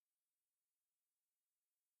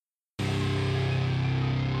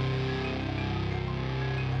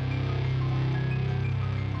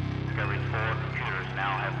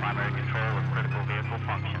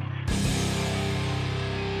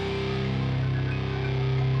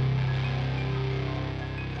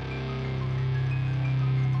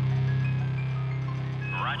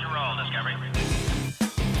roll, Discovery.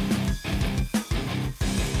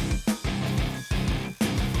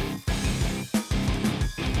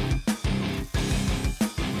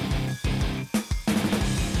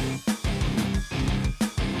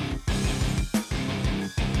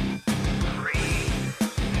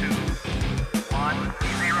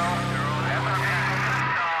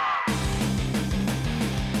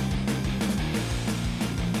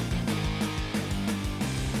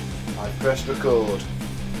 Press record.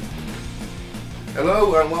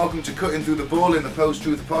 Hello and welcome to Cutting Through the Bull in the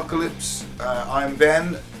Post-Truth Apocalypse. I'm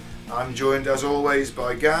Ben. I'm joined as always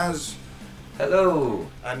by Gaz. Hello.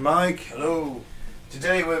 And Mike. Hello.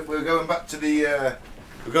 Today we're going back to the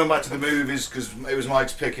movies because it was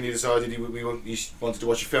Mike's pick and he decided he wanted to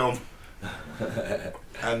watch a film.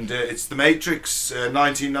 And it's The Matrix,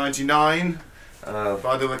 1999.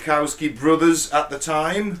 By the Wachowski brothers at the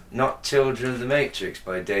time. Not Children of the Matrix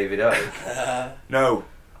by David Icke. No.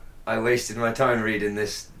 I wasted my time reading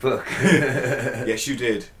this book. Yes, you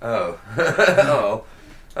did. Oh.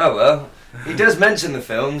 Oh well. He does mention the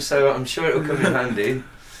film, so I'm sure it'll come in handy.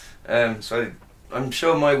 So I'm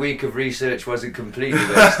sure my week of research wasn't completely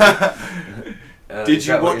wasted. Did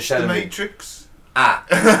you watch The Matrix? I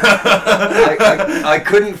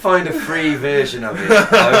couldn't find a free version of it.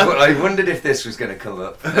 I wondered if this was going to come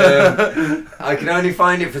up. I can only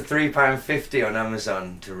find it for £3.50 on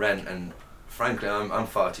Amazon to rent, and frankly, I'm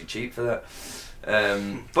far too cheap for that.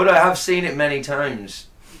 But I have seen it many times.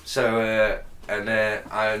 So,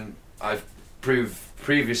 I've proved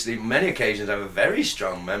previously, many occasions, I have a very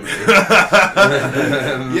strong memory.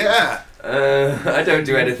 Yeah. I don't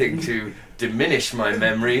do anything to diminish my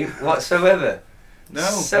memory whatsoever.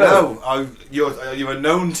 You're a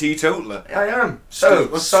known teetotaler. I am.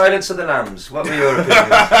 So, Silence of the Lambs. What were your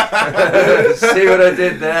opinions? See what I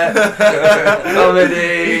did there?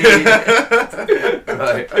 Comedy.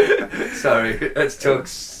 Right. Sorry. Let's talk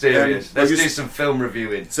serious. Let's do some film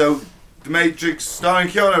reviewing. So, The Matrix, starring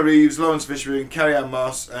Keanu Reeves, Lawrence Fishburne, Carrie-Anne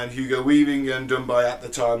Moss, and Hugo Weaving, and done by at the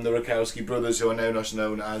time the Wachowski brothers, who are now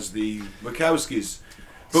known as the Wachowskis.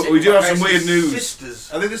 But we do have some weird news. Sisters.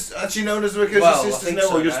 Are they actually known as the Wachowski sisters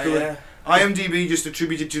now, or just yeah. IMDb just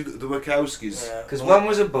attributed to the Wachowskis? Because one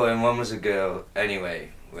was a boy and one was a girl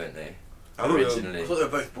anyway, weren't they? Originally. I thought they were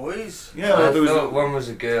both boys. Yeah, I thought one was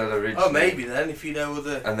a girl originally. Oh, maybe then, if you know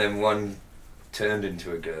other... And then one turned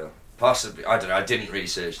into a girl. Possibly. I don't know, I didn't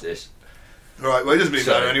research this. Right, well, it doesn't really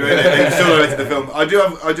matter anyway. They still related to the film. I do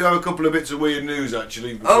have a couple of bits of weird news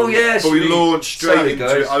actually. Oh yes. But we launched straight into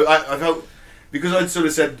guys. it. I felt, because I'd sort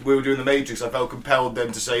of said we were doing The Matrix, I felt compelled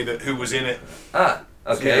then to say that who was in it. Ah,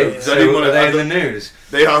 okay. So I didn't want are they in the news?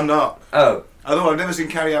 They are not. Oh. Although I've never seen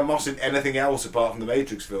Carrie-Anne Moss in anything else apart from the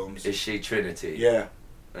Matrix films. Is she Trinity? Yeah.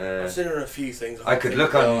 I've seen her in a few things. I could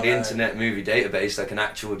look on the Internet Movie Database like an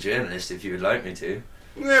actual journalist if you would like me to.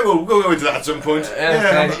 Yeah, we'll go into that at some point.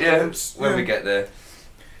 When we get there.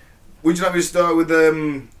 Would you like me to start with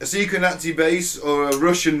a secret Nazi base or a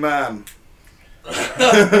Russian man?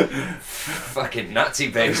 Fucking Nazi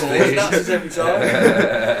base, please. Nazis every time.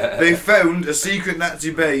 They found a secret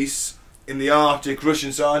Nazi base in the Arctic.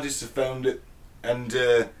 Russian scientists have found it, and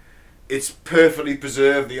it's perfectly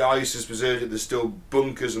preserved. The ice is preserved. There's still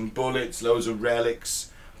bunkers and bullets, loads of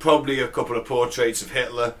relics, probably a couple of portraits of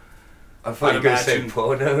Hitler. I thought you were going to say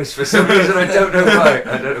pornos for some reason. I don't know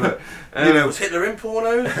why. Was Hitler in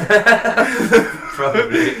pornos?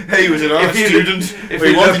 Probably. He was an art student.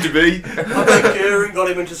 He wanted to be. I bet Goering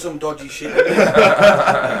got him into some dodgy shit.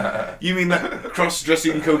 You mean that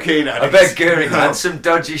cross-dressing cocaine addict? I bet Goering had some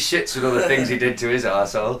dodgy shits with all the things he did to his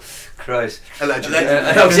arsehole. Christ. Allegedly.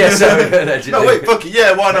 Allegedly. No, wait, fuck it.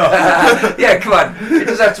 Yeah, why not? Yeah, come on. It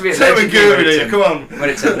doesn't have to be allegedly. Come on. When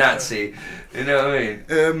it's a Nazi. You know what I mean?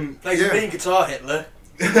 Thanks for being Guitar Hitler.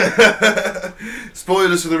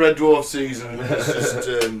 Spoilers for the Red Dwarf season. It's just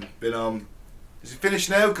been on. Is it finished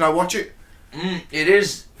now? Can I watch it? It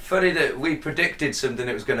is funny that we predicted something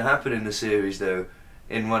that was going to happen in the series, though,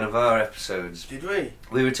 in one of our episodes. Did we?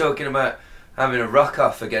 We were talking about having a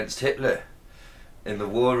rock-off against Hitler in the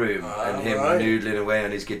war room and him noodling away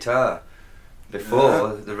on his guitar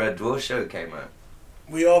before the Red Dwarf show came out.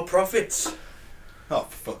 We are prophets. Oh,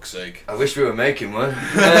 for fuck's sake. I wish we were making one.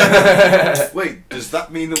 Wait, does that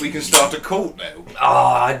mean that we can start a cult now?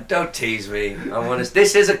 Oh, don't tease me. I'm honest.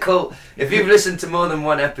 This is a cult. If you've listened to more than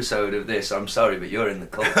one episode of this, I'm sorry, but you're in the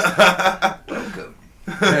cult. Welcome.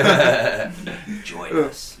 Join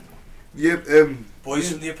us. Yep, Boys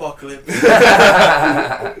from the Apocalypse.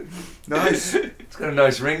 Nice. It's got a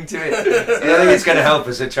nice ring to it. Yeah, I think it's going to help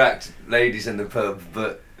us attract ladies in the pub,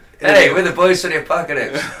 but hey, we're the Boys from the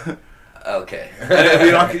Apocalypse. Okay.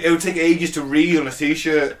 And it would take ages to read on a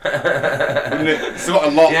t-shirt, wouldn't it? It's got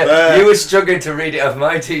a lot there. You were struggling to read it off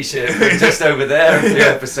my t-shirt from just over there a few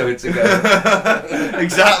episodes ago.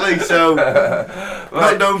 Exactly, so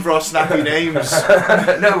not known for our snappy names.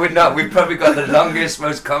 No, we're not. We've probably got the longest,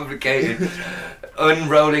 most complicated,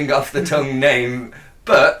 unrolling off the tongue name,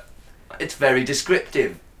 but it's very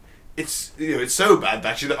descriptive. It's it's so bad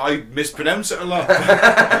actually that I mispronounce it a lot.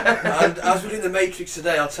 And as we're doing the Matrix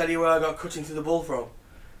today, I'll tell you where I got Cutting Through the Bull from.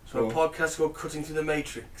 So a podcast called Cutting Through the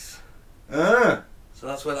Matrix. Ah. So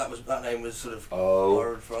that's where that name was sort of Oh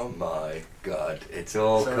borrowed from. my God, it's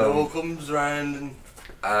all So it come. all comes round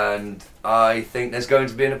And I think there's going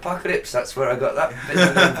to be an apocalypse. That's where I got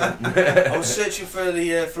that bit. I was searching for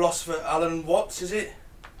the philosopher Alan Watts, is it?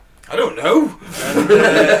 I don't know. And,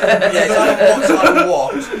 yeah, it's Alan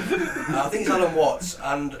Watts. I think it's Alan Watts.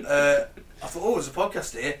 And I thought, oh, there's a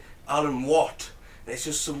podcast here, Alan Watt. And it's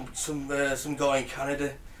just some guy in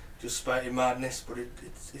Canada just spouting madness, but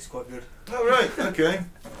it's quite good. Oh right, okay.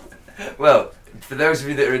 Well, for those of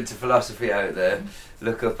you that are into philosophy out there,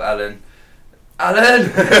 look up Alan. Alan!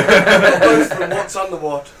 Both from Watts and the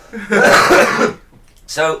Watt.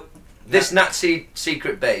 So, this Nazi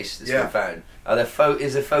secret base that's Yeah. been found, are there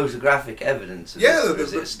is there photographic evidence of Yeah, this, or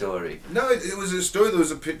is it a story? No, it was a story. There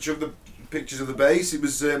was a picture of the pictures of the base. It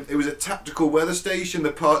was a tactical weather station.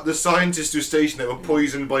 The scientists who stationed there were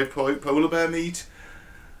poisoned by polar bear meat.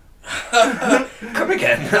 Come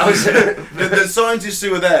again. The scientists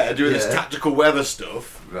who were there doing this Yeah. tactical weather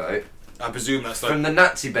stuff. Right. I presume that's like From the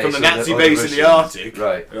Nazi base. from the or Nazi or base in the Russians? Arctic.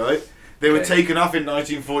 Right. Right. They were Okay. taken off in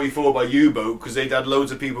 1944 by U-boat because they'd had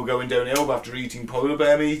loads of people going downhill after eating polar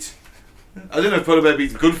bear meat. I don't know if polar bear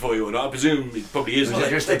meat's good for you or not. I presume it probably Was isn't. it Well,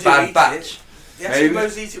 just they a do bad eat batch? The Maybe.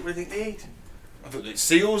 Eskimos eat it, what do you think they eat? I thought it's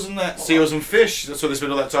seals and that. Seals and fish. That's why they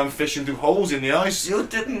spend all that time fishing through holes in the ice. You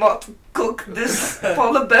did not cook this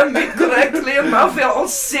polar bear meat correctly, and now we are all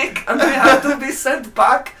sick, and we have to be sent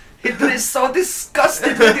back. It is so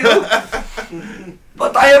disgusted with you.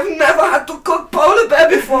 But I have never had to cook polar bear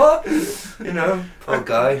before. You know, poor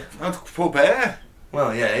guy. Oh, poor bear.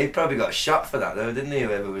 Well, yeah, he probably got shot for that, though, didn't he?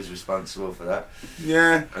 Whoever was responsible for that.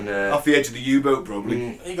 Yeah. And Off the edge of the U-boat,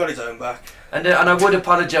 probably. He got his own back. And I would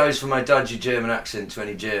apologise for my dodgy German accent to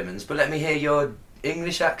any Germans, but let me hear your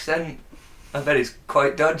English accent. I bet it's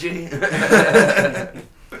quite dodgy.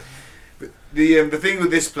 The thing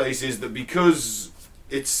with this place is that because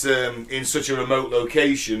it's in such a remote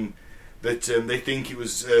location, that they think it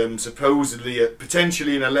was supposedly,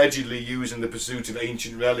 potentially and allegedly used in the pursuit of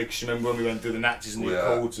ancient relics. Remember when we went through the Nazis and the Yeah.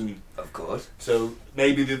 occults, and Of course. so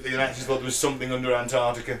maybe the Nazis thought there was something under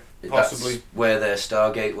Antarctica, possibly. That's where their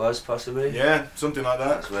Stargate was, possibly. Yeah, something like that.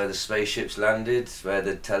 That's where the spaceships landed, where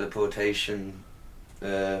the teleportation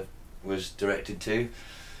was directed to.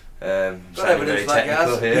 Sounding very evidence for that,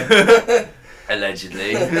 technical Gaz. here.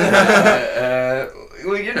 Allegedly.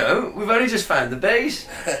 Well, you know, we've only just found the base,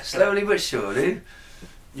 slowly but surely.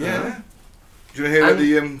 Yeah. Do you want to hear about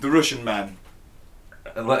the Russian man?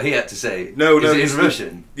 What he had to say. No, Is no, it in it's-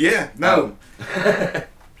 Russian? Yeah. No.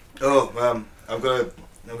 I'm gonna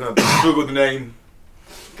struggle with the name.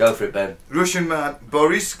 Go for it, Ben. Russian man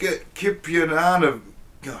Boris Kipyanov.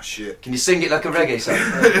 Oh shit. Can you sing it like a reggae song?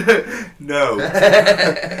 No.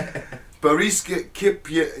 Boris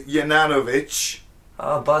Kipyanovich.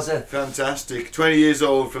 Oh, buzzer. Fantastic. 20 years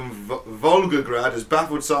old from Volgograd, has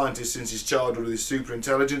baffled scientists since his childhood with his super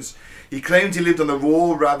intelligence. He claimed he lived on the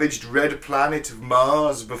war-ravaged red planet of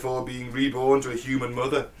Mars before being reborn to a human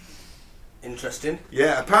mother. Interesting.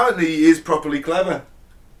 Yeah, apparently he is properly clever.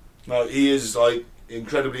 No, he is like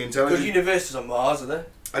incredibly Good intelligent. universities on Mars, are there?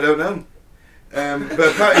 I don't know. But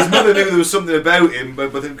apparently his mother knew there was something about him,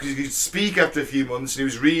 but because he could speak after a few months, and he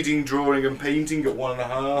was reading, drawing, and painting at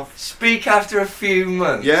 1.5. Speak after a few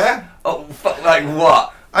months. Yeah, Oh, fuck, like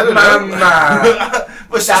what? I don't know. Mama.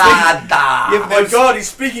 But Dada. Yeah, Oh my god, he's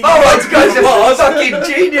speaking. Oh, this guy's a fucking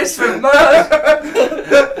genius from Mars.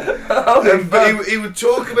 Holy but fuck. he would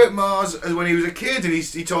talk about Mars as when he was a kid, and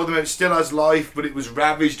he told them it still has life, but it was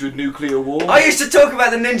ravaged with nuclear war. I used to talk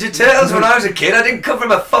about the Ninja Turtles when I was a kid. I didn't come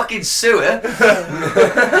from a fucking sewer.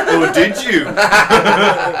 Or did you?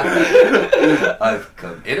 I've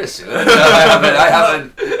come in a sewer. No, I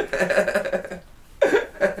haven't.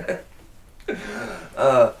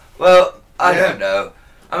 Well, I Yeah. don't know.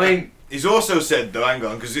 I mean, He's also said, though, hang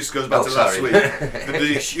on, because this goes back Oh, to last sorry. week, that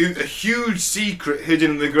there's a huge secret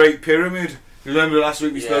hidden in the Great Pyramid. Remember last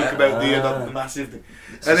week we spoke Yeah. about the massive thing.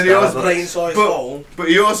 It's And a then he also, Starbucks. Plain size But- hole. but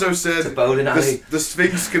he also it's a said bowling alley. the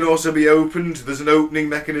Sphinx can also be opened. There's an opening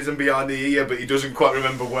mechanism behind the ear, but he doesn't quite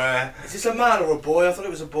remember where. Is this a man or a boy? I thought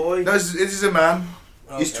it was a boy. No, this is a man.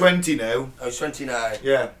 He's 20 now. Oh, he's 29.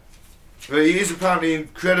 Yeah. But he is apparently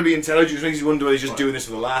incredibly intelligent, which makes you wonder whether he's just doing this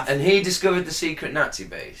for the laugh. And he discovered the secret Nazi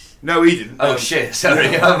base. No, he didn't. Oh shit!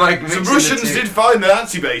 Sorry, I'm like Some mixing the Russians two. did find the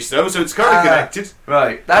Nazi base though, so it's kind of connected.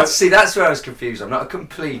 Right. That's where I was confused. I'm not a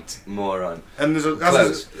complete moron. And there's a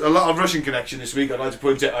lot of Russian connection this week. I'd like to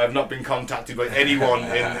point out I have not been contacted by anyone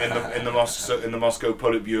in the Moscow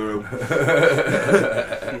Politburo.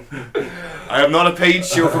 I am not a paid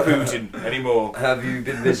shill for Putin anymore. Have you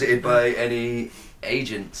been visited by any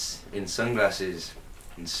agents in sunglasses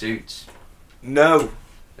and suits? No.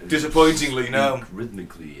 Disappointingly, no. Speak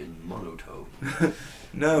rhythmically in monotone.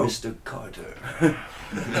 No. Mr. Carter.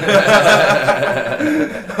 I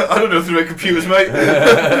don't know if they're computers, mate.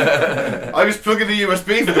 I was plugging the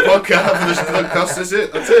USB for the podcast. For the podcast. That's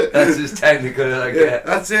it. That's as technical as I get.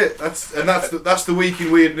 That's it. That's the week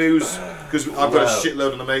in weird news because I've got a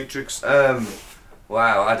shitload on the Matrix.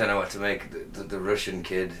 Wow, I don't know what to make of the Russian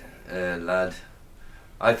kid, lad.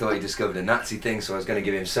 I thought he discovered a Nazi thing, so I was going to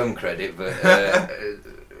give him some credit, but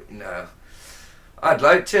no. I'd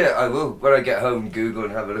like to. I will, when I get home, Google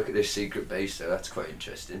and have a look at this secret base, so that's quite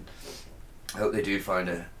interesting. I hope they do find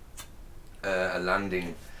a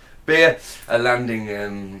landing. A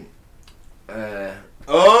landing,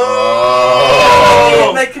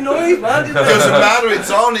 Oh! Make a noise, man. It doesn't matter,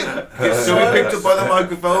 it's on. It's so we picked up by the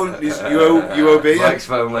microphone. It's UOB. Mike's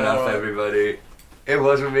phone went off, everybody. It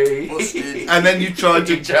wasn't me. Busted. And then you tried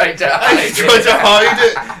to tried to hide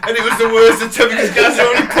it, and it was the worst attempt because Gaz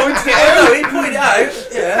already pointed it Oh, out. no, he pointed it out.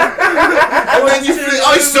 Yeah. And then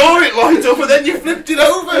I saw it light up, and then you flipped it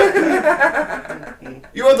over.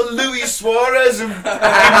 You are the Luis Suarez of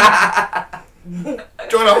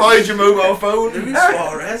trying to hide your mobile phone. Luis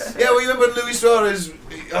Suarez. Yeah, well, you remember Luis Suarez?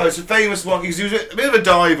 Oh, it's a famous one because he was a bit of a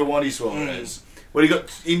diver, Luis Suarez. Well,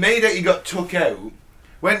 he made it. He got took out.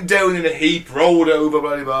 Went down in a heap, rolled over,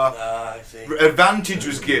 blah blah blah. I see. Advantage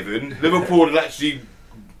was given. Liverpool had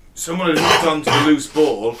someone had hooked onto the loose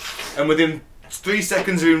ball, and within 3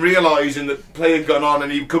 seconds of him realising that play had gone on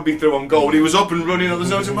and he could be through on goal, he was up and running.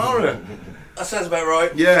 There's no tomorrow. That sounds about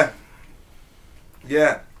right. Yeah.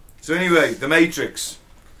 So anyway, The Matrix.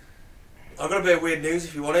 I've got a bit of weird news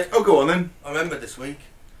if you want it. Oh, go on then. I remembered this week.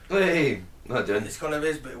 Hey, not done. This kind of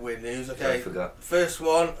is a bit of weird news. Okay. I forgot. First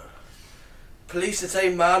one. Police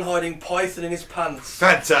detain man hiding python in his pants.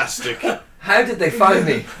 Fantastic. How did they find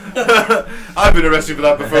me? I've been arrested for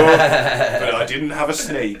that before, but I didn't have a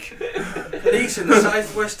snake. Police in the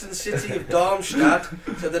southwestern city of Darmstadt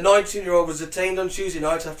said the 19-year-old was detained on Tuesday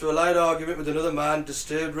night after a loud argument with another man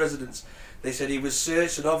disturbed residents. They said he was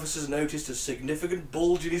searched and officers noticed a significant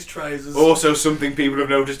bulge in his trousers. Also something people have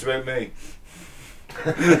noticed about me.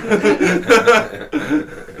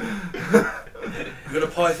 You got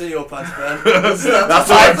a python in your pants, Ben? That's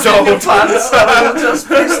what I'm told. Just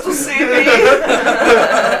pistol see me.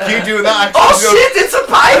 Keep doing that accent. Oh shit! It's a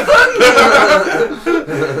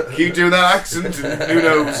python. Keep doing that accent, and who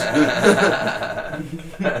knows?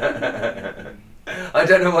 I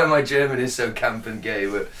don't know why my German is so camp and gay,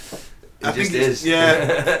 but it just is.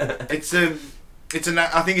 Yeah, I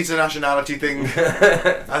think it's a nationality thing.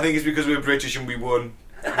 I think it's because we're British and we won.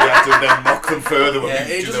 We have to then mock them further when Yeah,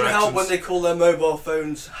 we it do doesn't their help accents. when they call their mobile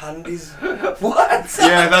phones handies. What?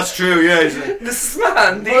 Yeah, that's true. Yeah, This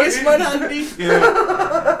man, Oh, it's my handy.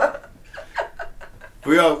 yeah.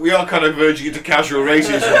 We are kind of verging into casual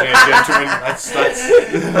racism here, gentlemen. That's.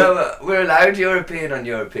 Well, we're allowed European on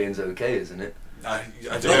Europeans, okay, isn't it? I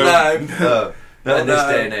don't Not know. now. Oh, not in this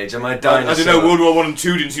No. day and age. Am I dinosaur? I don't know. World War I and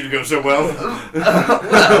II didn't seem to go so well.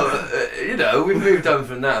 Well, we've moved on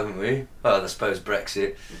from that, haven't we? Well, I suppose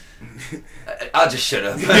Brexit. I'll just shut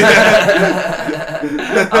up.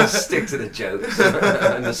 I'll stick to the jokes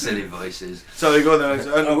and the silly voices. Sorry, go on then.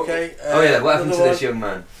 Okay. Oh yeah, what happened to another this young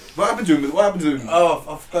man? What happened to him? What happened to him? Oh,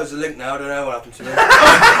 I've closed the link now. I don't know what happened to him.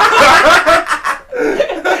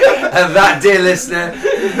 And that, dear listener,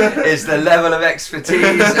 is the level of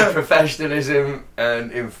expertise and professionalism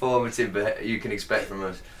and informative you can expect from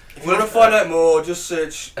us. If you want to find out more, just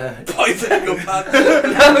search python in your pants.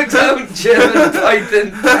 No, don't, German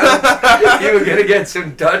Python. Don't. You were going to get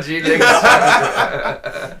some dodgy links.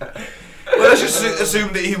 Well, let's just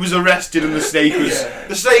assume that he was arrested and the snake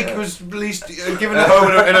was released, given a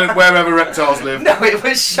home in wherever reptiles live. No, it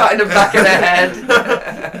was shot in the back of the head.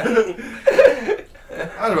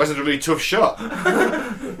 Otherwise, it's a really tough shot.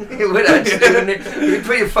 It would actually, wouldn't it? You would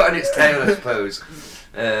put your foot on its tail, I suppose.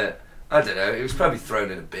 I don't know, it was probably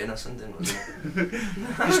thrown in a bin or something, wasn't it?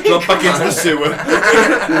 Just drop back into the sewer.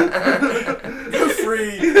 You're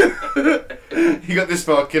free. You got this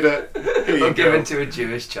far, kiddo. Here you Or go. given to a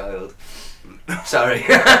Jewish child. Sorry.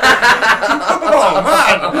 Oh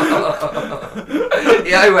man!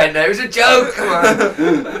 Yeah, I went there. It was a joke. Come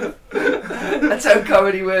on. That's how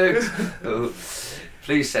comedy works. Oh,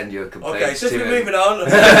 please send your complaints Okay, so if to we're him. moving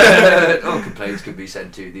on. All complaints could be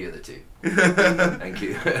sent to the other two. Thank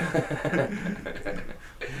you.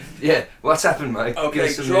 Yeah, what's happened, Mike? Give Okay,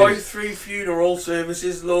 us some news. drive-through funeral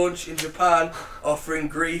services launch in Japan, offering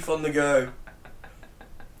grief on the go.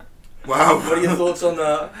 Wow. What are your thoughts on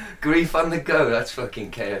that? Grief on the go. That's fucking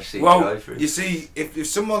KFC Well, drive-through. you see, if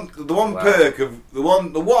someone the one Wow. perk of the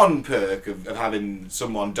one perk of having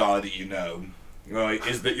someone die that you know, right,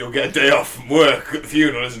 is that you'll get a day off from work at the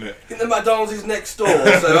funeral, isn't it? I think the McDonald's is next door,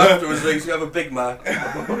 so afterwards we can have a Big Mac.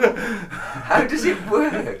 How does it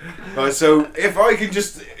work? Right, so if I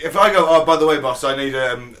go, oh, by the way, boss, I need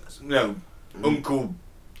Uncle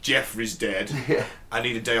Jeffrey's dead. Yeah. I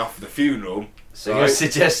need a day off for the funeral. So Right. you're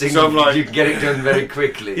suggesting So I'm like- you can get it done very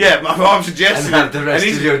quickly. Yeah, I'm And suggesting have the rest I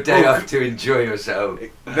need of your day oh, off to enjoy yourself.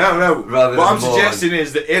 No. Rather What than I'm mourn. suggesting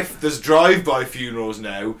is that if there's drive-by funerals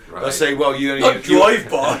now, Right. they'll say, well, you only Not need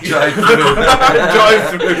drive-by. Drive through.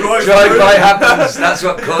 drive-through. Drive by happens. That's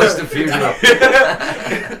what caused the funeral.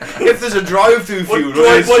 If there's a drive-through What funeral,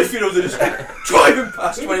 drive-by funerals are just driving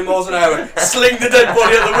past 20 miles an hour, sling the dead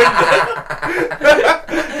body out the window.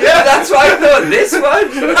 Yeah, that's what I thought. This one.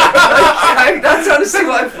 That's honestly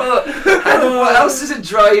what I thought. And what else is a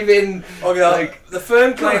drive-in? Okay, Like- the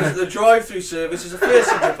firm claims that the drive-through service is a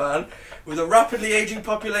first in Japan, with a rapidly ageing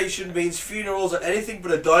population means funerals are anything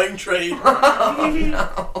but a dying trade. Oh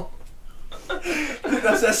no.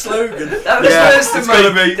 That's their slogan. That was Yeah, worse than it's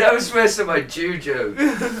gotta my. be. That was worse than my Jew joke.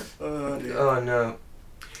 Oh dear. Oh no.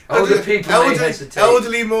 Older people may hesitate.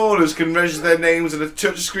 elderly mourners can register their names on a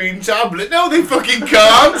touchscreen tablet. No, they fucking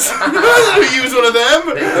can't. Don't use one of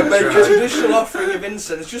them. And make a traditional offering of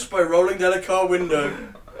incense just by rolling down a car window.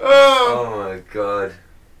 Oh. Oh my god.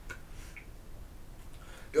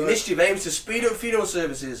 The initiative aims to speed up funeral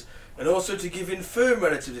services and also to give infirm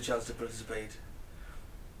relatives a chance to participate.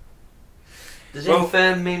 Does Well-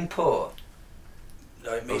 infirm mean poor?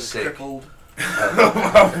 No, it means sick. crippled.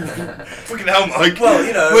 Fucking hell, Mike. Well,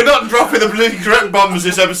 you know. We're not dropping the bloody correct bombs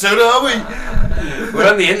this episode, are we? We're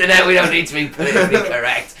on the internet. We don't need to be politically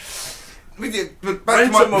correct. But back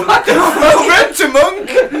to Rent-a-monk. my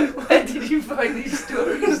Rent-a-monk. Where did you find these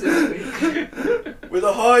stories this week? With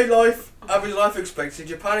a high average life expectancy,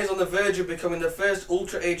 Japan is on the verge of becoming the first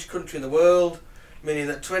ultra-aged country in the world, meaning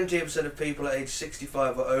that 28% of people at age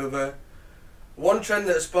 65 or over. One trend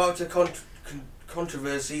that has sparked a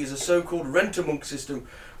controversy is a so-called rent-a-monk system,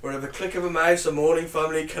 where with a click of a mouse, a mourning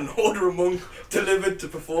family can order a monk delivered to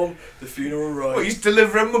perform the funeral rites. Well, you just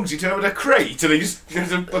deliver a monk, you turn up with a crate and he just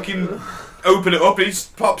fucking open it up and he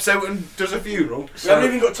just pops out and does a funeral. We haven't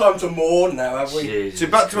even got time to mourn now, have we? Jesus So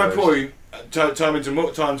back to my Christ. point,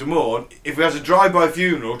 time to mourn, if we had a drive-by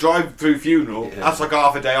funeral, drive-through funeral, Yeah. that's like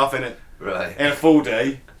half a day off, innit? Right. In a full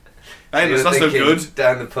day. Hey, You're that's no thinking good.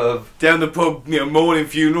 Down the pub. Down the pub, morning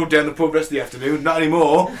funeral, down the pub rest of the afternoon. Not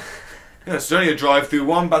anymore. It's only a drive-through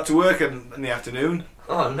one, back to work in the afternoon.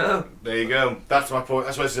 Oh no. There you go. That's my point.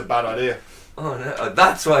 That's why it's a bad idea. Oh no. Oh,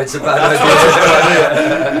 that's why it's a bad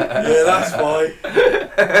idea. Yeah, that's why.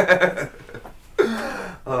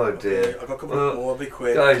 Oh Yeah, dear. I've got a couple Well, more, I'll be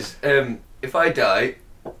quick. Guys, if I die,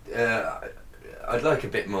 I'd like a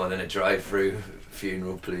bit more than a drive-through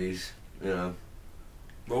funeral, please. You know.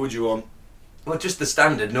 What would you want? Well, just the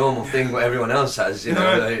standard, normal thing what everyone else has. You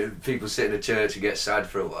know, like, people sit in a church and get sad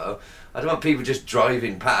for a while. I don't want people just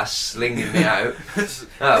driving past, slinging me out. There's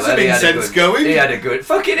Oh, some he had a incense good- going. He had a good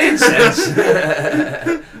fucking incense.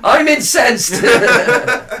 I'm incensed.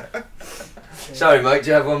 Sorry, Mike. Do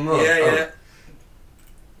you have one more? Yeah, Oh. yeah.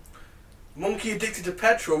 Monkey addicted to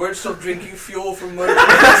petrol won't stop drinking fuel from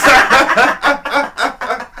motorbikes.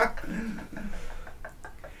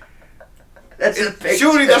 That's a picture.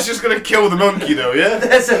 Surely that's just going to kill the monkey, though, yeah?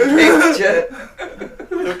 That's a picture.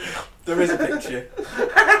 There is a picture.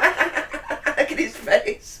 Look at his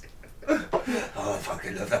face. Oh, I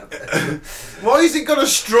fucking love that. Why has it got a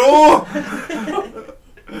straw?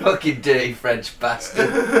 Fucking dirty French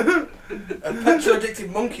bastard. A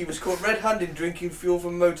petrol-addicted monkey was caught red-handed drinking fuel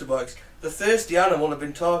from motorbikes. The thirsty animal had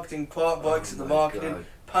been targeting park bikes at the my market in God.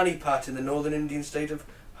 Panipat in the northern Indian state of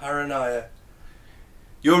Haryana.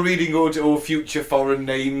 You're reading all future foreign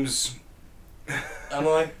names. Am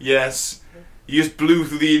I? Yes. You just blew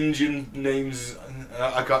through the Indian names.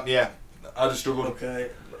 I can't, yeah. I just struggled. Okay.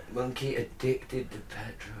 Monkey addicted to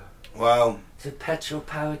petrol. Wow. It's a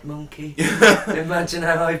petrol-powered monkey. Imagine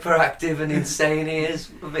how hyperactive and insane he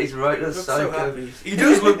is. He's right He as looks so psycho. happy. He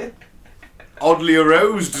does look... oddly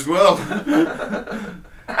aroused as well. He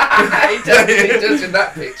definitely does in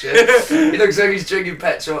that picture. He looks like he's drinking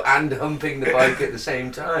petrol and humping the bike at the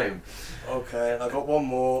same time. Okay, I've got one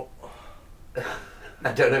more.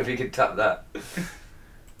 I don't know if you can tap that.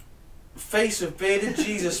 Face of bearded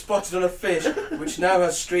Jesus spotted on a fish, which now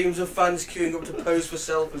has streams of fans queuing up to pose for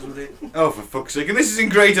selfies with it. Oh, for fuck's sake. And this is in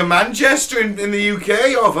Greater Manchester in the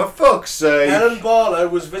UK? Oh, for fuck's sake. Helen Barlow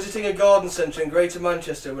was visiting a garden centre in Greater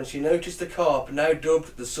Manchester when she noticed the carp, now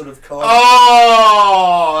dubbed the Son of Carp.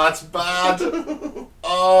 Oh, that's bad.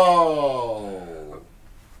 Oh.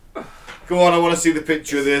 Come on, I want to see the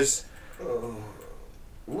picture of this. Oh.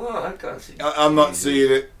 What? I can't see. I'm not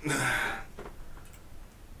seeing it.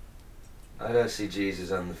 I don't see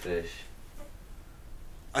Jesus on the fish.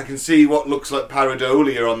 I can see what looks like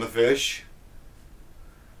pareidolia on the fish.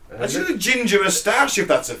 That's a ginger moustache if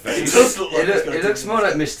that's a It face. does look like it's got It a looks different more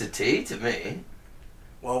like moustache. Mr. T to me.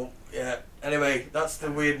 Well, yeah. Anyway, that's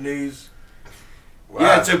the weird news.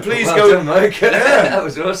 Yeah, so please well go. done, Mike. Yeah. That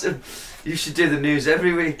was awesome. You should do the news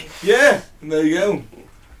every week. Yeah, and there you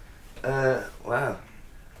go. Wow.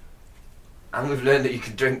 And we've learned that you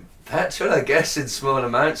can drink petrol, I guess, in small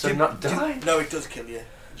amounts and not die. No, it does kill you.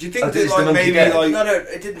 Do you think Oh, that is the like monkey maybe dead? like No,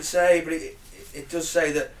 it didn't say, but it does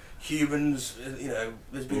say that humans,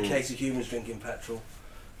 there's been cases of humans drinking petrol,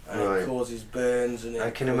 and Right. it causes burns and it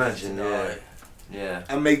I can causes imagine, to yeah. die. Yeah.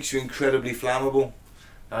 and makes you incredibly flammable?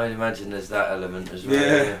 I imagine there's that element as well.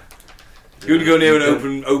 Yeah. You wouldn't go near an You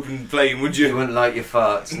wouldn't- open flame, would You you? wouldn't like your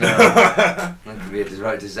farts, no. That could be a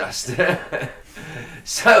right disaster.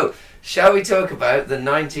 So, shall we talk about the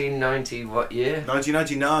 1990 what year?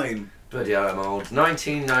 1999. Bloody hell, I'm old.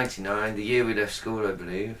 1999, the year we left school, I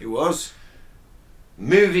believe. It was.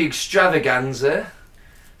 Movie extravaganza,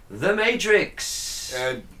 The Matrix.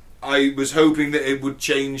 I was hoping that it would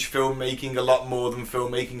change filmmaking a lot more than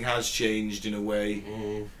filmmaking has changed in a way.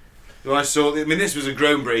 Mm. When I saw, this was a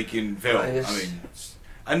groundbreaking film. Yes.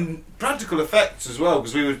 I mean, and practical effects as well,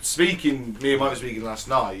 because we were speaking. Me and Mike were speaking last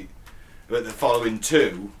night about the following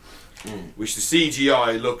two, which the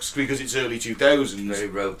CGI looks, because it's early 2000s, Very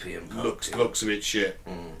ropey and looks a bit shit.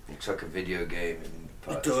 Looks like a video game. In It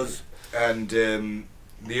parts. does. And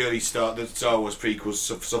the early the Star Wars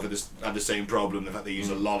prequels had the same problem. The fact they use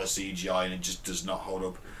a lot of CGI and it just does not hold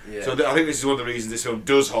up. Yeah. So I think this is one of the reasons this film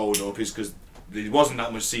does hold up, is because there wasn't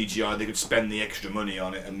that much CGI. They could spend the extra money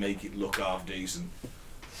on it and make it look half decent.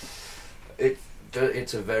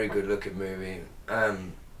 It's a very good looking movie.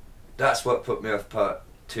 That's what put me off part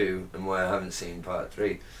 2 and why I haven't seen part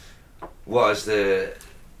 3. Was the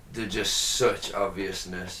just such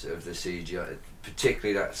obviousness of the CGI,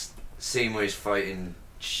 particularly that scene where he's fighting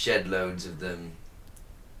shed loads of them.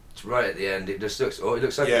 It's right at the end. It just looks. Oh, it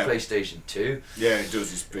looks like Yeah. a PlayStation 2. Yeah, it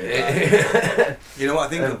does. It's big. Have You know what I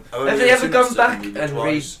think? I've only they ever seen gone the back second movie and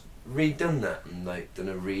twice. redone that and like done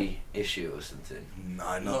a reissue or something? No,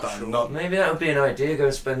 Not not that. sure. Not. Maybe that would be an idea. Go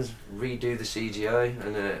and redo the CGI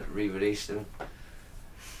and re-release them.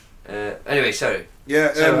 Anyway, sorry.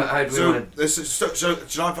 Yeah. So how do we wanna-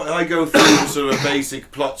 Should I go through sort of a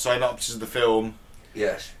basic plot synopsis of the film,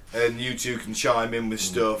 Yes. and you two can chime in with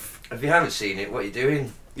stuff. If you haven't seen it, what are you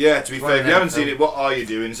doing? Yeah, to be Why fair, if you not? haven't seen it, what are you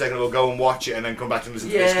doing? Second of all, go and watch it and then come back and listen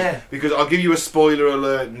to this. Yeah. Because I'll give you a spoiler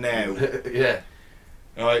alert now. Yeah.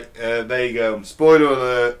 Alright, there you go. Spoiler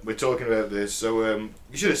alert, we're talking about this. So, you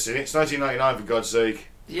should have seen it. It's 1999, for God's sake.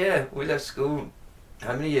 Yeah, we left school.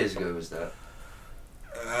 How many years ago was that?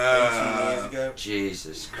 18 years ago.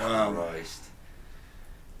 Jesus Wow. Christ.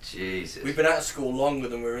 Jesus. We've been out of school longer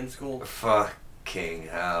than we were in school. Fucking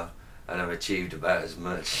hell. And I've achieved about as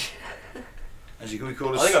much. Actually, can we call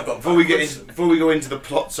I this? think I've got before before we go into the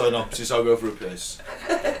plot synopsis, I'll go for a piss.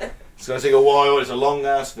 It's going to take a while. It's a long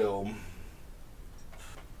ass film.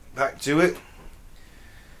 Back to it.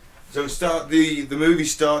 So the movie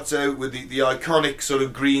starts out with the iconic sort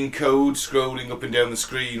of green code scrolling up and down the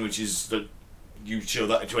screen, which is that you show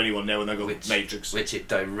that to anyone now when they go Matrix. Which it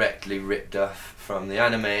directly ripped off from the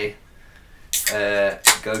anime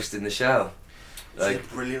Ghost in the Shell. It's a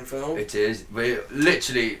brilliant film. It is. We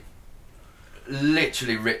literally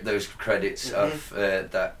ripped those credits off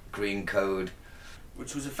that green code.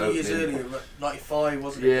 Which was a few years Opening. earlier, 95,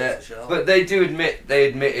 wasn't it? Yeah, Ghost in the Shell? but they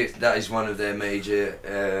admit it. That is one of their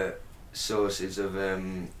major sources of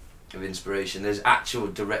inspiration. There's actual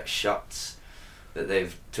direct shots that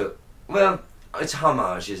they've took. Well, it's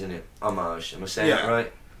homage, isn't it? Homage. Am I saying that Yeah.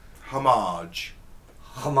 right? Homage.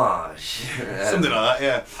 Homage. Something like that,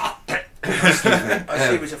 yeah. Excuse me. I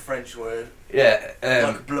assume it's a French word. Yeah.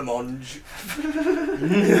 Like blancmange.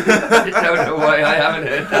 I don't know why I haven't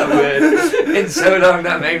heard that word in so long.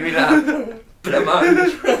 That made me laugh.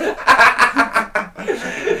 Blancmange.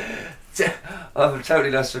 I've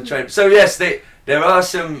totally lost my train. So yes, there are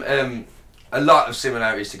some a lot of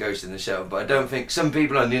similarities to Ghost in the Shell, but I don't think some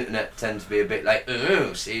people on the internet tend to be a bit like,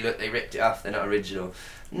 oh, see, look, they ripped it off. They're not original.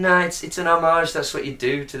 No, it's an homage. That's what you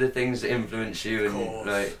do to the things that influence you, and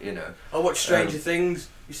like, you know. I watched Stranger Things.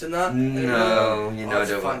 You seen that? No, you know, I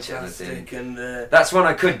don't watch anything. That's one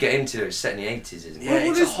I could get into. It's set in the 80s, isn't it? Yeah,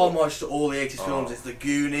 it's a homage to all the 80s films. It's the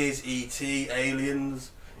Goonies, E.T.,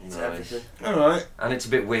 Aliens. It's everything. Alright. And it's a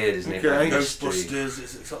bit weird, isn't it? Okay. Ghostbusters,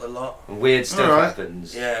 it's got a lot. And weird stuff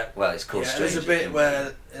happens. Yeah. Well, it's called Stranger Things. There's a bit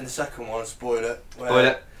where, in the second one, spoiler,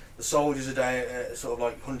 where the soldiers are down, sort of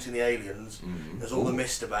like hunting the aliens. There's all the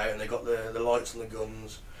mist about, and they got the lights on the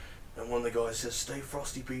guns. And one of the guys says, "Stay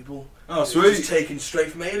frosty, people." Oh, sweet. It's taken straight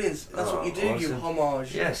from Aliens. That's what you do. Awesome. You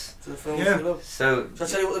homage to the films you love. So I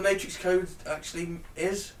tell you what the Matrix Code actually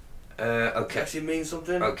is? Okay. It actually means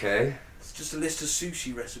something. Okay. It's just a list of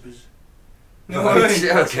sushi recipes. No, okay.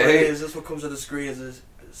 That's what it is. That's what comes on the screen as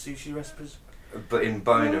sushi recipes. But in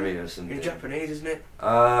binary or something. In Japanese, isn't it?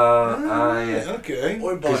 Okay.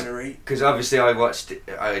 Or in binary. Because obviously I watched it.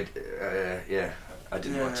 I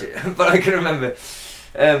didn't watch it, but I can remember.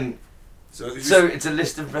 So it's a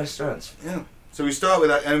list of restaurants. Yeah. So we start with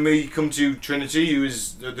that, and we come to Trinity, who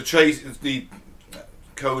is the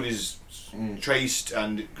code is traced,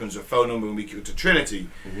 and it comes to a phone number, and we go to Trinity.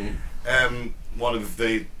 One of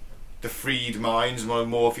the freed minds, one of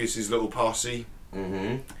Morpheus's little posse.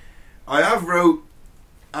 I have wrote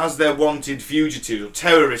as their wanted fugitives or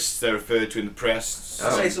terrorists, they're referred to in the press.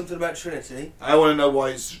 Say something about Trinity. I want to know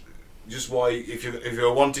why if you're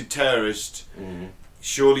a wanted terrorist.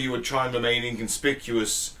 Surely you would try and remain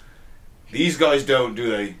inconspicuous. These guys don't, do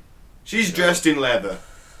they? She's dressed in leather.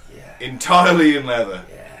 Yeah. Entirely in leather.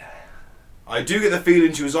 Yeah. I do get the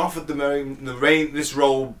feeling she was offered this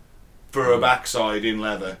role for her backside in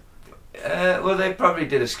leather. Well, they probably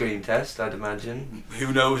did a screen test, I'd imagine.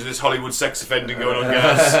 Who knows, this Hollywood sex offending going on,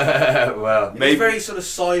 gas. Well, maybe. It's very sort of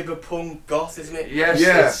cyberpunk goth, isn't it?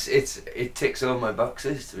 Yes, it ticks all my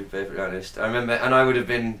boxes, to be perfectly honest. I remember, and I would have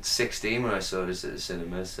been 16 when I saw this at the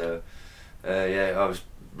cinema, so I was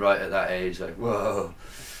right at that age, like, whoa.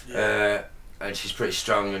 Yeah. And she's pretty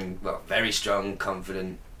strong and, very strong,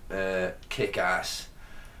 confident, kick-ass.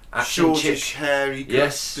 Shortish, hairy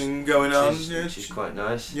thing going on. She's quite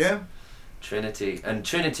nice. Yeah. Trinity,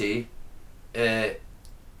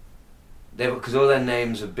 because all their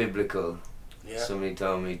names are biblical. Yeah. Somebody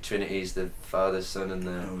told me Trinity's the Father, Son, and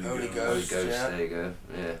the Holy Ghost. Yeah. There you go.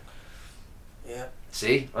 Yeah. Yeah.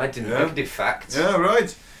 See, I could do facts. Yeah,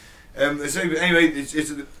 right. Anyway,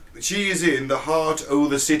 she is in the Heart O'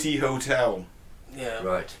 the City Hotel. Yeah.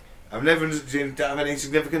 Right. I've never seen that have any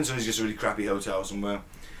significance, or it's just a really crappy hotel somewhere.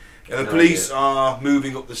 The police are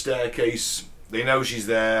moving up the staircase. They know she's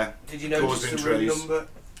there. Did you notice the room number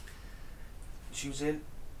she was in?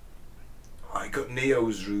 I got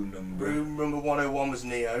Neo's room number. Room number 101 was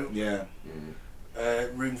Neo. Yeah.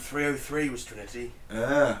 Room 303 was Trinity.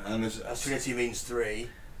 And Trinity means 3.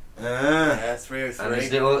 303. And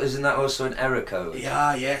isn't that also an error code?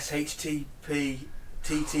 Yeah, yes, HTTP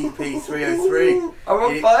 303. I'm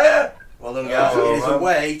on fire! Well done, guys. It is a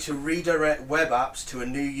way to redirect web apps to a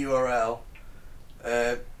new URL.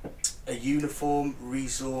 A uniform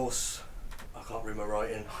resource. I can't read my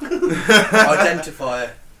writing.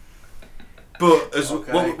 Identifier. But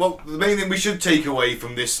the main thing we should take away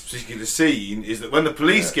from this particular scene is that when the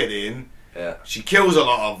police get in, she kills a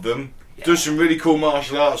lot of them, does some really cool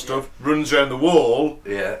martial arts stuff, runs around the wall,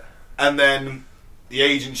 and then the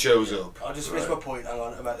agent shows up. I just missed my point. Hang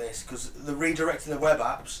on about this, because the redirecting the web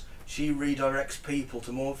apps. She redirects people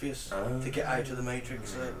to Morpheus to get out of the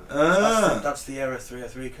Matrix. That's the Error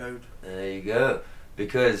 303 code. There you go.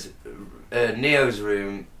 Because Neo's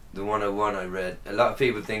room, the 101 I read, a lot of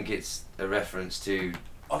people think it's a reference to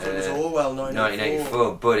I thought it was Orwell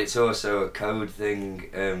 1984, but it's also a code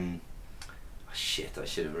thing. Shit, I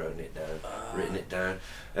should have written it down.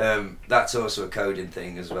 That's also a coding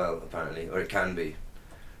thing as well, apparently, or it can be.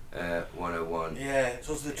 101. Yeah, it's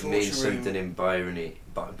also the torture room. It means something in binary.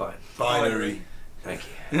 Thank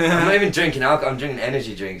you. I'm not even drinking alcohol. I'm drinking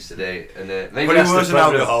energy drinks today, and maybe that's the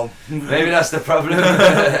problem. Alcohol. Maybe that's the problem.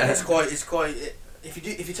 It's quite.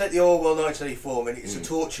 If you take the Orwell 1984, I mean, it's a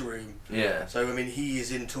torture room. Yeah. So I mean, he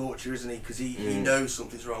is in torture, isn't he? Because he knows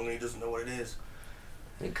something's wrong and he doesn't know what it is.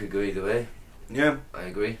 It could go either way. Yeah, I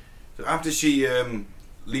agree. So after she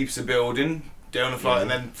leaps a building, down a flight,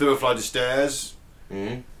 and then through a flight of stairs.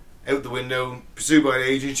 Out the window, pursued by an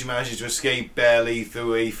agent, she manages to escape barely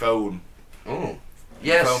through a phone. Oh,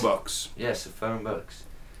 yes. A phone box. Yes, a phone box.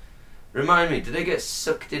 Remind me, did they get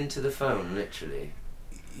sucked into the phone, literally?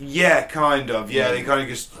 Yeah, kind of. Yeah, they kind of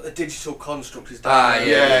just. The digital construct is down.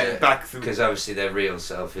 Yeah, back through. Because obviously their real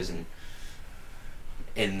self isn't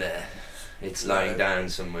in there. It's lying down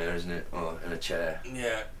somewhere, isn't it? Or in a chair.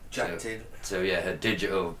 Yeah, jacked in. So yeah, her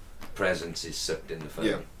digital presence is sucked in the film.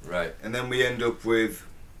 Yeah. Right. And then we end up with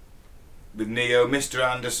Neo, Mr.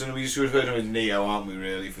 Anderson. We just refer to him as Neo, aren't we?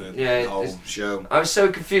 Really, for the whole show. I was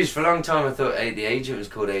so confused for a long time. I thought the agent was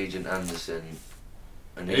called Agent Anderson.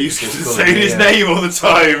 And He used to say his name all the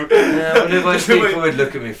time. Yeah, I wonder why people would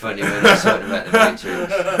look at me funny when I talking about the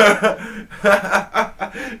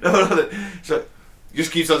Matrix. No, so he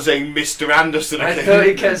just keeps on saying Mr. Anderson. I thought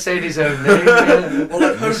he kept saying his own name. Yeah. Well,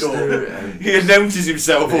 like Hodor. He announces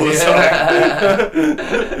himself all the time.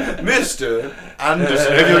 Mr.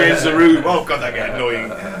 Anderson. If you're in the room, oh god, that get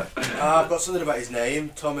annoying. I've got something about his name,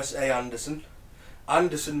 Thomas A. Anderson.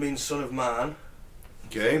 Anderson means son of man.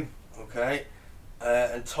 Okay. Okay.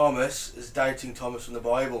 And Thomas is doubting Thomas from the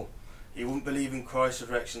Bible. He wouldn't believe in Christ's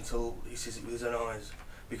resurrection until he sees it with his own eyes.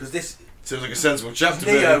 Because this Sounds like a sensible chapter.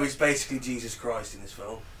 Neo is basically Jesus Christ in this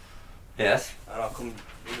film. Yes. And we'll come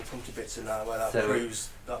to bits in that where that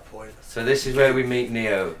proves that point. So this is where we meet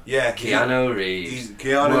Neo. Yeah, Keanu Reeves. He's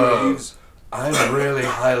Keanu Reeves. I'm really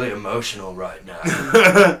highly emotional right now.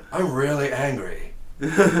 I'm really angry.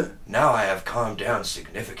 Now I have calmed down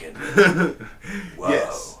significantly. Whoa.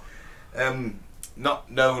 Yes.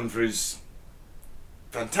 Not known for his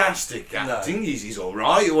fantastic acting. No. He's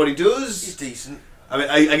alright at what he does. He's decent. I mean,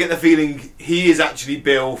 I get the feeling he is actually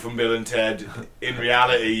Bill from Bill and Ted in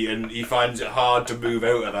reality, and he finds it hard to move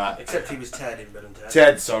out of that. Except he was Ted in Bill and Ted.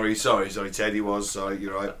 Ted, sorry, Ted, he was. Sorry,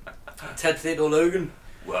 you're right. Ted Theodore Logan.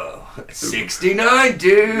 Whoa. 69,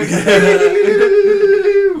 dude!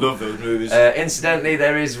 Love those movies. Incidentally,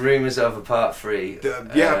 there is rumours of a part 3.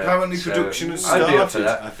 Apparently production has I'd be up for started,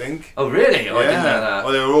 that. I think. Oh, really? Oh, I didn't know that.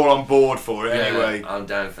 Well, they were all on board for it anyway. I'm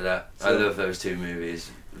down for that. I love those two movies.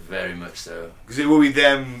 Very much so. Because it will be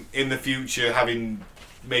them in the future having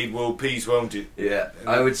made world peace, won't it? Yeah.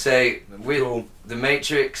 I would say with The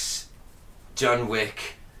Matrix, John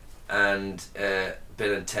Wick, and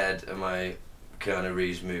Bill and Ted are my Keanu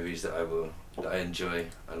Reeves movies that I enjoy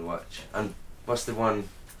and watch. And what's the one?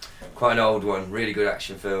 Quite an old one, really good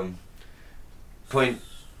action film. Point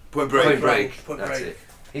Break. That's it.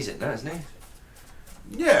 He's in that, isn't he?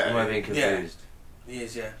 Yeah. Am I being confused? Yeah. He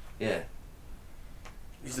is, yeah. Yeah.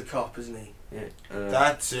 He's the cop, isn't he? Yeah.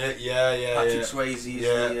 That's it. Yeah. Patrick Swayze is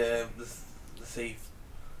the thief.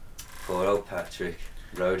 Poor old Patrick.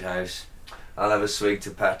 Roadhouse. I'll have a swig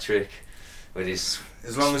to Patrick with his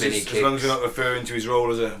As long as we're not referring to his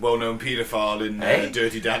role as a well-known paedophile in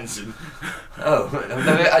Dirty Dancing. Oh, I've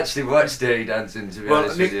never actually watched Dirty Dancing, to be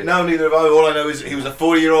honest with you. No, neither have I. All I know is he was a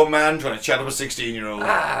 40-year-old man trying to chat up a 16-year-old.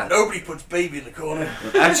 Nobody puts baby in the corner.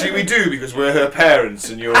 Actually, we do, because we're her parents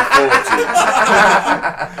and you're 40.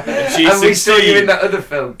 And she's and 16. we saw you in that other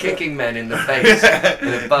film, kicking men in the face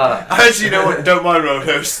in a bar. I actually know what. Don't mind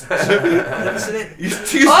Roadhouse.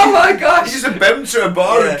 Oh my gosh! He just bouncer at a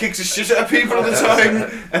bar and kicks the shit out of people all the time,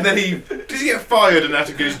 and then does he get fired and have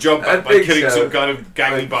to get his job back by killing some kind of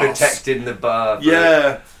gang boss? Protecting the bar.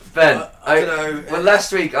 Yeah. Ben, I don't know. Well,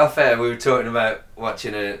 last week off air we were talking about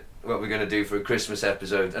watching what we're going to do for a Christmas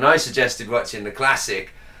episode, and I suggested watching the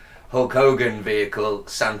classic Hulk Hogan vehicle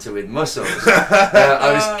Santa with Muscles.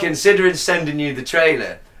 I was considering sending you the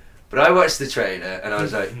trailer, but I watched the trailer and I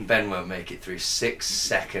was like, Ben won't make it through 6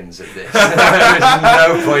 seconds of this. There's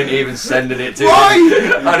no point even sending it to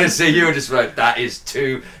him. Honestly, you were just like, that is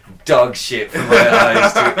too dog shit for my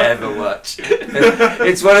eyes to ever watch.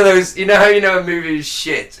 It's one of those, you know how you know a movie is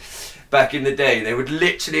shit? Back in the day, they would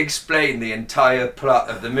literally explain the entire plot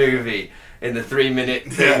of the movie in the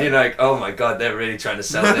 3-minute thing. Yeah. You're like, oh my god, they're really trying to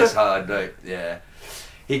sell this hard. Like, yeah.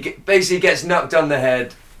 He basically gets knocked on the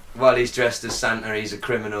head while he's dressed as Santa. He's a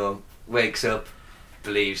criminal, wakes up,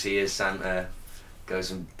 believes he is Santa,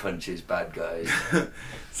 goes and punches bad guys.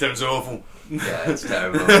 Sounds awful. Yeah, it's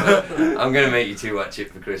terrible. I'm going to make you two watch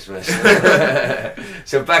it for Christmas.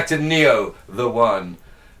 So back to Neo, the one.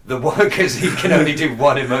 The one, because he can only do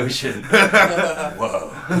one emotion.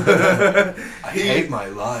 Whoa. I hate my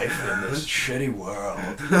life in this shitty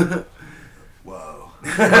world. Whoa.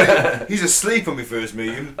 He's asleep when we first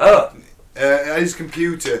meet him. Oh. At his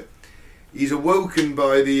computer. He's awoken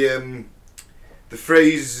by the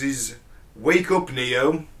phrases, "Wake up,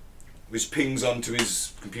 Neo," which pings onto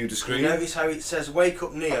his computer screen. You notice how it says "Wake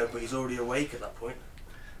up, Neo," but he's already awake at that point.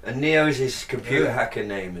 And Neo is his computer hacker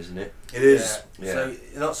name, isn't it? It is. Yeah. So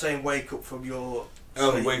you're not saying "wake up" from your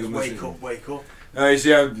sleep. Wake up. No, you see,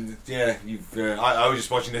 you've. I was just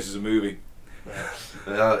watching this as a movie.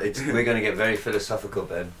 Well, we're going to get very philosophical,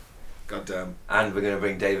 Ben. Goddamn. And we're going to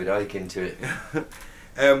bring David Icke into it.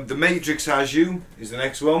 The Matrix Has You is the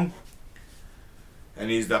next one. And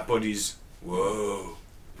he's that buddy's, whoa.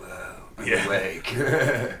 Wow. Yeah. Awake.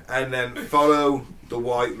 And then Follow the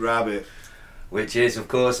White Rabbit. Which is, of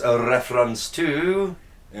course, a reference to...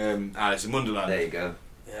 Alice in Wonderland. There you go.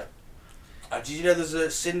 Yeah. Did you know there's a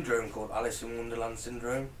syndrome called Alice in Wonderland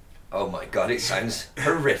syndrome? Oh my god, it sounds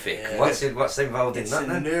horrific. Yeah. What's involved in It's that a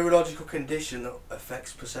then? neurological condition that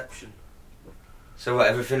affects perception. So what,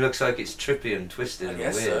 everything looks like it's trippy and twisted I and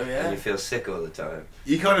guess weird, so, yeah. and you feel sick all the time.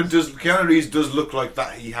 He kind of does, Keanu Reeves does look like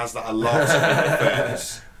that, he has that a lot in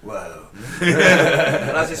fairness. Whoa. And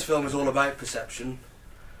as this film is all about perception,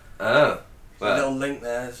 Oh, there's a little well, link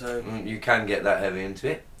there, so... you can get that heavy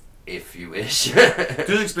into it, if you wish. It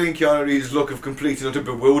does explain Keanu Reeves' look of complete and utter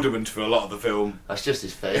bewilderment for a lot of the film. That's just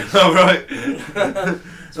his face. Oh, right.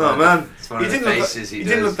 It's Oh, one of man. It's one of the faces he he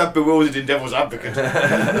didn't does. look that bewildered in Devil's Advocate.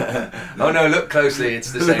 Oh no, look closely,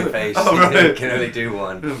 it's the same face. Oh, right. You can only do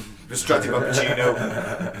one. Distracted by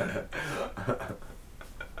Pacino.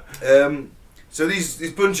 So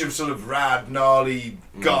these bunch of sort of rad, gnarly,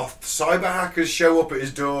 goth cyber hackers show up at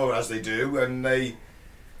his door, as they do, and they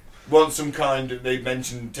want some kind of, they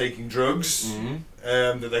mention taking drugs,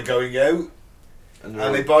 that they're going out, And,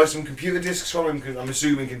 and they buy some computer discs from him, I'm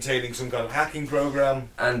assuming containing some kind of hacking program.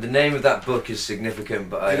 and the name of that book is significant,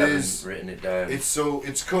 but I It haven't is. written it down.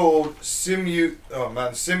 It's called Simulacra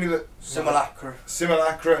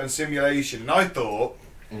and Simulation. And I thought,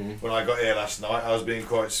 when I got here last night, I was being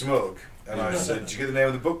quite smug, and I said, "Did you get the name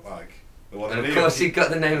of the book, Mike?" The one And that of he- course he got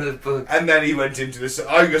the name of the book. And then he went into this.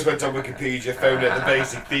 I just went on Wikipedia, found out the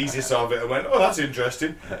basic thesis of it, and went, "Oh, that's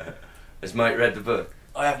interesting." Has Mike read the book?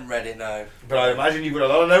 I haven't read it now. But I imagine you've got a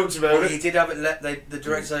lot of notes about Well, it. he did have it. The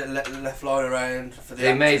director left lying around for the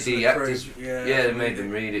They made actors and the crew. actors. Yeah, They made them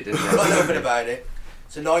read it, didn't I've got a little they? bit about it.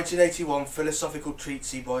 It's a 1981 philosophical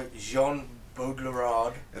treatise by Jean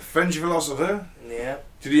Baudrillard. A French philosopher. Yeah.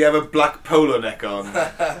 Did he have a black polo neck on?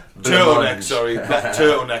 Turtleneck, sorry, black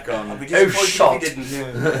turtleneck I'd on. be disappointed shot. if he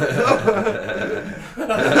didn't.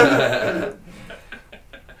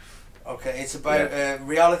 Okay, it's about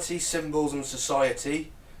reality, symbols and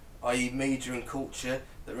society, i.e. media and culture,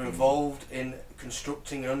 that are involved in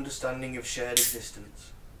constructing an understanding of shared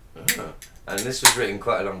existence. Oh. And this was written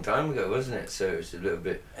quite a long time ago, wasn't it? So it's a little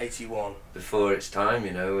bit 81. before its time,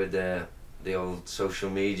 you know, with the old social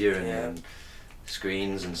media and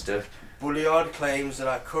screens and stuff. Baudrillard claims that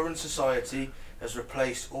our current society has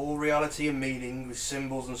replaced all reality and meaning with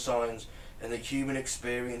symbols and signs, and the human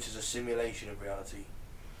experience is a simulation of reality.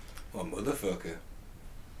 What motherfucker.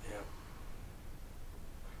 Yeah.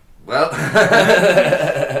 Well,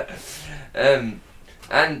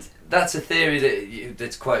 and that's a theory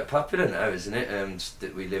that's quite popular now, isn't it?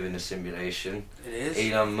 That we live in a simulation. It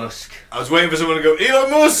is. Elon Musk. I was waiting for someone to go, Elon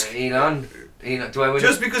Musk! Elon, do I win?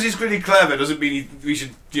 Just because he's really clever doesn't mean we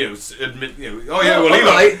should, admit, oh yeah, well, Oh, Elon,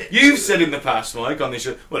 right. you've said in the past, Mike, on this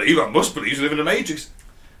show, well, Elon Musk believes we live in a matrix.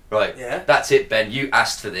 Right. Yeah. That's it, Ben. You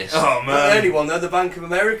asked for this. Oh, Not the only man. one though, the Bank of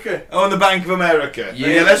America. Oh, and the Bank of America. You-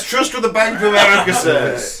 Yeah, let's trust what the Bank of America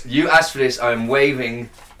says. You asked for this. I'm waving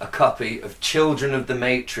a copy of Children of the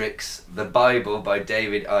Matrix, the Bible by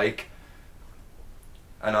David Icke,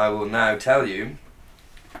 and I will now tell you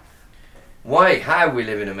how we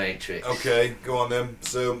live in a matrix. Okay, go on then.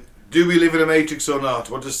 So, do we live in a matrix or not?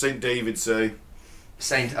 What does St. David say?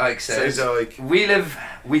 Saint Icke says, Saint Icke.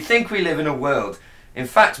 we think we live in a world. In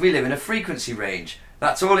fact, we live in a frequency range.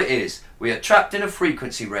 That's all it is. We are trapped in a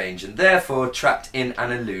frequency range and therefore trapped in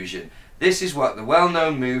an illusion. This is what the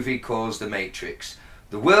well-known movie calls the Matrix.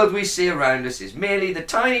 The world we see around us is merely the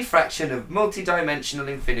tiny fraction of multi-dimensional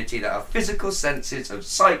infinity that our physical senses of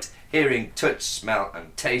sight, hearing, touch, smell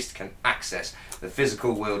and taste can access. The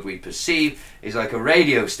physical world we perceive is like a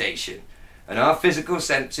radio station, and our physical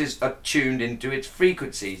senses are tuned into its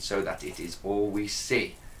frequency so that it is all we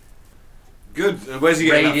see. Good. Where's he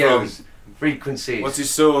getting Radios, that frequencies. from? What's his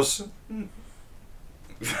source? Hang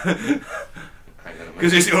on a minute.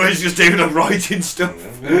 Because it's always just David on writing stuff.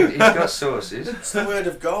 He's got sources. It's the word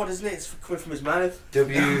of God, isn't it? It's coming from his mouth.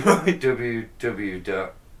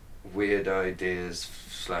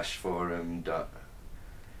 www.weirdideas/forum.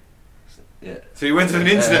 Yeah. So he went to an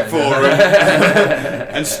internet forum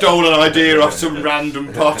and stole an idea off some random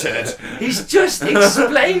pothead. He's just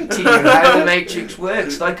explained to you how the Matrix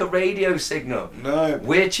works, like a radio signal. No.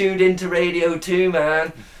 We're tuned into radio too,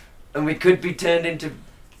 man, and we could be turned into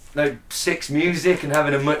Six Music and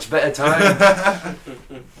having a much better time.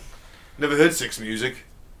 Never heard Six Music.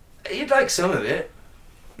 You'd like some of it.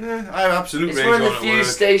 Yeah, I have absolute It's rage one of on the at few work.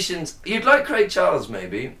 stations. You'd like Craig Charles,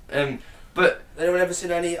 maybe. But Anyone ever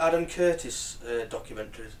seen any Adam Curtis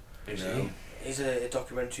documentaries? No. He's a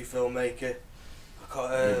documentary filmmaker. I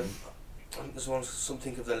can't. I think there's one,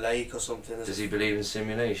 something of the lake or something. does he believe in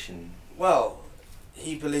simulation? Well,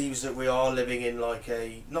 he believes that we are living in like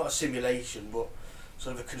not a simulation, but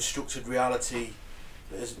sort of a constructed reality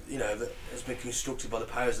that is, that has been constructed by the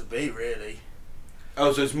powers that be, really.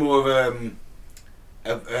 Oh, so it's more of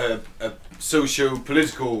a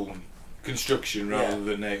socio-political construction rather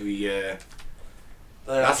than a.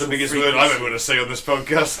 That's the biggest word I'm ever going to say on this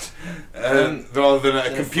podcast. Rather than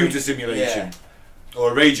a computer simulation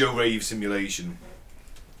or a radio wave simulation.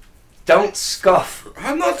 Don't scoff.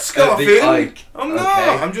 I'm not at scoffing. the Ike. I'm Okay.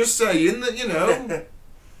 not. I'm just saying that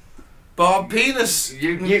Bob Penis.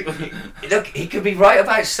 You look. He could be right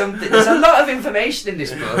about something. There's a lot of information in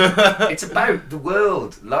this book. It's about the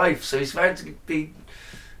world, life. So he's about to be,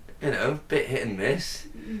 bit hit and miss,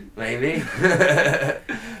 maybe.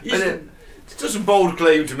 It doesn't bold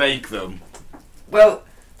claim to make them. Well,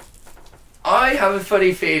 I have a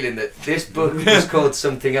funny feeling that this book was called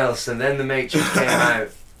something else, and then The Matrix came out.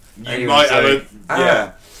 You might have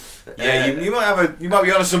you might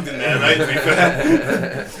be onto something there, mate. To be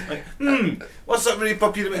fair. What's that really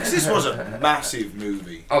popular? Because this was a massive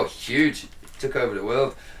movie. Oh, huge! Took over the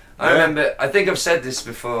world. I Yeah. remember. I think I've said this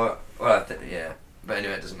before. Well, but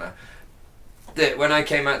anyway, it doesn't matter. When I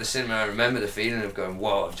came out the cinema, I remember the feeling of going,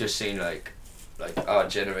 "Whoa! I've just seen like our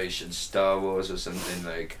generation's Star Wars or something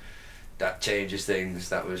like that. Changes things.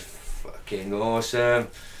 That was fucking awesome."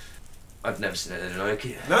 I've never seen anything like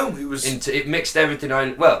it. No, it was. It mixed everything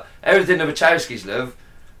everything the Wachowskis love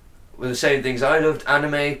were the same things I loved: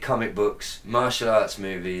 anime, comic books, martial arts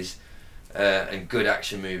movies, and good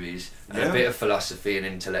action movies, and a bit of philosophy and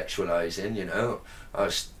intellectualizing. I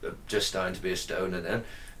was just starting to be a stoner then.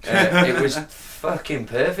 It was fucking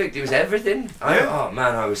perfect. It was everything. I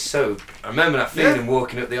remember that feeling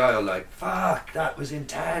walking up the aisle like, fuck, that was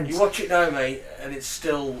intense. You watch it now, mate, and it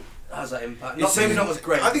still has that impact. Maybe not as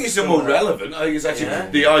great. I think it's still more relevant. I think it's actually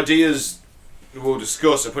the ideas we'll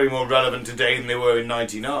discuss are probably more relevant today than they were in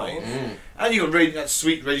 '99. And you got that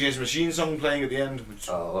sweet Rage Against the Machine song playing at the end. Which,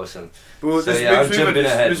 awesome. But So I'm jumping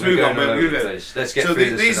ahead. Let's move on. Let's get So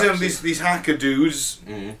through this. these hacker dudes.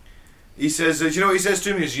 He says, do you know what he says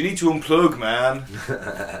to me? Is you need to unplug, man.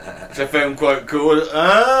 Which I found quite cool.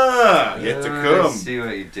 Yet to come. I see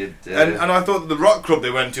what you did there. And I thought that the rock club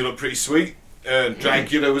they went to looked pretty sweet.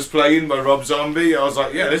 Dracula was playing by Rob Zombie. I was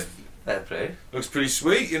like, yeah, this Fair play. looks pretty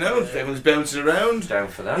sweet, Everyone's bouncing around. Down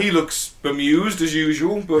for that. He looks bemused as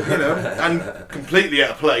usual, but and completely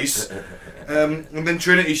out of place. And then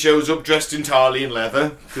Trinity shows up dressed entirely in leather,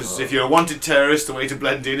 because if you're a wanted terrorist, the way to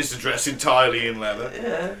blend in is to dress entirely in leather.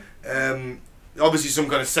 Yeah. Obviously some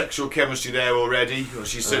kind of sexual chemistry there already, or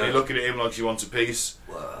she's certainly looking at him like she wants a piece.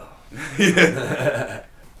 Wow. Yeah.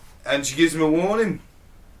 And she gives him a warning.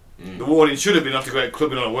 The warning should have been not to go out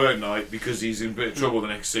clubbing on a work night because he's in a bit of trouble the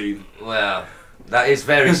next scene. Well, that is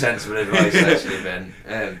very sensible advice, actually, Ben.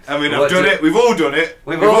 I mean, I've done it. We've all done it.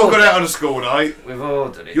 We've all gone out on a school night. We've all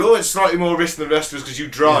done it. You're at slightly more risk than the rest of us because you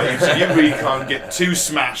drive, so you really can't get too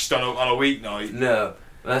smashed on a weeknight. No,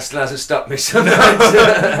 that hasn't stopped me sometimes.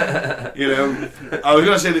 I was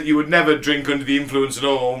going to say that you would never drink under the influence at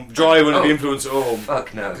all, drive under the influence at all.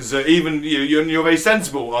 Fuck no. Because even you're very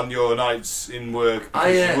sensible on your nights in work.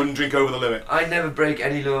 You wouldn't drink over the limit. I never break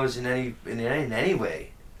any laws in any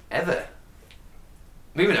way, ever.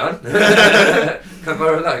 Moving on. Can I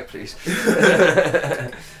borrow a light, please? So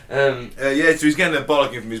he's getting a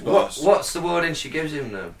bollocking from his boss. What's the warning she gives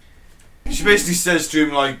him though? She basically says to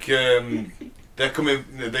him like, they're coming.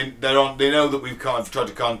 They're on. They know that we've kind of tried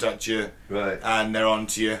to contact you, Right. and they're on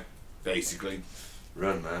to you, basically.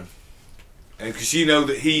 Run, man. Because she know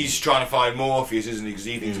that he's trying to find Morpheus, isn't he? Because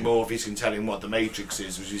he thinks Morpheus can tell him what the Matrix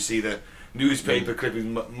is. Which you see the newspaper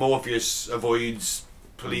clipping, Morpheus avoids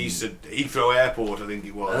police at Heathrow Airport, I think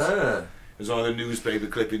it was. It was one of the newspaper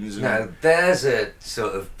clippings. And Now there's a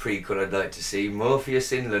sort of prequel I'd like to see.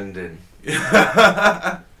 Morpheus in London. You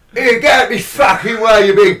can't be fucking well,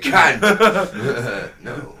 you big cunt!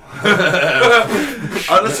 No.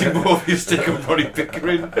 I don't see Morpheus stick up Roddy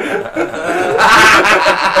Pickering. I'm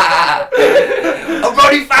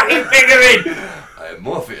Roddy fucking Pickering! I am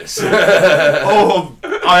Morpheus. Oh,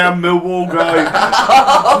 I am Millwall guy.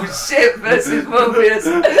 Oh shit, versus Morpheus.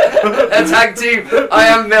 A tag team. I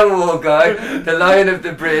am Millwall guy, the Lion of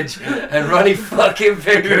the Bridge, and Roddy fucking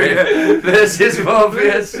Pickering versus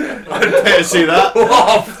Morpheus. I'd pay to see that.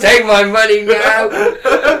 Oh, take my money now.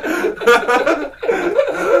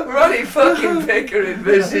 Roddy fucking Pickering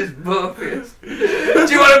versus Morpheus. Do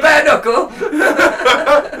you want a bare knuckle?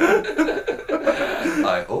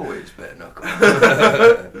 I always bare knuckle.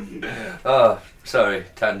 Oh, sorry,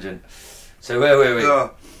 tangent. So where were we?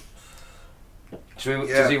 Oh.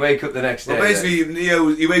 Does he wake up the next day? Well, basically, Neo,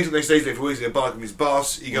 he wakes up the next day for work, he's barking his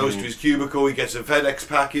boss, he goes to his cubicle, he gets a FedEx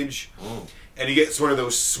package, and he gets one of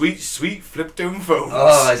those sweet flip down phones.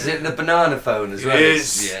 Oh, is it the banana phone as well? It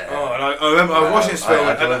is. Yeah. Oh, and I remember I was watching this film,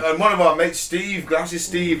 I and one of our mates, Steve, Glasses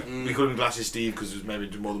Steve, we called him Glasses Steve because there's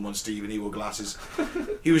maybe more than one Steve and he wore glasses.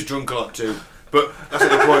 He was drunk a lot too, but that's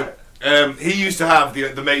not the point. He used to have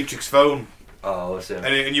the Matrix phone. Oh, awesome.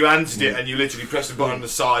 And you answered it, and you literally pressed the button on the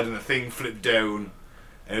side, and the thing flipped down,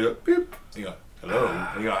 and you go beep. And you go, hello,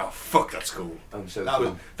 and you're like, oh fuck, that's cool. I'm so That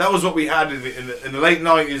cool. was what we had in the late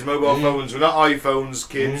 '90s. Mobile phones were not iPhones,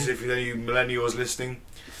 kids. If you're any millennials listening,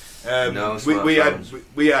 No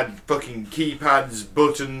we had fucking keypads,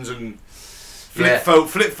 buttons, and Yeah.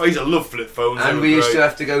 flip phones. I love flip phones. And we used to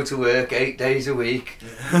have to go to work 8 days a week.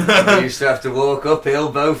 We used to have to walk uphill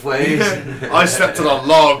both ways. I slept on a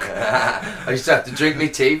log. I used to have to drink my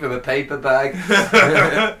tea from a paper bag.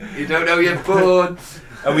 You don't know you're bored.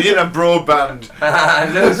 And we didn't have broadband.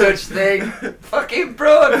 No such thing. Fucking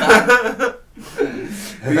broadband.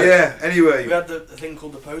 But yeah, anyway. We had the thing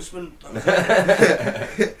called the postman.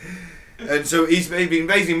 And so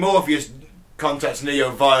basically Morpheus contacts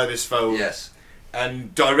Neo via this phone. Yes.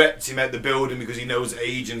 And directs him out the building because he knows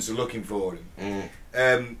agents are looking for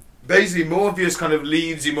him. Basically, Morpheus kind of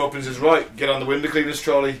leads him up and says, right, get on the window cleaners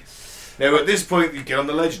trolley. Now, at this point, you get on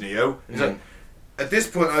the ledge, Neo. Like, at this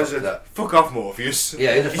point, I said, fuck off, Morpheus.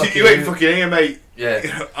 Yeah, who the fuck you ain't fucking here, mate. Yeah. You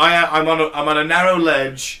know, I'm on a narrow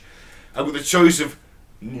ledge. I've got the choice of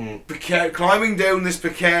climbing down this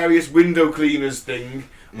precarious window cleaners thing,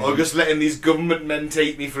 or just letting these government men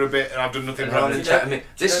take me for a bit, and I've done nothing wrong.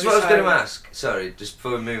 This is what I was going to ask. Sorry, just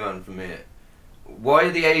before we move on from here. Why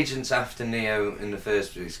are the agents after Neo in the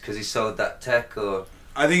first place? Because he sold that tech, or?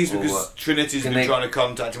 I think it's Or because what? Trinity's Can been they- trying to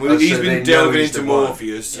contact him. Oh, He's so been they know delving he's into the one.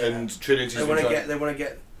 Morpheus, Yeah. and Trinity's They been want to trying. get. They want to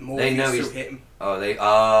get more. They know to he's- hit him.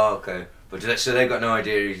 Okay. But so they've got no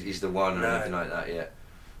idea he's the one or No. anything like that yet.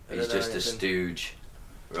 They He's don't know just a anything. stooge,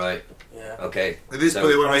 right? Yeah. Okay. At this So-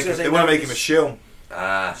 point, I was gonna say, they want to no, make him a shill.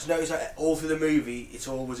 Just notice that all through the movie, it's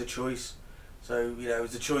always a choice. So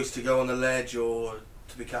it's a choice to go on the ledge or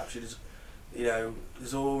to be captured.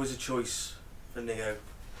 There's always a choice for Neo.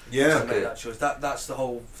 Yeah. To make that choice. That's the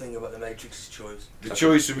whole thing about the Matrix's choice. The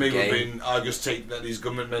choice for me would have Game. been, I'll just let these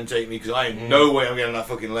government men take me because I ain't no way I'm getting on that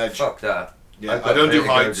fucking ledge. Fuck that. Yeah, I've I got don't do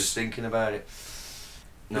vertigo heights. Just thinking about it.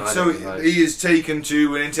 No, I So don't do heights. he is taken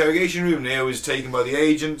to an interrogation room. Neo is taken by the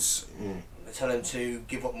agents. They tell him to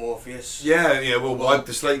give up Morpheus. Yeah, we'll wipe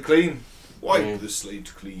the slate clean. Wipe the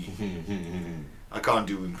slate clean. Mm. I can't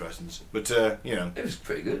do impressions, but It was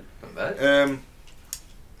pretty good. Not bad.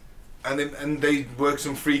 and they work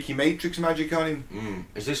some freaky Matrix magic on him.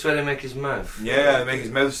 Is this where they make his mouth? Yeah, they make his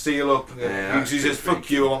mouth seal up. Yeah, Because he that's says, pretty "Fuck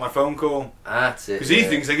you, I want my phone call." That's it. Because he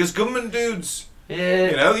thinks they're just government dudes.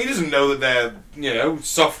 Yeah. He doesn't know that they're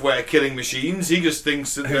software killing machines. He just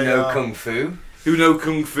thinks that Who they know are, kung fu? who know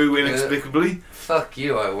kung fu inexplicably. Fuck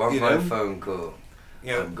you! I want You my know? phone call.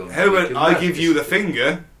 I'm going How to about make I him give you the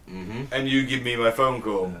finger Mm-hmm. and you give me my phone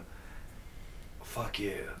call? Fuck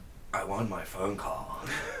you! I want my phone call,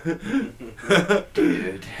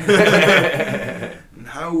 dude. And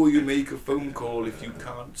how will you make a phone call if you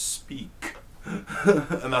can't speak?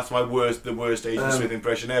 And that's the worst Agent Smith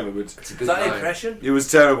impression ever. But It's a Is good that an line. impression? it was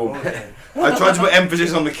terrible. I tried to put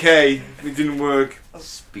emphasis on the K. It didn't work.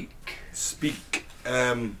 Speak. Speak.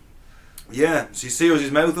 Yeah, so he seals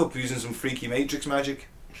his mouth up using some freaky Matrix magic.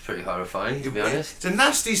 It's pretty horrifying, to be honest. It's a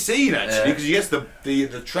nasty scene actually Yeah. because he gets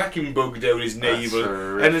the tracking bug down his That's navel,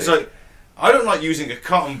 horrific. and it's like I don't like using a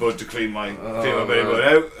cotton bud to clean my belly button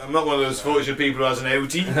out. I'm not one of those fortunate people who has an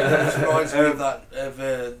outie. It reminds me of that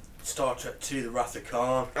of Star Trek 2, The Wrath of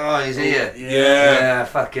Khan. Oh, he's here. Yeah. I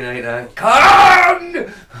fucking hate that.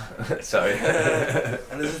 Khan! Sorry.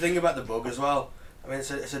 And there's a thing about the bug as well. I mean,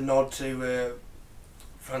 it's a nod to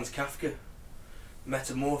Franz Kafka.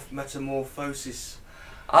 Metamorphosis.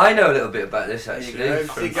 I know a little bit about this There you actually. go.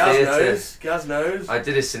 From See, Gaz theatre. knows. Gaz knows. I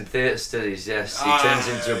did this in theatre studies, yes. He Ah, turns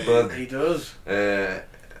into a bug. He does. And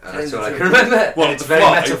that's Turns all I into can a bug. remember. What, And it's the very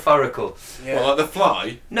fly? metaphorical. Yeah. Well, like the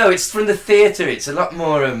fly. No, it's from the theatre. It's a lot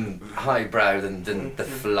more highbrow than the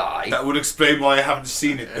fly. That would explain why I haven't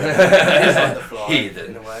seen it. It is like the fly, Heathen.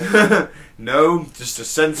 in a way. No, just a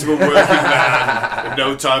sensible working man with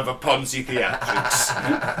no time for Ponzi theatrics.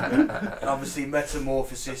 And obviously,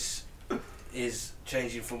 metamorphosis is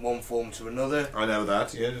changing from one form to another. I know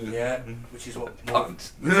that. Yeah. Yeah, which is what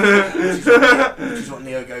Punt. which is what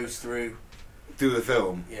Neo goes through. Through the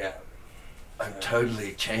film. Yeah. I'm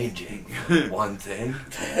totally changing one thing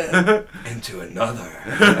into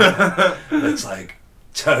another. It's like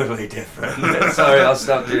totally different. Sorry, I'll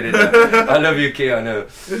stop doing it now. I love you,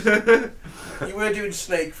 Keanu. You were doing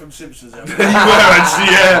Snake from Simpsons. You were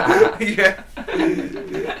actually, yeah.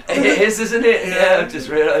 It is, isn't it? Yeah, I've just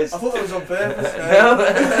realised. I thought that was on purpose.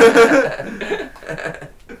 No.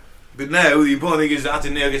 But now, the important thing is that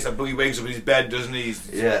Neil gets that Boogie wakes up in his bed, doesn't he?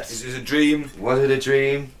 Yes. It's a dream. Was it a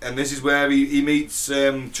dream? And this is where he meets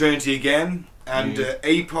Trinity again. And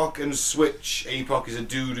APOC and Switch. APOC is a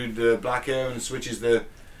dude with black hair, and Switch is the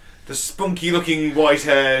spunky looking white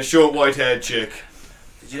hair, short white haired chick.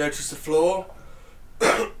 Did you notice the floor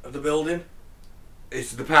of the building?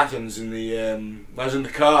 It's the patterns in the. I was in the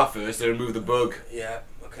car first, they remove the bug. Yeah,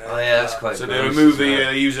 okay. Oh yeah, that's quite So gross, they remove isn't it?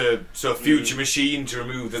 they use a sort of future machine to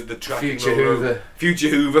remove the tracking Future roller- Hoover. Future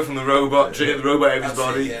Hoover from the robot, trigger the robot out of his That's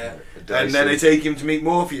it, body. yeah. And then they take him to meet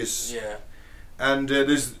Morpheus. Yeah. And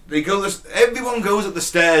everyone goes up the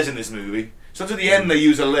stairs in this movie. So to the end they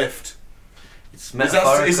use a lift. It's Is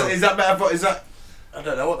metaphorical. that metaphor? Is that I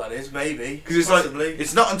don't know what that is. Maybe. because it's possibly. like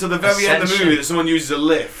it's not until the very end of the Ascension. movie that someone uses a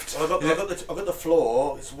lift. Well, I got the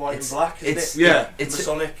floor. It's white It's- and black, isn't it's- it? Yeah. It's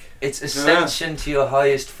Masonic. It's ascension to your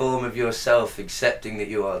highest form of yourself, accepting that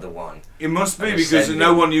you are the one, It must be And because ascending.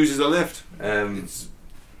 no one uses a lift.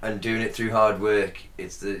 and doing it through hard work.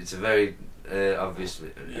 It's a very obvious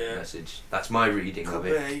Yeah. message. That's my reading Could of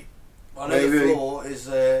it. be. I know the Maybe. floor is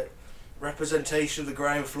a representation of the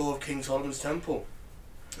ground floor of King Solomon's temple.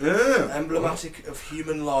 Yeah. Emblematic of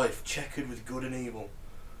human life, checkered with good and evil.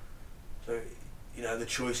 So, the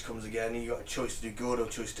choice comes again. You got a choice to do good or a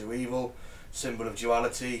choice to do evil. Symbol of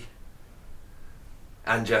duality.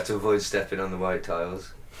 And you have to avoid stepping on the white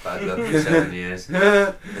tiles. Bad luck for 7 years.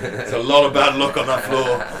 There's a lot of bad luck on that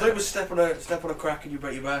floor. I thought it was step on a crack and you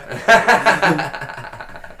break your back.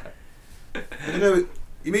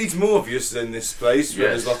 He meets Morpheus in this place where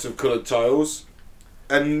Yes. there's lots of coloured tiles.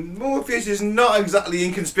 And Morpheus is not exactly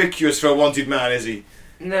inconspicuous for a wanted man, is he?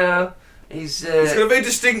 No, he's. He's got a very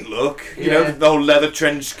distinct look. You know, Yeah. the whole leather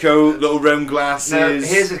trench coat, little round glasses. No,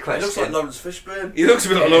 here's a It question. looks like Lawrence Fishburne. He looks a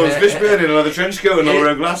bit like Lawrence Fishburne in a leather trench coat and little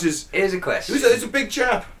round glasses. Here's a question. He's a big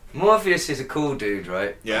chap. Morpheus is a cool dude,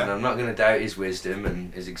 right? Yeah. And I'm not going to doubt his wisdom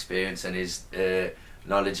and his experience and his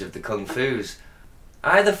knowledge of the kung fu's.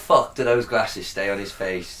 How the fuck do those glasses stay on his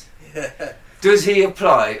face? Does he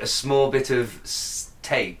apply a small bit of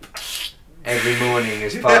tape every morning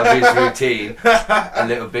as part of his routine? A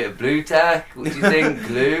little bit of blue tack? What do you think?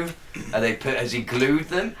 Glue? Has he glued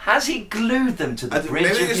them? Has he glued them to the bridge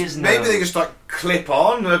of his nose? Maybe they just like clip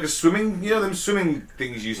on like a swimming. You know them swimming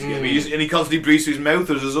things used to get. And he constantly breathes through his mouth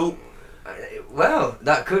as a result. Well,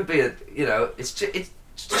 that could be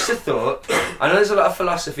it's just a thought. I know there's a lot of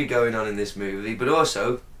philosophy going on in this movie, but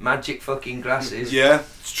also magic fucking glasses. Yeah,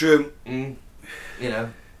 it's true.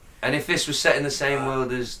 And if this was set in the same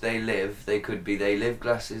world as They Live, they could be They Live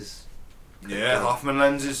glasses. Yeah, Hoffman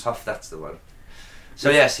lenses. That's the one. So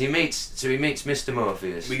yes, he meets Mr.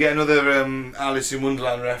 Morpheus. We get another Alice in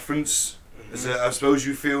Wonderland reference. I suppose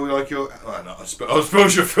you feel like you're. Well, no, I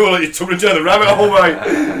suppose you feel like you're tumbling down the rabbit hole,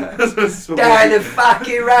 mate. Down the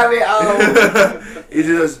fucking rabbit hole. He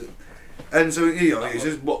does. And so he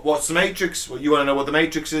says, "What's the Matrix? Well, you want to know what the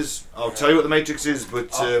Matrix is? I'll tell you what the Matrix is."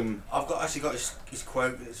 But I've got his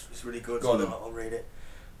quote. It's really good. Go on So then. I'll read it.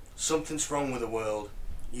 Something's wrong with the world.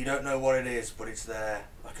 You don't know what it is, but it's there,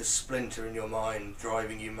 like a splinter in your mind,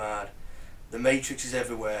 driving you mad. The Matrix is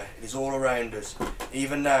everywhere. It is all around us.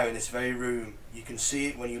 Even now, in this very room, you can see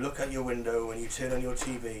it when you look out your window, when you turn on your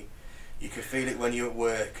TV. You can feel it when you're at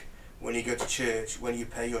work, when you go to church, when you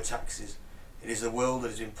pay your taxes. It is the world that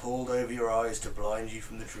has been pulled over your eyes to blind you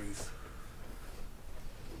from the truth.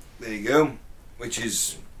 there you go. Which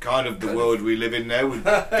is kind of the world we live in now with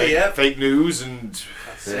Yeah. fake news and.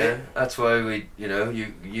 That's Yeah, it. that's why we,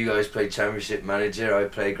 you guys play Championship Manager. I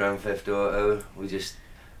play Grand Theft Auto. We just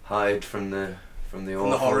hide from the the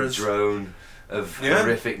awful horrors. drone of Yeah.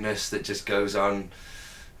 horrificness that just goes on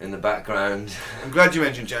in the background. I'm glad you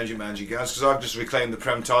mentioned Changing Manager, guys, because I've just reclaimed the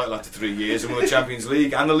Prem title after 3 years and won the Champions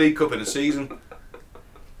League and the League Cup in a season.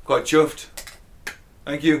 Quite chuffed.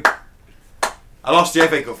 Thank you. I lost the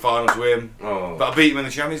FA Cup final to him, Oh, but I beat him in the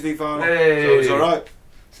Champions League final, Hey. so it's alright.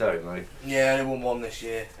 sorry, Mike. Yeah, they won one this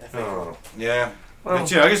year. FA Cup. Oh, Yeah. well,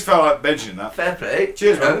 But, I just felt like mentioning that. fair play.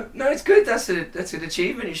 Cheers, you know. man. No, it's good. That's an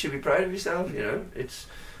achievement. You should be proud of yourself. It's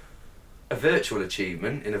a virtual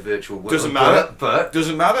achievement in a virtual world. Doesn't matter. but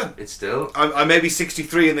Doesn't matter. it's still. I may be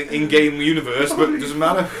 63 in the in-game universe, but it doesn't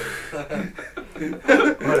matter.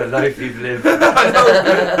 What a life you've lived.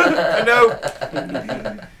 I know.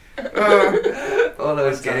 All those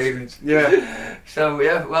those Fantastic. games. Yeah. So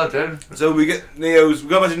yeah, well done. So we go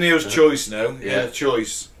back to Neo's choice now. Yeah.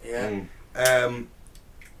 Choice. Yeah. Mm.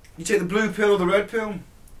 You take the blue pill or the red pill?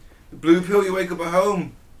 The blue pill, you wake up at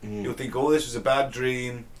home. Mm. You'll think, oh, this was a bad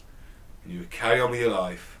dream. And you carry on with your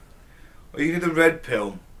life. Or you do the red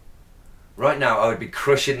pill. Right now, I would be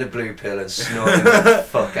crushing the blue pill and snorting the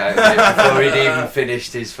fuck out of it before he'd even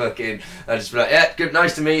finished his fucking. I'd just be like, yeah, good,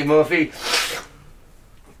 nice to meet you, Morphy.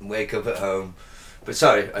 And wake up at home. But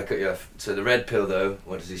sorry, I cut you off. So the red pill, though,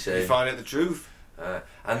 what does he say? You find out the truth.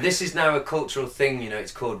 And this is now a cultural thing, you know,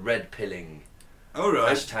 it's called red pilling. Oh,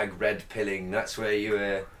 right. Hashtag red pilling. That's where you,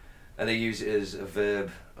 and they use it as a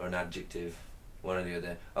verb or an adjective, one or the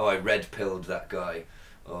other. Oh, I red pilled that guy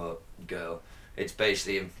or girl. It's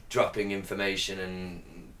basically dropping information and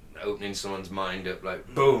opening someone's mind up,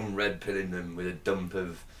 like boom, red pilling them with a dump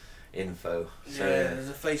of info. So, Yeah, there's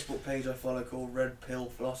a Facebook page I follow called Red Pill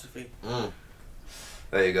Philosophy.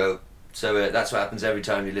 There you go. So that's what happens every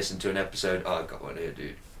time you listen to an episode. Oh, I've got one here,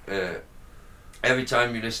 dude. Every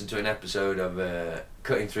time you listen to an episode of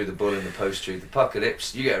Cutting Through the Bull in the Post-Truth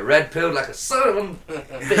Apocalypse, you get a red pill like a son of a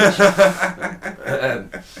bitch.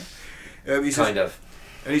 He says, Kind of.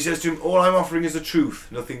 And he says to him, all I'm offering is the truth,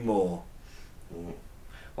 nothing more.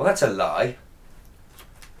 Well, that's a lie.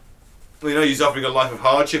 Well, you know, he's offering a life of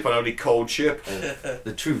hardship on only cold ship.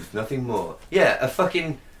 The truth, nothing more. Yeah, a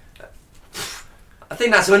fucking... I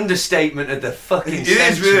think that's understatement of the fucking It century.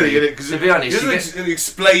 is really, isn't it? 'Cause to be honest, he doesn't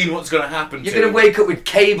explain what's going to happen you're to going to him. wake up with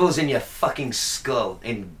cables in your fucking skull,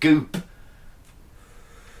 in goop.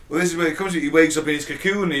 Well, this is where it comes to. He wakes up in his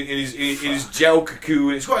cocoon, in his gel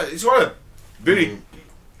cocoon. It's quite a really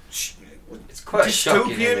It's quite a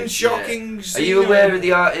shocking dystopian, image, shocking. Are scene. you aware of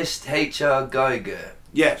the artist H.R. Geiger?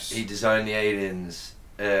 Yes. He designed the aliens.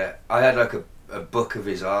 I had like a book of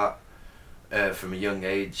his art from a young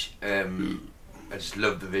age. I just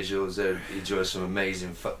love the visuals. He draws some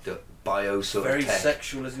amazing fucked up bio sort Very of tech.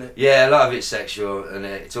 sexual, isn't it? Yeah, a lot of it's sexual, and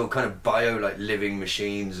it's all kind of bio, like living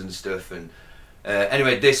machines and stuff. And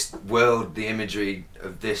anyway, this world, the imagery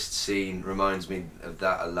of this scene reminds me of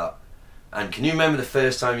that a lot. And can you remember the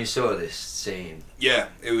first time you saw this scene? Yeah,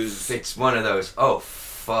 it was. It's one of those oh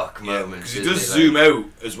fuck moments. Because he isn't does it? zoom out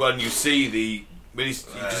as well, and you see the.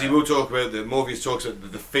 Because he will talk about Morpheus talks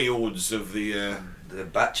about the fields of the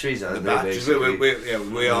batteries, aren't they, batteries. basically?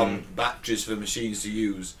 We are batteries for machines to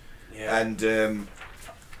use. Yeah. And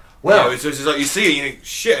Well, it's like you see it, you think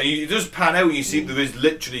shit, and it does pan out, and you see there is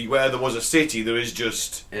literally where there was a city, there is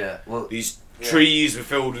just yeah. Well, these trees were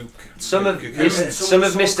filled with some of cocoons. some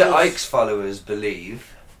of someone Mr. calls- Ike's followers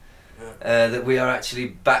believe that we are actually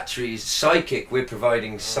batteries, psychic. We're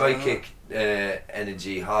providing psychic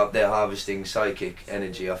energy. They're harvesting psychic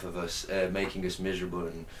energy off of us, making us miserable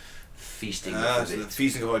and feasting off So of the it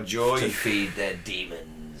feasting of our joy. to feed their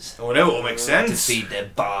demons. Oh, no, it all makes To sense. feed their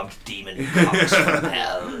barbed demon cocks from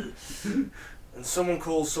hell. And someone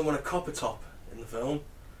calls someone a copper top in the film,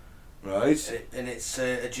 Right. and it's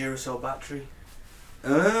a Duracell battery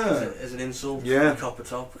Ah. as an insult. Yeah. Copper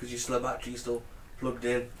top because you're still a battery still plugged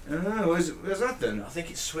in. Where's that then? I think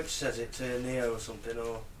it's Switch says it to Neo or something,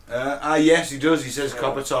 or Yes, he does. He says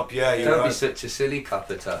copper top. Yeah, you're Don't be right. such a silly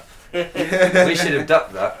copper top. We should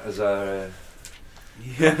adopt that as our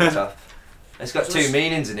copper top. It's got So two it's-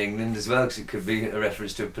 meanings in England as well, because it could be a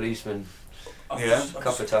reference to a policeman. I've Yeah. just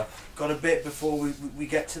Copper top. got a bit before we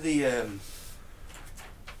get to the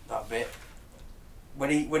that bit when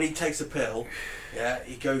he takes a pill. Yeah,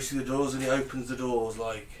 he goes through the doors and he opens the doors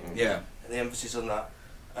like, Yeah. and the emphasis on that,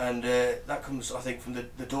 and that comes I think from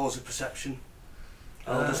the Doors of Perception.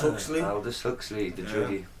 Aldous Huxley. Aldous Huxley, the Yeah.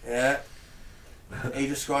 druggie. Yeah. He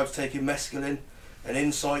describes taking mescaline and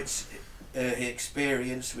insights he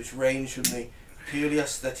experienced which range from the purely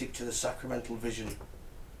aesthetic to the sacramental vision.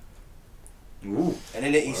 Ooh. And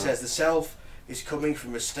in it he says the self is coming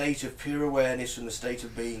from a state of pure awareness from the state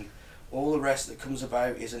of being. All the rest that comes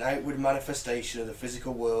about is an outward manifestation of the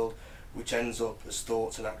physical world which ends up as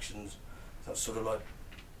thoughts and actions. That sort of like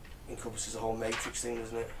encompasses the whole Matrix thing,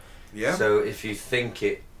 doesn't it? Yeah. So if you think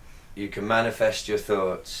it, you can manifest your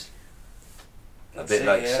thoughts. A That's bit it,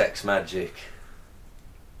 like yeah. sex magic.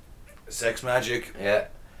 Sex magic. Yeah.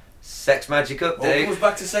 Sex magic All update. comes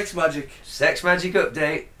back to sex magic. Sex magic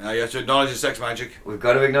update. Now you have to acknowledge the sex magic. We've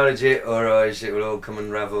got to acknowledge it, or else it will all come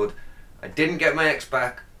unravelled. I didn't get my ex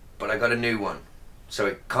back, but I got a new one. So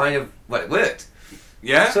it kind of, well, it worked.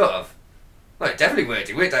 Yeah. Sort of. Well, it definitely worked.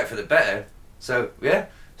 It worked out for the better. So, yeah.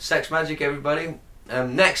 Sex magic, everybody.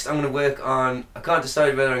 Next, I'm going to work on, I can't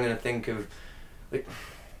decide whether I'm going to think of,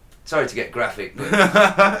 sorry to get graphic,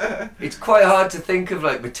 but it's quite hard to think of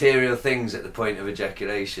like material things at the point of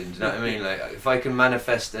ejaculation. Do you know what I mean? Like if I can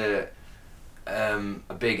manifest a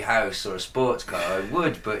big house or a sports car, I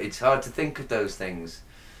would, but it's hard to think of those things.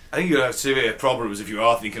 I think you'll have severe problems if you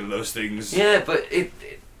are thinking of those things. Yeah, but it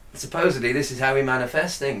supposedly this is how we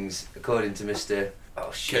manifest things, according to Mr.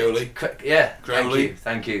 Oh shit. Crowley. Yeah, Crowley.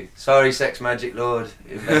 Thank you. Sorry, Sex Magic Lord,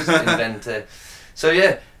 inventor. So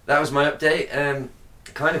yeah, that was my update.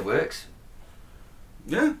 It kind of works.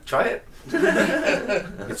 Yeah. Try it.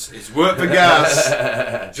 It's work for Gaz.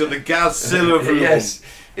 It's got the Gaz seal of approval. Yes,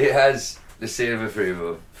 it has the seal of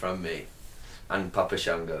approval from me and Papa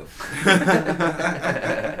Shango.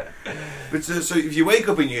 But so if you wake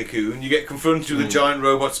up in your cocoon, you get confronted with a giant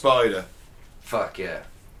robot spider. Fuck yeah.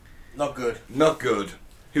 Not good. Not good.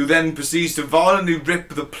 Who then proceeds to violently rip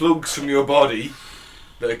the plugs from your body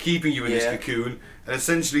that are keeping you in this cocoon and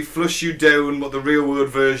essentially flush you down what the real world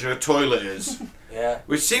version of a toilet is. Yeah.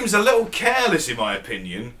 Which seems a little careless in my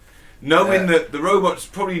opinion, knowing that the robots,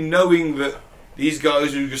 probably knowing that these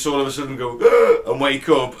guys who just all of a sudden go and wake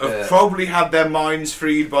up have probably had their minds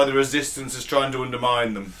freed by the resistance that's trying to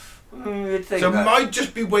undermine them. You'd think So that. might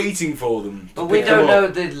just be waiting for them. But we don't know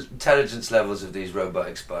the intelligence levels of these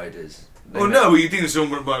robotic spiders. Well, no, you think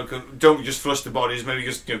someone don't just flush the bodies, maybe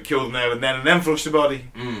just kill them there and then flush the body.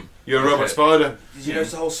 You're a robot spider. Did you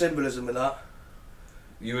notice the whole symbolism in that?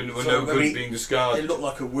 You were So, no I good mean, being discarded. It looked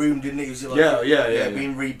like a womb, didn't it? It was like Yeah.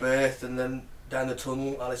 being rebirthed and then down the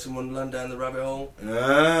tunnel, Alice in Wonderland, down the rabbit hole.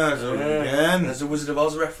 So again. There's a Wizard of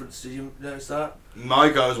Oz reference. Did you notice that?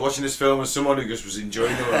 Mike, I was watching this film as someone who just was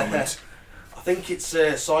enjoying the moment. I think it's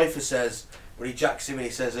Cypher says, when he jacks him and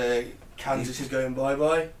he says, Kansas is going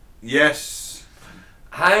bye-bye. Yes.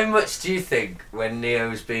 How much do you think when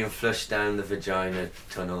Neo's being flushed down the vagina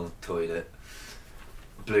tunnel toilet,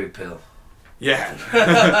 blue pill? Yeah.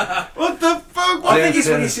 What the fuck? I think it's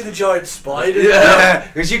when you see the giant spider. Yeah,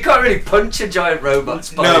 because you can't really punch a giant robot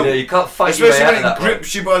spider. No. You can't fight your way Especially out when of it that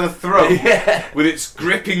grips you by the throat Yeah. with its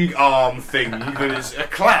gripping arm thing. That it's a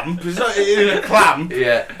clamp. It's not a clamp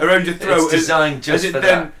Yeah. around your throat. It's designed just as it for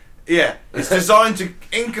then, that. Yeah, it's designed to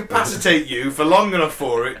incapacitate you for long enough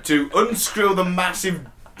for it to unscrew the massive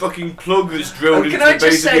fucking plug that's drilled into Can I the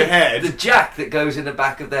base just of your say, head. the jack that goes in the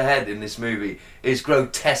back of the head in this movie is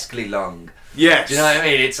grotesquely long. Yes. Do you know what I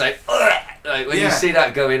mean? It's like when you see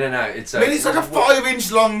that go in and out, it's I like... mean, it's like a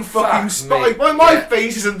 5-inch long fucking Fuck spike. me. Well, my Yeah.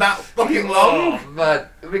 face isn't that fucking long. Oh, man.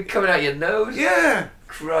 It'll be coming out your nose. Yeah.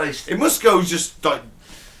 Christ. It must go just like...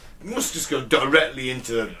 It must just go directly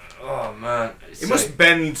into the... Oh, man. It must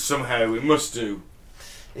bend somehow. It must do.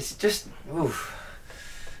 It's just... Oof.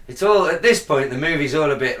 It's all... At this point, the movie's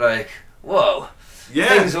all a bit like... Whoa.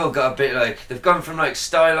 Yeah. Things all got a bit like... They've gone from like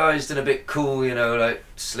stylised and a bit cool, you know, like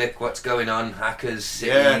slick, what's going on, hackers,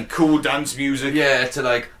 city. Yeah, cool dance music. Yeah, to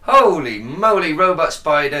like, holy moly, robot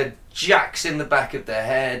spider, jacks in the back of their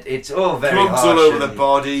head. It's all very Plugs harsh all over and the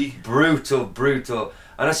body. brutal.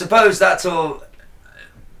 And I suppose that's all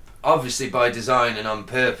obviously by design and on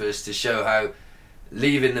purpose to show how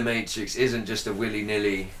leaving the Matrix isn't just a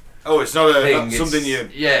willy-nilly Oh, it's not thing. not something you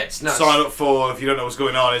it's not sign up for if you don't know what's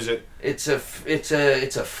going on, is it? It's a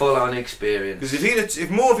full-on experience. Because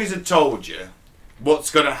if Morpheus had told you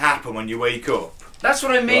what's going to happen when you wake up, That's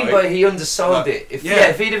what I mean Right. by he undersold Like, it. If yeah.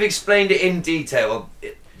 if he'd have explained it in detail,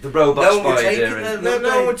 the robot No one would take spider it and then.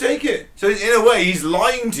 no one would take it. So in a way, he's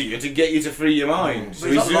lying to you to get you to free your mind. So But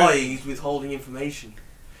he's not doing- lying, he's withholding information.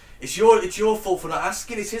 It's your fault for not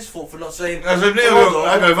asking, it's his fault for not saying... As if Neo, Hold on.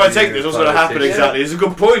 I go, if I take this, what's going to happen Politics. exactly? It's a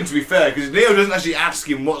good point, to be fair, because Neo doesn't actually ask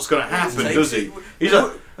him what's going to happen, Takes does it. he? He's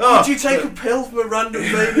like, oh, Would you take a pill from a random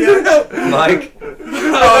maniac? Mike.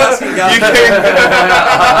 Oh, asking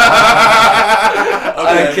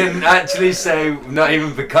I can actually say, not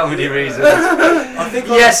even for comedy reasons. I think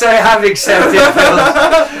Yes, I have accepted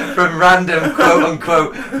pills from random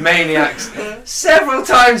quote-unquote maniacs several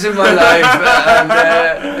times in my life,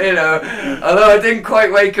 and you know, although I didn't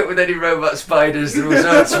quite wake up with any robot spiders, the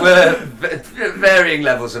results were varying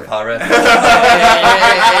levels of horror.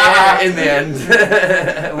 In the end,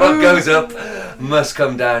 what goes up must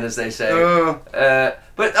come down, as they say.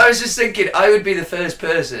 But I was just thinking, I would be the first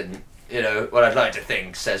person, you know, what I'd like to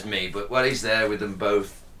think, says me, but while he's there with them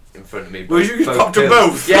both in front of me. Well, you both popped them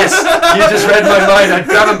pills. both. Yes, you just read my mind. I'd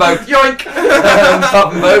grab them both, yoink,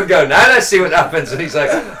 pop them both, go, now let's see what happens. And he's like,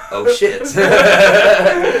 oh shit.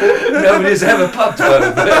 Nobody's ever popped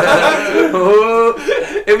both.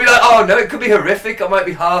 It'd be like, oh no, it could be horrific. I might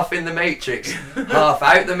be half in the Matrix, half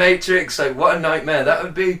out the Matrix. Like, what a nightmare that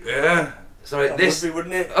would be. Yeah. Sorry, that this. would be,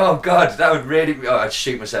 wouldn't it? Oh god, that would really be. Oh, I'd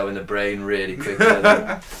shoot myself in the brain really quickly.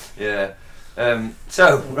 Yeah.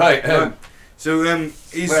 So right.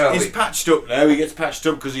 He's Where are we? patched up now. He gets patched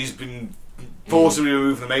up because he's been forcibly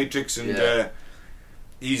removed from the Matrix, and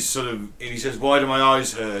he's sort of. And he says, "Why do my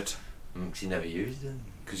eyes hurt?" Because he never used them.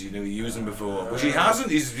 Because you never used them before, which he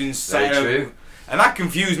hasn't. He's been saying. Very true. And that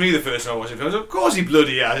confused me the first time I watched the film. Of course he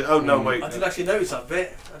bloody has. Oh no, wait. I didn't actually notice that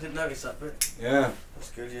bit. Yeah.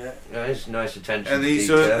 That's good, yeah. Yeah, it's nice attention. And to he's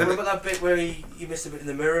detail. Remember that bit where he missed a bit in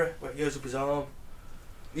the mirror, where he goes up his arm?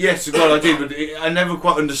 Yes, well I did, but I never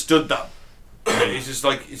quite understood that. It's just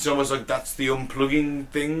like it's almost like that's the unplugging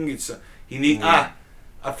thing. It's I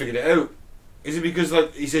figured it out. Is it because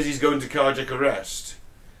like he says he's going to cardiac arrest,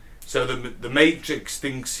 so the Matrix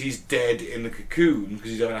thinks he's dead in the cocoon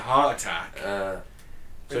because he's having a heart attack. So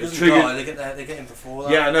he doesn't die, they get him before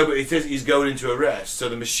that. Yeah, I know, but it says he's going into arrest, so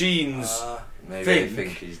the machines Maybe they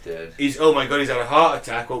think he's dead. oh my god, he's had a heart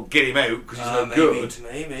attack. Well, get him out because he's not good.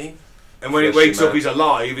 Maybe. And when he Flush wakes him up, out. he's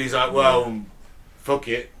alive. He's like, well, fuck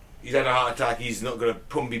it. He's had a heart attack. He's not going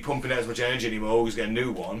to be pumping out as much energy anymore. He's getting a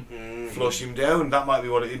new one. Flush him down. That might be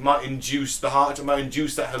what it might induce the heart. It might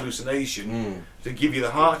induce that hallucination to give you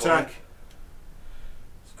the heart attack.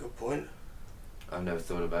 That's a good point. I've never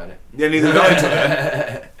thought about it. Yeah, neither did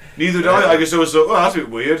I. Neither did I. I just always thought, oh, that's a bit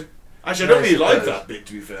weird. Actually, I don't really like that bit,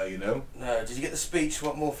 to be fair. You know. No. Did you get the speech?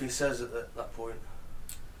 What Morpheus says at that point?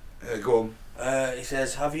 Go on. He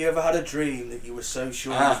says, "Have you ever had a dream that you were so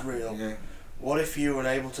sure was real? Yeah. What if you were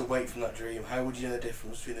unable to wake from that dream? How would you know the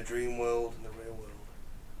difference between the dream world and the real world?"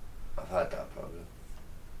 I've had that problem.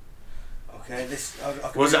 Okay, this.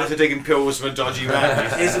 I Was it after taking pills from a dodgy man?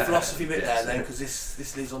 Here's a philosophy bit there then, because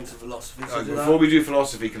this leads on to philosophy. So do Before we do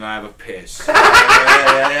philosophy, can I have a piss?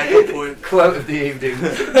 yeah, good point. Quote of the evening.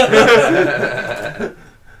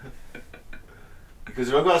 Because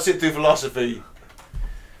if I've got to sit through philosophy.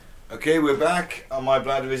 Okay, we're back, and my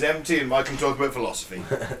bladder is empty, and Mike can talk about philosophy.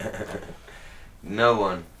 No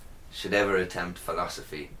one should ever attempt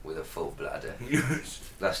philosophy with a full bladder.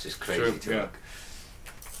 That's just crazy True, talk.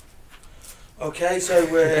 yeah. Okay, so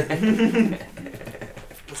we're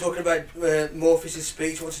talking about Morpheus'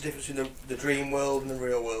 speech. What's the difference between the dream world and the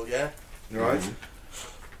real world, yeah? Right.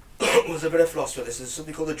 Well, there's a bit of philosophy. There's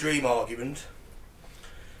something called the dream argument,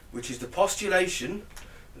 which is the postulation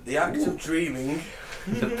that the act of dreaming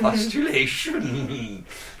The postulation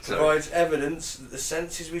provides evidence that the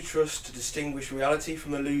senses we trust to distinguish reality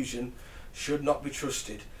from illusion should not be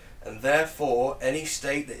trusted, and therefore any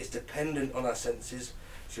state that is dependent on our senses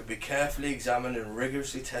should be carefully examined and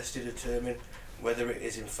rigorously tested to determine whether it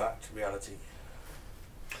is in fact reality.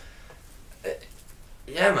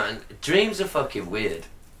 Yeah, man, dreams are fucking weird.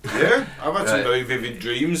 Yeah, I've had some Right. very vivid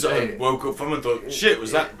dreams that I woke up from and thought, shit,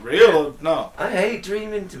 was that real or not? I hate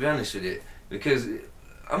dreaming, to be honest with you, because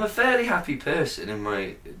I'm a fairly happy person in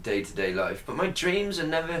my day-to-day life, but my dreams are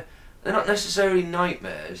they're not necessarily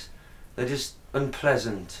nightmares, they're just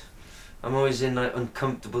unpleasant. I'm always in like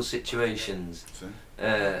uncomfortable situations.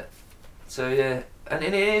 So yeah, and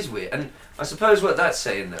it is weird. And I suppose what that's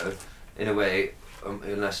saying though, in a way,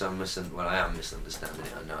 unless I'm I am misunderstanding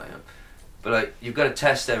it, I know I am. But like, you've got to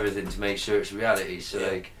test everything to make sure it's reality. So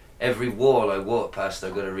like, every wall I walk past,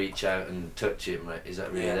 I've got to reach out and touch it. I'm like, is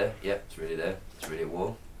that really there? Yeah, it's really there. It's really a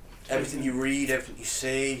wall. Everything you read, everything you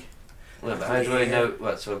see. Well, but how do I know?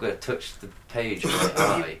 What? So I've got to touch the page with my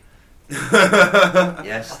eye.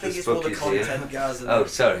 Yes, I think this it's more book the is here. content, Gaz. Oh,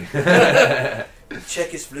 sorry.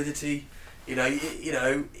 Check its validity. You know,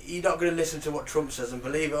 you're not going to listen to what Trump says and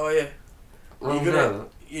believe it, are you? Well,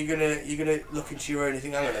 You're gonna look into your own and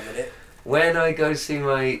think, hang on a minute. When I go see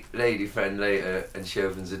my lady friend later and she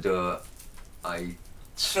opens the door, I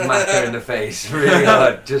smack her in the face really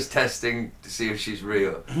hard, just testing to see if she's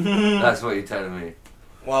real. That's what you're telling me.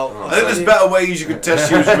 Well, I think there's better ways you could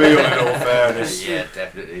test who's real, in all fairness. Yeah,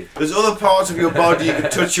 definitely. There's other parts of your body you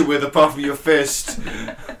can touch it with apart from your fist.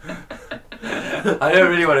 I don't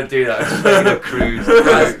really want to do that. I'm just making a cruise.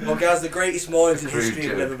 Well, guys, the greatest minds in Crude history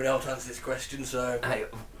have joke. never been able to answer this question, so... Hey,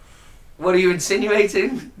 what are you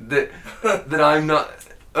insinuating? That I'm not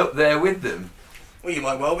up there with them? Well, you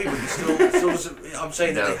might well be, but you still I'm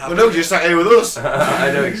saying that No. they Well, haven't. no, just sat here with us.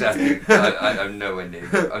 I know exactly. I'm nowhere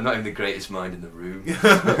near. I'm not even the greatest mind in the room.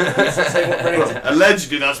 Say what rate.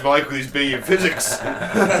 Allegedly, that's Mike with his B in physics.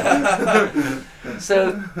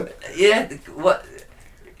 So, yeah, what?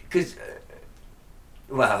 Because,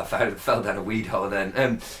 well, I fell down a weed hole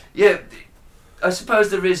then. Yeah, I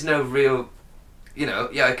suppose there is no real. You know,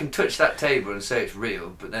 yeah, I can touch that table and say it's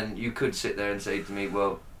real, but then you could sit there and say to me,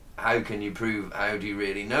 well, how can you prove? How do you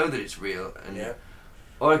really know that it's real? And Yeah.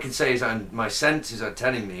 all I can say is my senses are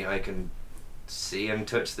telling me I can see and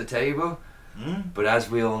touch the table. But as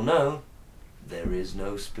we all know, There is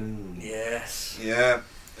no spoon. Yes. Yeah,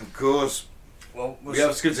 of course. Well, We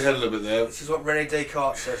have skipped ahead a little bit there. this is what René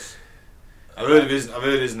Descartes says. I've heard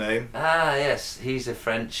his name. Ah, yes, he's a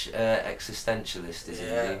French existentialist, isn't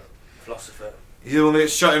Yeah. Philosopher. He's the one that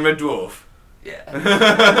gets shot in Red Dwarf. he? Yeah.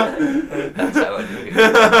 That's how I knew.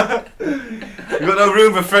 You've got no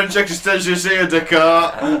room for French existentialists here,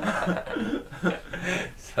 Descartes.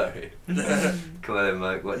 Sorry. Come on then,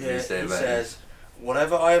 Mike, what did you say he about says,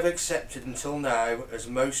 whatever I have accepted until now as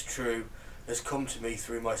most true has come to me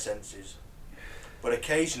through my senses. But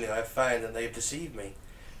occasionally I have found that they have deceived me,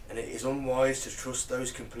 and it is unwise to trust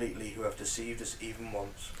those completely who have deceived us even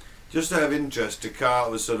once. Just out of interest,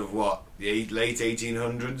 Descartes was sort of what, the late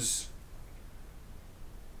 1800s?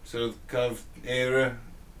 Sort of kind of era?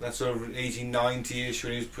 That sort of 1890-ish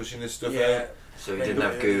when he was pushing this stuff out? So he didn't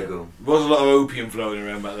have Google. There was a lot of opium floating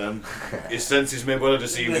around back then. His senses may well have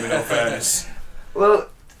deceived him in all fairness. Well,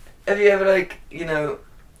 have you ever, like, you know,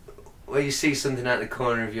 where you see something out the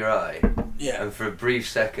corner of your eye, Yeah. and for a brief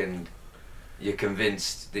second you're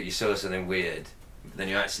convinced that you saw something weird, but then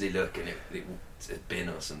you actually look and it's a bin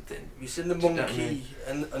or something. Have you seen the Do you know what I monkey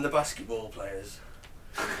and the basketball players?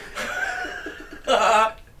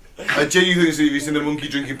 I genuinely think you've seen the monkey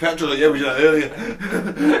drinking petrol. Like, yeah, we did that earlier.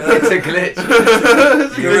 It's a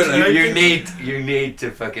glitch. Gorilla. you need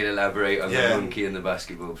to fucking elaborate on Yeah. the monkey and the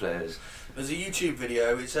basketball players. There's a YouTube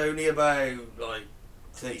video, it's only about like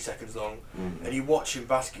 30 seconds long, and you're watching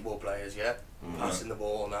basketball players, yeah? Passing the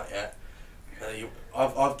ball and that, yeah?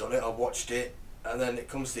 I've done it, I've watched it, and then it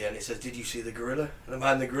comes to the end, it says, did you see the gorilla? And the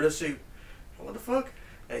man in the gorilla suit. What the fuck?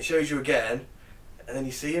 And it shows you again, and then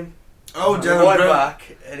you see him. Oh, And Darren right Brown.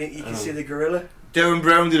 back, and you can see the gorilla. Darren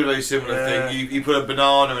Brown did a very similar Yeah. thing. He put a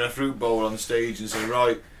banana in a fruit bowl on stage and said,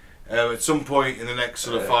 right, at some point in the next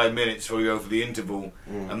sort of 5 minutes before we go for the interval,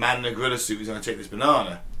 a man in a gorilla suit is going to take this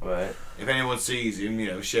banana. Right. If anyone sees him, you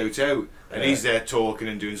know, shout out. And he's there talking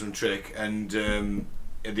and doing some trick, and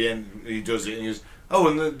at the end he does it and he goes, oh,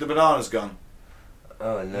 and the banana's gone.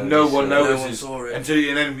 Oh, no. No one No one notices. saw it. And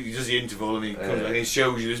then he does the interval and he comes and he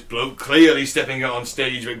shows you this bloke clearly stepping out on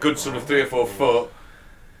stage with a good sort of 3 or 4 foot,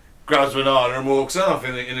 grabs a banana and walks off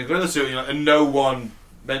in a gorilla suit, you know, and no one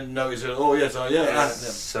notices. Oh yes, oh yeah. Yeah.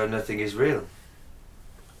 So nothing is real.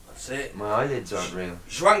 That's it. My eyelids aren't real.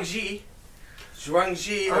 Zhuangzi,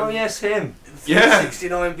 Oh yes, him. Yeah.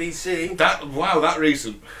 69 BC. That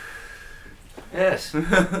recent. Yes.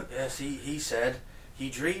 Yes, he said he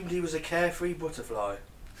dreamed he was a carefree butterfly.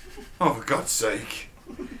 Oh, for God's sake.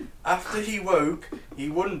 After he woke, he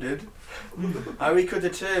wondered how he could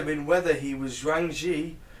determine whether he was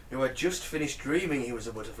Zhuangzi, who had just finished dreaming he was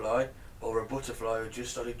a butterfly, or a butterfly who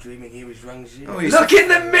just started dreaming he was Zhuangzi. Oh, he's- Look in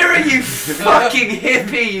the mirror, you fucking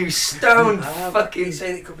hippie, you stoned fucking. He's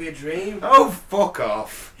saying it could be a dream. Oh, fuck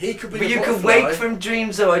off. He could be But a you can butterfly. wake from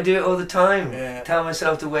dreams though, I do it all the time. Yeah. Tell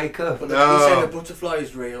myself to wake up. But No. he's saying the butterfly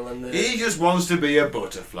is real and the... He just wants to be a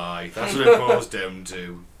butterfly. That's what it boils down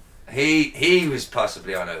to. He was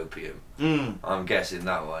possibly on opium. Mm. I'm guessing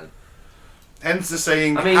that one. Hence the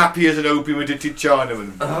saying, I mean- happy as an opium-addicted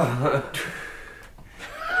Chinaman.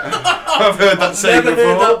 I've heard that saying Never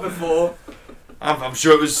before. heard that before. I'm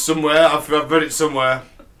sure it was somewhere. I've read it somewhere.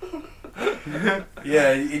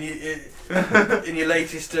 Yeah, in your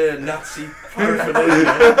latest Nazi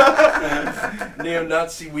paraphernalia.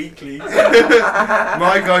 Neo-Nazi weekly.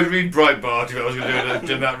 Mike, I'd read Breitbart if I was going to do it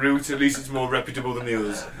down that route. At least it's more reputable than the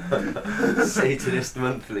others. Satanist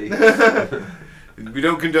Monthly. We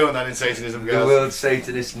don't condone that in Satanism, The guys. World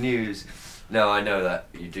Satanist News. No, I know that.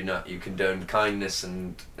 You do not. You condone kindness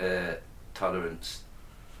and tolerance.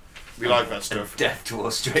 We like that And stuff. death to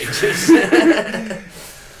all strangers.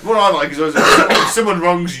 What I like is always, if someone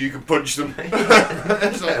wrongs you, you can punch them.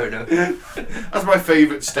 Fair enough. That's my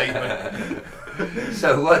favourite statement.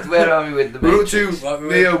 So where are we with the We're up to Matrix? Right,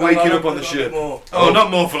 Neo hang waking on, up on the a bit ship. more. Oh, not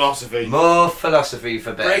more philosophy. More philosophy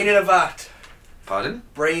for Ben. Brain in a vat. Pardon?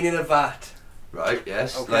 Brain in a vat. Right,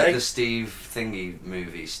 yes. Okay. Like the Steve Thingy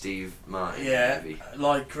movie, Steve Martin Yeah, movie.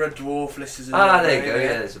 like Red Dwarf, Listeners in Ah, the there you Brain, go,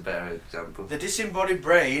 yeah, there's a better example. The disembodied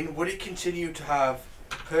brain, would it continue to have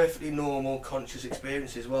perfectly normal conscious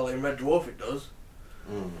experiences? Well, in Red Dwarf it does.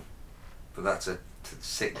 But that's a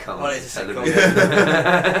sitcom. Well, it's a sitcom,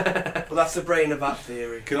 television. But that's the brain of that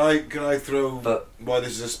theory. Can I throw But- why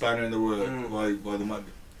this is a spanner in the work? Mm. Why there might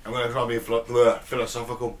be, I'm going to try and be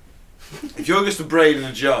philosophical. If you're just a brain in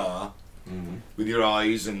a jar with your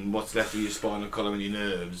eyes and what's left of your spinal column and your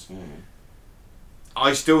nerves,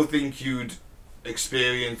 I still think you'd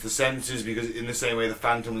experience the senses because in the same way the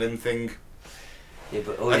phantom limb thing. Yeah,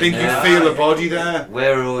 but all I your think you nerve- feel the body there.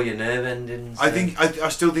 Where are all your nerve endings? I think I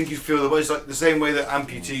still think you feel the body. It's like the same way that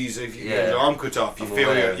amputees, if you get your arm cut off, you I'm feel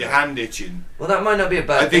aware your, of your that. hand itching. Well, that might not be a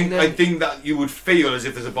bad I think thing. that you would feel as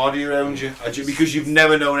if there's a body around you, because you've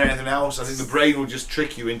never known anything else. I think the brain will just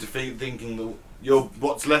trick you into thinking that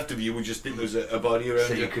what's left of you would just think there's a body around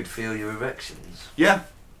So you. you could feel your erections. Yeah,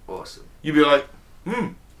 Awesome. you'd be like,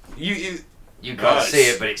 you You can't Nice. see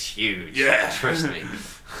it, but it's huge. Yeah. Trust me.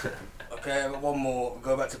 Okay, I've got one more.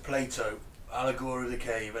 Go back to Plato. Allegory of the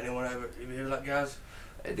cave. Anyone ever you hear of that, guys?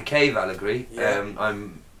 The cave allegory. Yeah.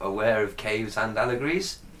 I'm aware of caves and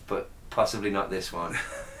allegories, but possibly not this one.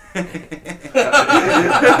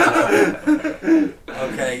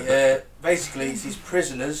 Okay, basically it's these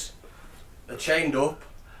prisoners. They're chained up,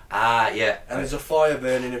 Ah, yeah. and there's a fire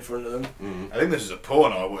burning in front of them. Mm. I think this is a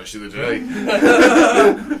porn I watched the other day.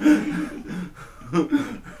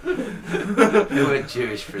 They weren't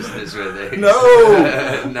Jewish prisoners, were they? No!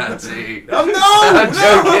 Nazi. Oh, no!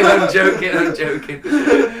 I'm joking.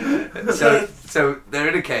 So they're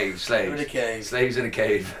in a cave, slaves. They're in a cave. Slaves in a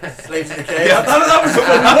cave. Slaves in the cave. Yeah, that was of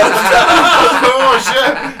course,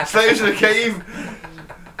 yeah. Slaves in a cave.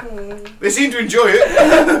 They seem to enjoy it.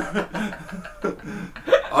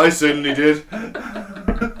 I certainly did.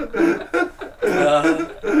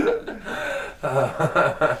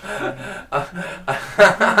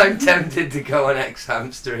 I'm tempted to go on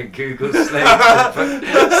X-Hamster and Google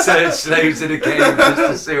slaves, search slaves in a cave just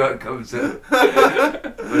to see what comes up. But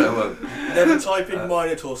I won't. Never type in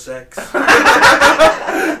Minotaur sex.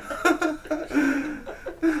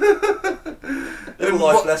 Little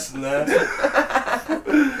life lesson there.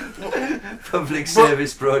 Public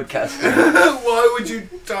service broadcasting. Why would you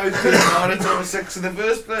type in Minotaur sex in the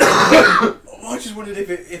first place? I just wondered if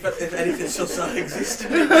anything such that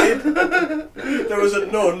existed. It did. There was a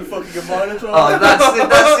nun fucking a Minotaur. Oh,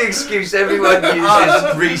 that's the excuse everyone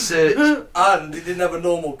uses. Research. And it didn't have a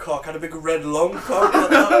normal cock, had a big red long cock like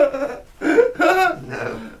that.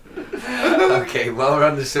 No. Okay, while we're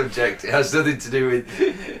on the subject, it has nothing to do with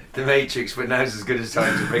The Matrix, but now's as good a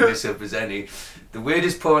time to bring this up as any. The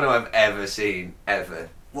weirdest porno I've ever seen, ever.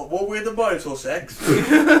 What weird the Minotaur sex?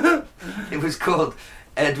 It was called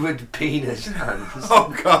Edward Penis Hands.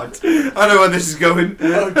 Oh God, I know where this is going.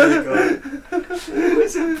 Oh dear God. It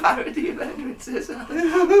was a parody of Edward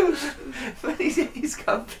Scissorhands. But he's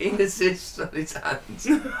got penises on his hands.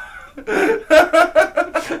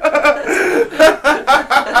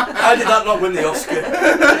 How did that not win the Oscar?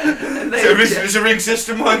 And they It's a ring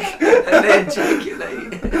system, Mike. and they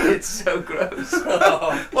ejaculate. It's so gross.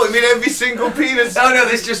 Oh, What, you mean every single penis? Oh no,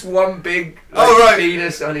 there's just one big Oh, right.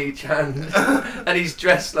 penis on each hand. And he's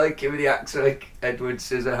dressed like him and he acts like Edward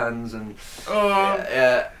Scissorhands and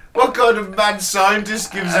Oh, what kind of mad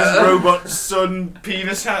scientist gives his robot son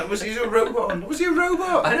penis hat? Was he a robot? Was he a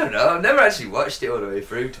robot? I don't know, I've never actually watched it all the way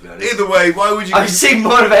through, to be honest. Either way, why would you? I've seen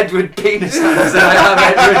more of Edward Penis Hands than I have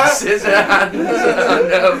Edward Scissorhands. Oh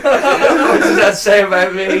no. What does that say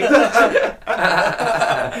about me?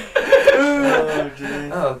 oh dear.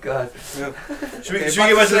 Oh god. Should we Okay, get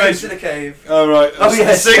back to back to Snakes in the a cave. All right. Oh,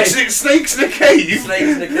 yeah, snakes in a cave. Snakes in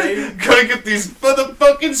a cave. Gotta get these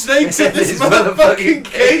motherfucking snakes in this These motherfucking motherfucking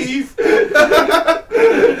cave.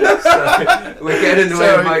 Sorry. We're getting in the way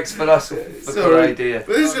of Sorry. Mike's philosophical Sorry. idea.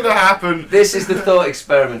 But this is gonna happen. This is the thought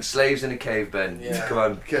experiment. Slaves in a cave, Ben. Yeah. Come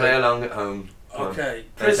on, Okay. play along at home. Come on. Okay,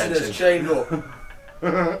 Pay prisoners attention. chained up.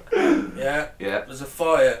 Yeah, Yeah. there's a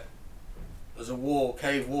fire. There's a wall,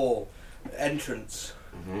 cave wall, entrance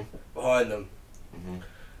Mhm. behind them. Mhm.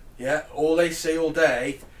 Yeah, all they see all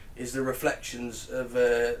day is the reflections of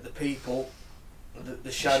the people,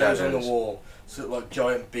 the shadows on the shadows. wall, sort of like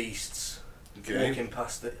giant beasts Okay. walking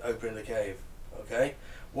past the opening of the cave. Okay,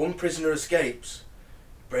 one prisoner escapes,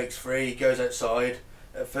 breaks free, goes outside.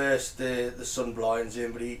 At first, the sun blinds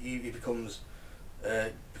him, but he becomes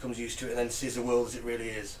used to it and then sees the world as it really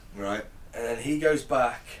is. Right. And then he goes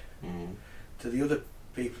back Mhm. to the other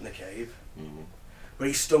people in the cave, Mhm. but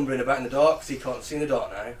he's stumbling about in the dark because he can't see in the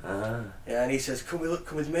dark now. Ah. Yeah, and he says, come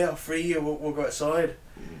with me, I'll free you, we'll go outside.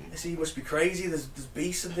 Mhm. They say, you must be crazy, there's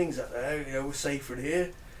beasts and things out there, you know, we're safer in here.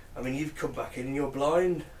 I mean, you've come back in and you're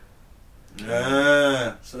blind,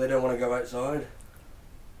 Ah. so they don't want to go outside.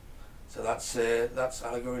 So that's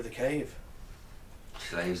Allegory of the Cave.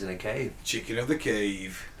 Slaves in a cave. Chicken of the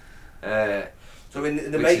cave. So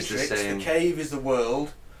in the Which is the Matrix, the same. cave is the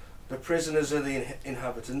world, the prisoners are the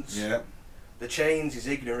inhabitants, Yeah. the chains is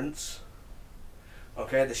ignorance,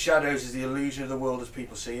 okay, the shadows is the illusion of the world as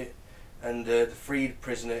people see it, and the freed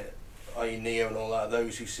prisoner, i.e. Neo and all that, are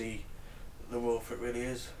those who see the world for it really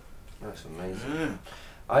is. That's amazing. Mm.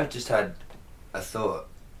 I've just had a thought.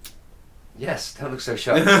 Yes, don't look so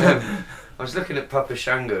shocked. I was looking at Papa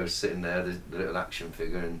Shango sitting there, the little action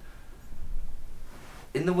figure, and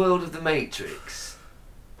in the world of the Matrix,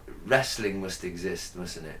 wrestling must exist,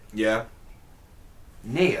 mustn't it? Yeah.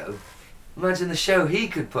 Neo, imagine the show he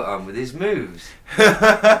could put on with his moves.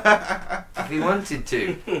 If he wanted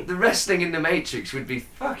to. The wrestling in the Matrix would be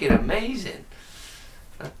fucking amazing.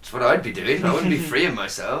 That's what I'd be doing. I wouldn't be freeing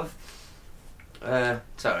myself.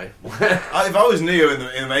 Sorry. If I was Neo in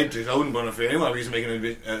the Matrix, I wouldn't want to free anyone. I'd be just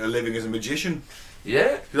making a living as a magician.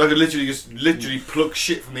 Yeah. Because I could literally pluck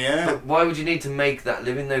shit from the air. But why would you need to make that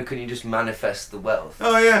living though? Couldn't you just manifest the wealth?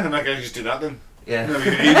 Oh yeah, and I can just do that then. Yeah. That'd be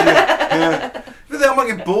easier. Yeah. But then I might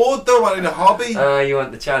get bored though. I need a hobby. You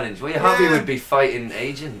want the challenge? Well, your hobby would be fighting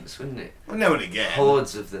agents, wouldn't it? Well, now and again.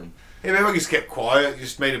 Hordes of them. Yeah, maybe I just kept quiet.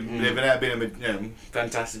 Just made a living out of being a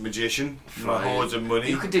fantastic magician. Right. Hordes of money.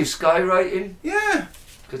 You could do skywriting. Yeah.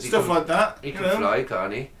 Stuff like that. He can fly,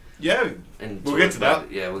 can't he? Yeah. And we'll get to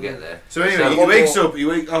that. Yeah, we'll get there. So anyway, he wakes up.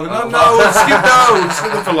 Oh no!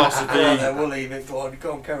 Skip the philosophy. Go on then, we'll leave it.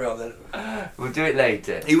 Go on, carry on then. We'll do it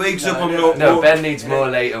later. He wakes up on No, Ben needs more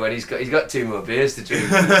later when he's got 2 more beers to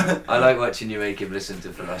drink. I like watching you make him listen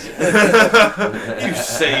to philosophy. You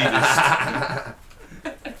sadist.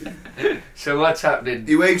 So what's happening?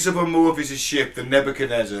 He wakes up on Morpheus' ship, the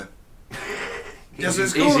Nebuchadnezzar. Yes,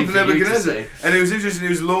 it's Easy called for the you to Nebuchadnezzar. say. And it was interesting, it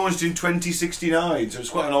was launched in 2069, so it's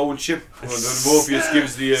quite an old ship. And Morpheus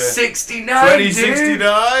gives the 69,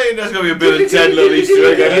 2069, that's going to be a Bill and Ted little Easter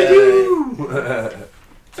egg.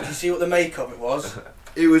 Did you see what the make of it was?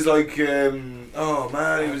 It was like, oh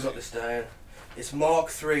man, it was... got this down. It's Mark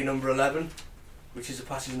 3, number 11, which is a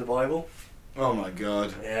passage in the Bible. Oh my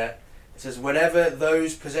god. Yeah. It says, whenever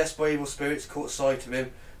those possessed by evil spirits caught sight of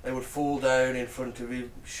him, they would fall down in front of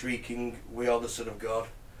him, shrieking, "We are the Son of God."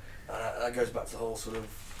 And that goes back to the whole sort of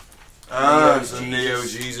it's a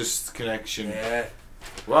Neo-Jesus connection. Yeah.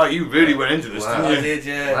 Wow, you really went into this, Wow. didn't you? I did,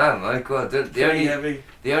 yeah. Wow, my God!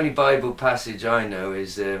 The only Bible passage I know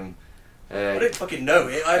is I didn't fucking know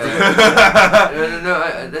it. I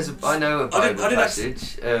had to I know a Bible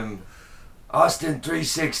passage. Austin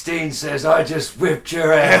 3:16 says, "I just whipped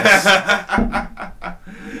your ass."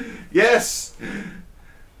 Yes.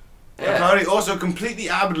 Yeah. Apparently, also completely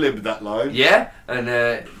ad-libbed that line. Yeah, and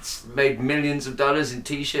it's made millions of dollars in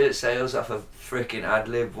T-shirt sales off a freaking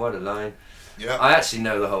ad-lib. What a line! Yeah. I actually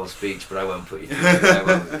know the whole speech, but I won't put you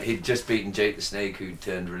through it. He'd just beaten Jake the Snake, who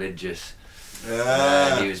turned religious.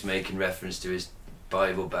 And he was making reference to his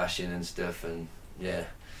Bible bashing and stuff, and yeah.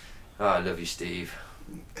 Oh, I love you, Steve.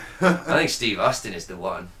 I think Steve Austin is the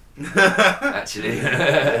one. Actually.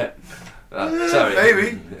 Oh,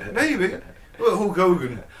 sorry. Maybe. Well, Hulk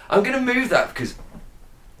Hogan. I'm going to move that because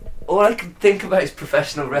all I can think about is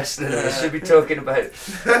professional wrestling, and I should be talking about...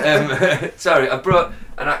 sorry, I brought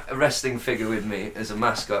a wrestling figure with me as a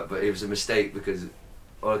mascot, but it was a mistake because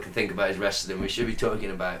all I can think about is wrestling. We should be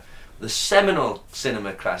talking about the seminal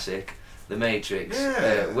cinema classic, The Matrix.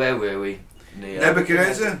 Yeah. Where were we? Neo.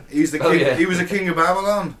 Nebuchadnezzar. He's the king. Oh, yeah. He was a king of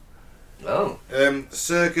Babylon. Oh.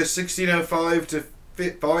 Circa 1605 to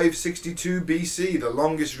 562 BC, the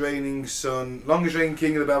longest reigning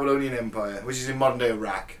king of the Babylonian Empire, which is in modern day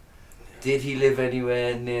Iraq. Did he live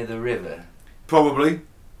anywhere near the river? Probably.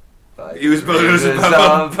 He was Rivers built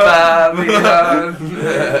of Babylon.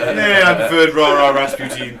 Yeah, I preferred Rah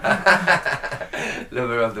Rasputin.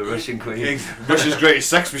 Lover of the Russian queen. Russia's greatest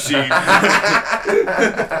sex machine. He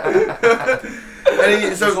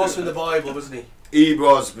was also in the Bible, wasn't he? He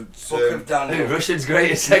was, but Book of Daniel. Russian's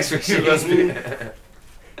greatest sex machine.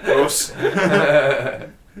 gross.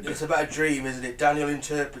 It's about a dream, isn't it? Daniel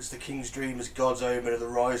interprets the king's dream as God's omen of the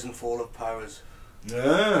rise and fall of powers.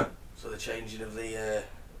 Yeah. So the changing of the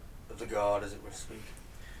guard, as it were to speak.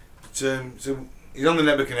 But, so he's on the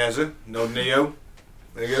Nebuchadnezzar, no Neo.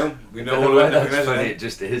 There you go. We know I all don't know why about that's Nebuchadnezzar. funny, it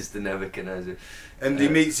just is the Nebuchadnezzar. And he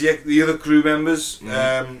meets the other crew members.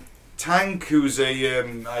 Tank, who's a,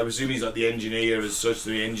 I presume he's like the engineer as such,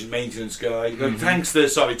 the engine maintenance guy. Tank's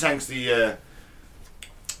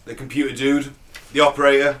the computer dude, the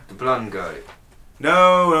operator. The blonde guy.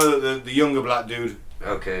 No, the younger black dude.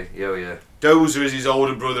 Okay, yeah. Dozer is his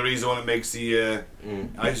older brother. He's the one that makes the.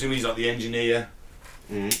 I assume he's like the engineer.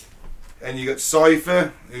 And you got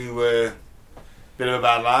Cypher, who bit of a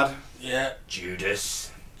bad lad. Yeah. Judas.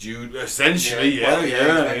 Essentially, yeah.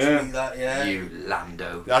 That, yeah. You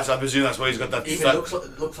Lando. I presume that's why he's got that. Even looks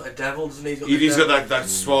like a devil, doesn't he? He's got that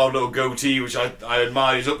suave little goatee, which I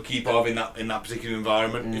admire his upkeep of in that particular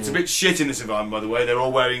environment. It's a bit shit in this environment, by the way. They're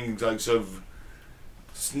all wearing like sort of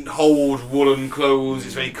old woolen clothes.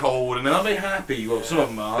 It's very cold, and they're not very happy. Well, some of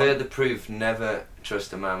them are. They're the proof. Never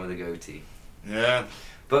trust a man with a goatee. Yeah.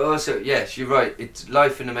 But also, yes, you're right. It's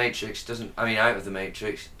life in the Matrix doesn't. I mean, out of the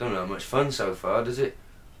Matrix, don't know how much fun so far, does it?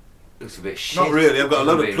 Looks a bit shit. Not really. I've got a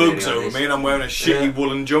lot of Being plugs really over honest. me, and I'm wearing a shitty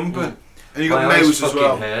woolen jumper. Mm. And you got My eyes Mouse as fucking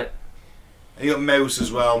well. hurt. And you got Mouse as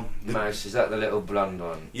well. Mouse, is that the little blonde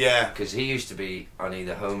one? Yeah. Because he used to be on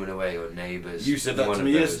either Home and Away or Neighbours. You said that one to of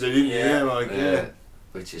me those. yesterday, didn't you? Yeah. Yeah, like yeah.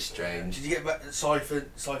 Which is strange. Did you get back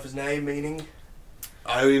Cypher's name meaning?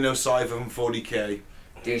 I only know Cypher from 40k.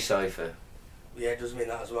 Decipher. Yeah, it does mean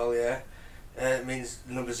that as well. Yeah, it means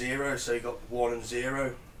the number 0. So you got 1 and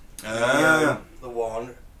 0. Ah. The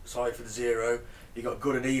 1, Cypher the 0. You got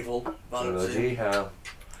good and evil Bloody balancing. hell.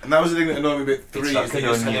 And that was the thing that annoyed me a bit. 3 like is that an you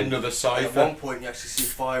just had onion. another At Cypher. one point, you actually see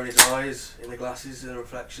fire in his eyes in the glasses in the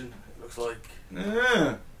reflection. It looks like Yeah.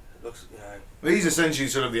 you know. But he's essentially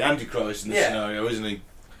sort of the Antichrist in this Yeah. scenario, isn't he?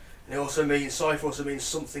 And it also means Cypher also means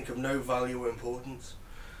something of no value or importance.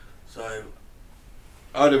 So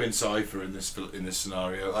I'd have been Cypher in this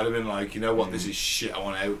scenario. I'd have been like, you know what, this is shit. I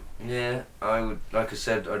want out. Yeah, I would. Like I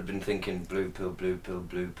said, I'd been thinking blue pill, blue pill,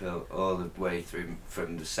 blue pill all the way through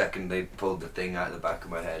from the second they pulled the thing out of the back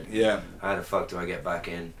of my head. Yeah. How the fuck do I get back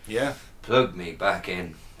in? Yeah. Plug me back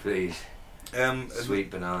in, please.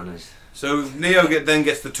 Sweet bananas. So Neo then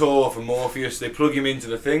gets the tour from Morpheus. They plug him into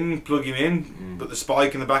the thing, plug him in, put the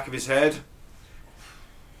spike in the back of his head,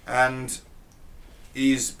 and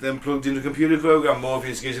he's then plugged into a computer program.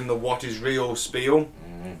 Morpheus gives him the "What is real" spiel,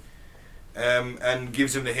 and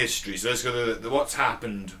gives him the history. So let's go to the what's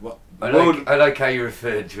happened. I like how you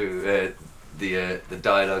referred to the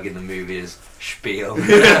dialogue in the movie as spiel.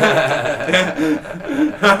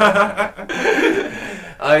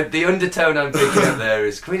 The undertone I'm picking up there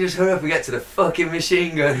is, can we just hurry up and get to the fucking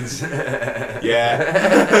machine guns? Yeah.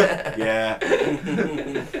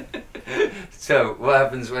 Yeah. So, what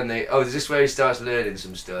happens when they... Oh, is this where he starts learning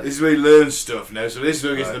some stuff? This is where he learns stuff now. So this is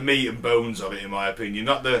where he gets the meat and bones of it, in my opinion.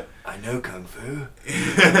 Not the... I know Kung Fu.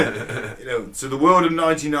 You know, so the world of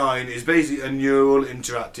 99 is basically a neural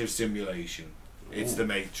interactive simulation. It's the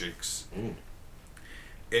Matrix.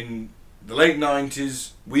 In the late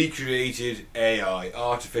 90s, we created AI,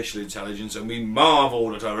 artificial intelligence, and we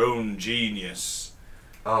marvelled at our own genius.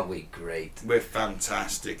 Aren't we great? We're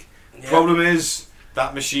fantastic. yeah. Problem is,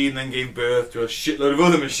 that machine then gave birth to a shitload of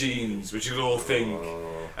other machines, which you could all think.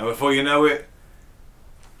 Oh. And before you know it,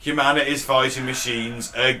 humanity is fighting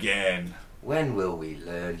machines again. When will we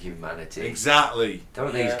learn humanity? Exactly.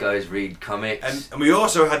 Don't these guys read comics? And we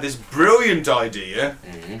also had this brilliant idea,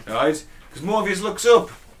 right? Because Morpheus looks up.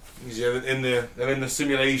 He's they're in the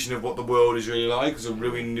simulation of what the world is really like. There's a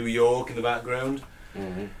ruined New York in the background,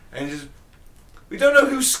 and he says, "We don't know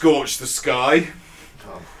who scorched the sky,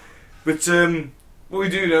 but what we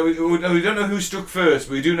do know, we don't know who struck first.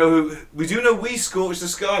 But we do know we scorched the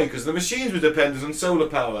sky because the machines were dependent on solar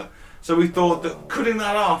power. So we thought that cutting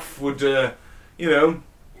that off would, Not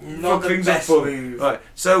fuck the things best up. move. Right.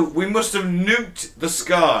 So we must have nuked the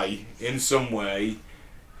sky in some way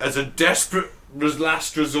as a desperate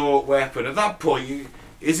last resort weapon. At that point,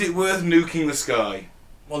 is it worth nuking the sky?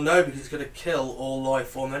 Well, no, because it's going to kill all life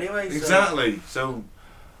form anyway. So, Exactly.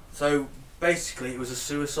 So basically, it was a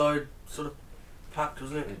suicide sort of pact,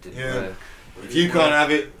 wasn't it? It didn't Yeah. work. If you can't have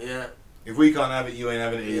it, Yeah. if we can't have it, you ain't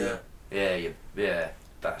having it Yeah. either. Yeah,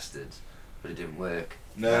 bastards. But it didn't work.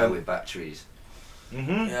 No. With batteries.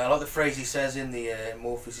 Yeah, I like the phrase he says in the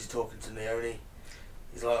Morpheus is talking to Neo, and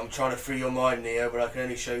he's like, "I'm trying to free your mind, Neo, but I can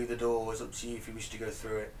only show you the door. It's up to you if you wish to go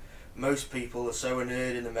through it. Most people are so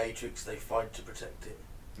inured in the Matrix, they fight to protect it."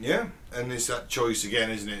 Yeah, and it's that choice again,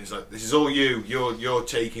 isn't it? It's like, this is all you. You're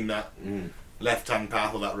taking that left-hand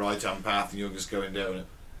path or that right-hand path, and you're just going down it.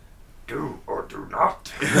 Do or do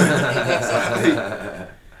not. Exactly.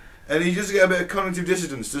 And he just get a bit of cognitive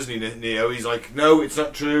dissonance, doesn't he, Neo? He's like, no, it's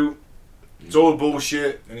not true. It's all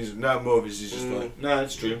bullshit. And he's like, no, Morpheus is just like, no,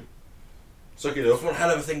 it's true. Suck it It's up. one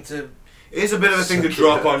hell of a thing to... It is a bit of a thing to Suck it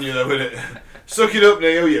drop up. on you, though, isn't it? Suck it up,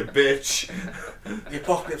 Neo, you bitch. The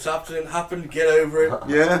apocalypse happened, get over it.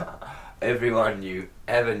 Yeah? Everyone you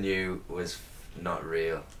ever knew was not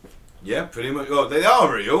real. Yeah, pretty much. Well, they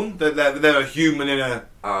are real. They're a human in a...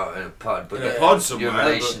 Oh, in a pod, but In a pod somewhere, your but-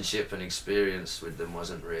 relationship and experience with them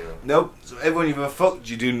wasn't real. Nope. So everyone you've ever fucked,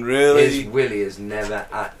 you didn't really... His Willie has never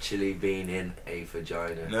actually been in a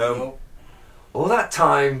vagina. No. All that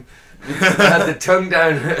time, I had the tongue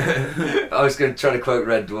down. I was going to try to quote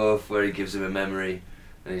Red Dwarf, where he gives him a memory,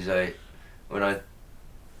 and he's like, "When I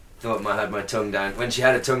thought I had my tongue down, when she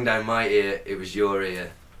had her tongue down my ear, it was your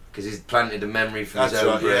ear." Because he's planted a memory from his That's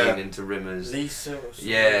own right, brain yeah. into Rimmer's. Lisa or something.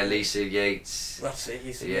 Yeah, Lisa Yates. That's it,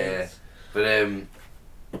 Lisa Yeah. Yates. But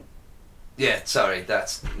yeah, sorry,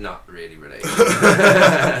 that's not really related.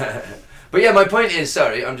 But yeah, my point is,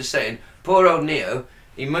 sorry, I'm just saying, poor old Neo,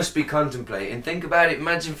 he must be contemplating. Think about it.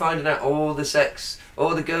 Imagine finding out all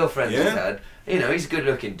the girlfriends he's had. You know, he's a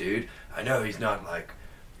good-looking dude. I know he's not like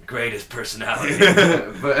greatest personality,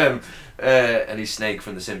 but and he's Snake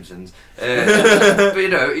from The Simpsons. But you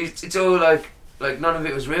know, it's all like none of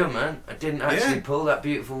it was real, man. I didn't actually pull that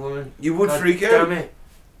beautiful woman. You would freak out. Damn it.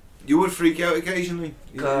 You would freak out occasionally.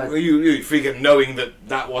 God. You'd freak out knowing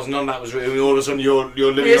that wasn't none of that was real. All of a sudden you're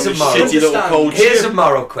living Here's on a this moral. shitty little cold Here's ship. a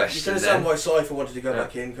moral You can question understand then. why Cypher wanted to go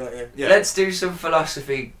back in, can't you? Yeah. Let's do some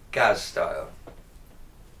philosophy Gaz style.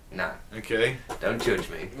 Nah, Okay. don't judge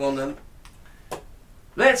me. Go on then.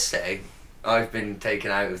 Let's say I've been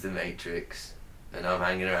taken out of the Matrix and I'm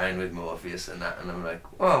hanging around with Morpheus and that, and I'm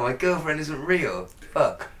like, wow, my girlfriend isn't real.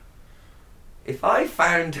 Fuck. If I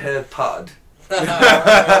found her pod,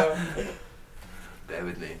 bear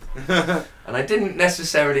with me, and I didn't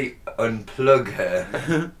necessarily unplug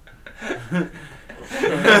her.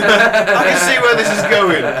 I can see where this is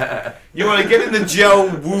going. You want to get in the gel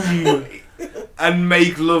womb and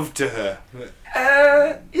make love to her.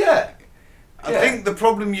 Yeah. I think the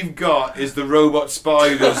problem you've got is the robot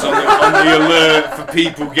spiders on the alert for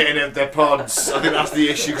people getting out their pods. I think that's the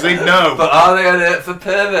issue, because they know. But are they alert for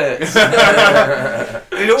perverts?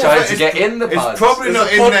 Trying to get in the pods. It's probably There's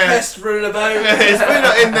not a in there. podcast rule about. It's probably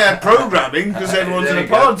not in their programming, because everyone's There in a you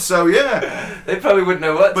go. pod, so yeah. They probably wouldn't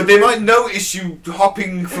know what But to they do. might notice you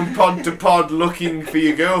hopping from pod to pod looking for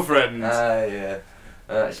your girlfriend. Yeah.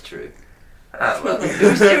 That's true. Well,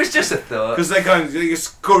 it was just a thought. Because they kind of they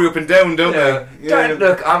scurry up and down, don't Yeah. they? Don't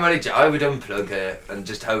look. I would unplug her and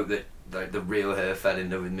just hope that like the real her fell in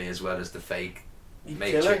love with me as well as the fake You'd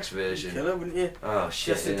Matrix kill her. version. Kill her, wouldn't you? Oh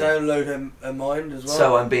shit! Just to yeah. download her mind as well.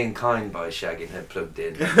 So I'm being kind by shagging her plugged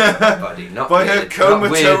in body, not By her weird, not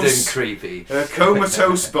weird and comatose- creepy. A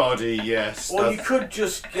comatose body, yes. Or you could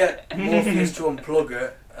just get Morpheus to unplug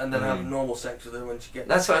her and then have normal sex with her when she gets.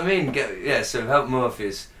 That's what I mean. So help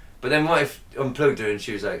Morpheus. But then what if unplugged her and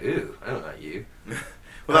she was like, "Ooh, I don't like you."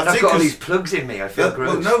 Well, I've that's it, got all 'cause- these plugs in me. I feel Well,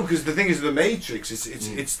 gross. no, because the thing is, the Matrix,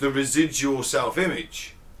 it's the residual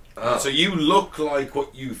self-image. Oh. So you look like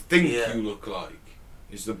what you think Yeah. you look like.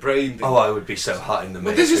 Is the brain thing. Oh, I would be so hot in the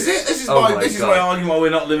Well, Matrix. this is it. This is Oh my my this is God. my argument why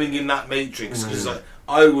we're not living in that Matrix. Because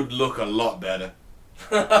I would look a lot better.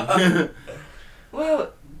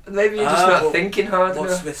 Well, maybe you're just not thinking hard What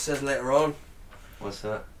enough. Smith says later on What's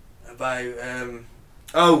that? about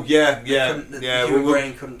Oh yeah, the yeah. human We'll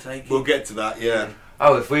brain couldn't take we'll it. get to that. Yeah.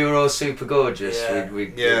 Oh, if we were all super gorgeous, Yeah.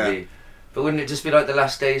 we'd Yeah. be. But wouldn't it just be like the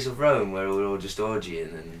last days of Rome, where we're all just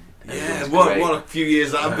orgying and Yeah. everything's What great? a few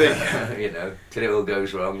years that'd be. You know, till it all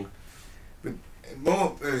goes wrong.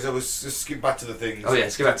 More. I was just skip back to the things. Oh yeah,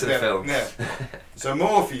 let's go back to the film. Yeah. So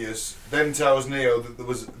Morpheus then tells Neo that there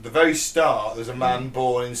was at the very start there's a man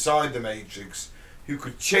born inside the Matrix who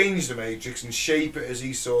could change the Matrix and shape it as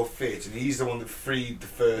he saw fit, and he's the one that freed the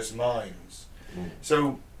first minds.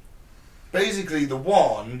 So basically, the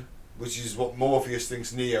one, which is what Morpheus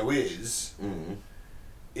thinks Neo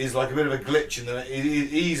is like a bit of a glitch in the.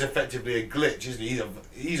 He's effectively a glitch, isn't he?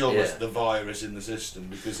 He's almost the virus in the system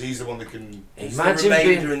because he's the one that can. He's Imagine the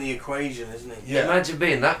remainder being- in the equation, isn't he? Yeah. Imagine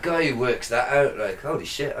being that guy who works that out. Like, holy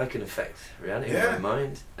shit, I can affect reality Yeah. with my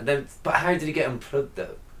mind. And then, but how did he get unplugged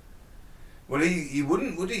though? Well, he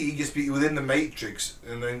wouldn't, would he? He'd just be within the Matrix,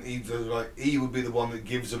 and then he would be the one that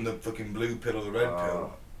gives him the fucking blue pill or the red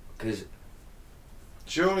pill. Because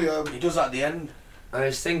Surely, He does that at the end. I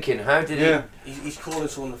was thinking, how did yeah, He's calling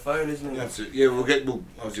someone on the phone, isn't he? that's it. Yeah, we'll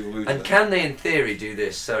obviously we'll move he? to And that. can they, in theory, do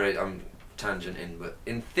this? Sorry, I'm tangenting, but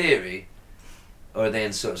in theory, or are they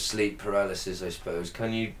in sort of sleep paralysis? I suppose.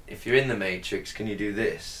 Can you, if you're in the Matrix, can you do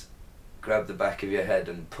this? Grab the back of your head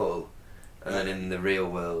and pull, and then in the real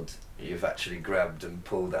world, you've actually grabbed and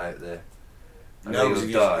pulled out there. And No, you'll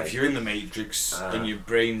because die. if you're in the Matrix and your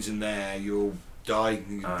brain's in there, you'll die.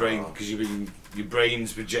 Your brain, because your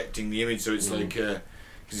brain's projecting the image, so it's like. Because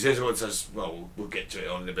he says what it says. Well, we'll get to it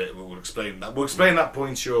on in a bit. We'll explain that. We'll explain that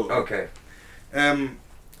point shortly. Okay.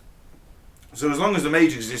 So as long as the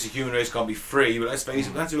Matrix exists, the human race can't be free. But let's face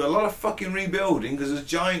it, we have to do a lot of fucking rebuilding because there's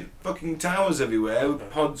giant fucking towers everywhere with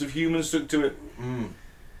pods of humans stuck to it.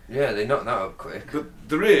 Yeah, they knocked that up quick. But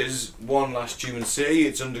there is one last human city.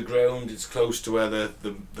 It's underground. It's close to where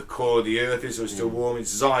the core of the Earth is, so it's still warm. It's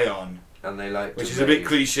Zion, And they like which to is a bit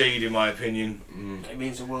rave. cliched in my opinion. It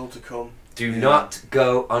means a world to come. Do not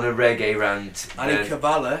go on a reggae rant. And in then.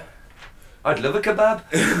 Kabbalah, I'd love a kebab.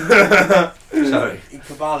 Sorry. in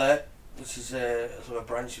Kabbalah, which is a sort of a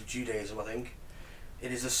branch of Judaism, I think,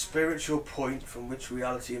 it is a spiritual point from which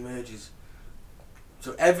reality emerges.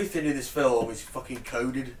 So everything in this film is fucking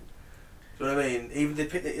coded. You know what I mean? Even they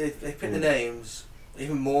pick the names.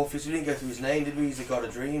 Even Morpheus, we didn't go through his name, did we? He's the god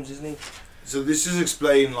of dreams, isn't he? So this does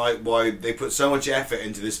explain like why they put so much effort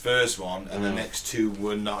into this first one, and the next two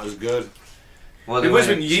were not as good. Well, It must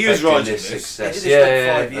have been years writing this. success. They did this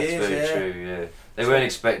Yeah, like 5 that's years, very yeah. true. Yeah, they weren't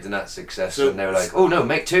expecting that success, So- and they were like, "Oh no,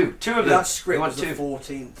 make two of them." That We script want was the two.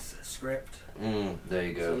 14th script. There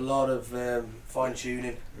you So a go. lot of fine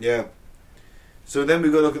tuning. Yeah. So then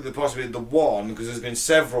we've got to look at the possibility of the one, because there's been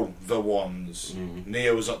several the ones.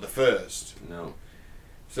 Neo was not the first. No,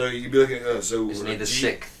 So you'd be looking at so isn't he the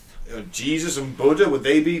sixth? Jesus and Buddha, would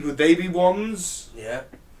they be ones? Yeah.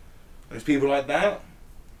 There's people like that.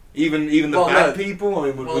 Even the Well, bad no. people. I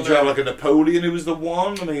mean, would Well, you no. have like a Napoleon who was the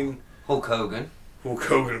one? I mean, Hulk Hogan. Hulk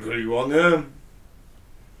Hogan would be one. Yeah.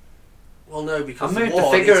 Well, no, because I moved the the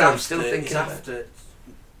one figure is and I'm after, still thinking it's of it. after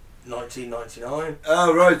 1999.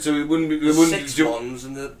 Oh right, so it wouldn't be. It There's wouldn't 6 do- ones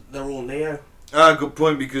and they're all Neo. Good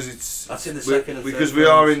point, because it's That's in the we're- second and because third we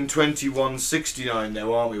are films. in 2169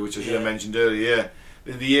 now, aren't we? Which I should have Yeah. mentioned earlier.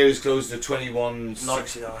 Yeah, the year is close to 99.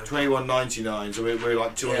 2199, so we're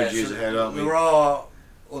like 200 years so ahead, aren't we? There are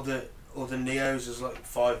other Neos, there's like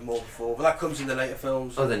 5 more before, but that comes in the later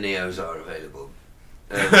films. Other Neos are available.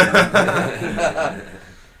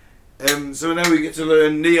 So now we get to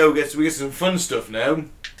learn. We get some fun stuff now,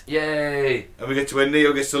 Yay! and we get to where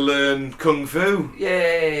Neo gets to learn kung fu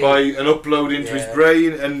Yay! by an upload into his Yeah.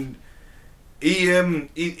 brain, and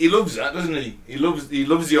he loves that, doesn't he? He loves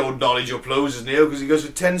the old knowledge uploads as Neo, because he goes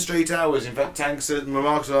for 10 straight hours. In fact, Tank said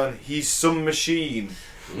remarks on he's some machine,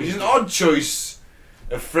 which is an odd choice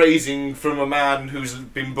of phrasing from a man who's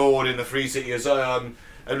been born in the free city of Zion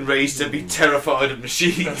and raised to be terrified of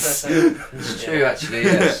machines. It's true, actually.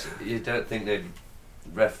 Yes, you don't think they'd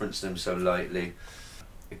reference them so lightly.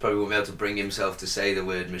 He probably wouldn't be able to bring himself to say the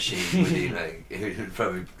word machine, would he? Like, he would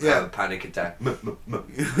probably have a panic attack.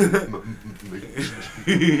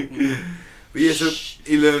 But yeah, so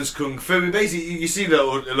he learns kung fu. Basically, you see a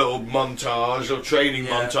little montage or training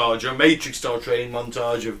montage, or Matrix style training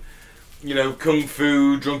montage of, kung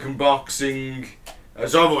fu, drunken boxing.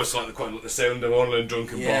 So I've always quite like the sound of only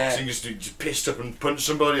drunken boxing, just pissed up and punch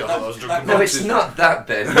somebody. I thought I was drunken No, boxing. it's not that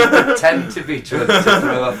bad. You pretend to be drunk to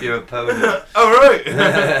throw off your opponent. Oh right.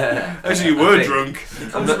 Actually, you were I think- drunk. It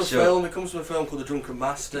I'm comes not from a sure. film. It comes from a film called The Drunken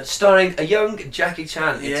Master. Starring a young Jackie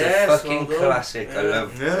Chan. It's Yes, a fucking well done. classic. I Yeah.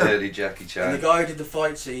 love Yeah. early Jackie And Chan. the guy who did the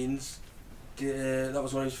fight scenes, that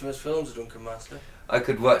was one of his first films, The Drunken Master. I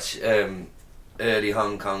could watch early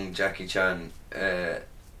Hong Kong Jackie Chan.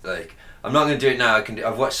 I'm not going to do it now.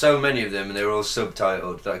 I've watched so many of them, and they're all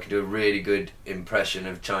subtitled that I can do a really good impression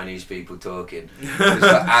of Chinese people talking. Because for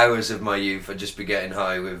hours of my youth, I'd just be getting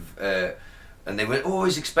high with, and they were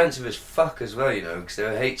always expensive as fuck as well, because they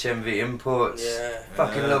were HMV imports. Yeah.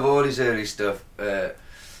 Fucking love all his early stuff. Man,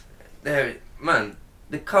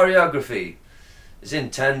 the choreography is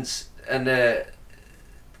intense, and they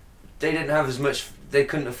didn't have as much. They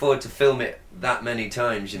couldn't afford to film it that many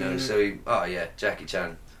times, So, Jackie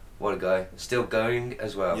Chan, what a guy, still going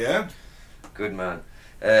as well. Yeah. Good man.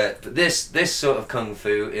 But this sort of kung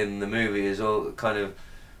fu in the movie is all kind of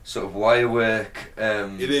sort of wire work.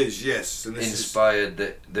 It is, yes. And this inspired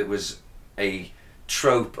that was a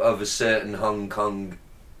trope of a certain Hong Kong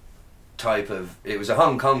type of. It was a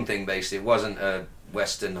Hong Kong thing basically. It wasn't a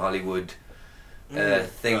Western Hollywood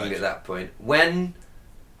thing Right. at that point. When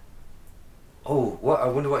I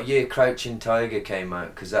wonder what year Crouching Tiger came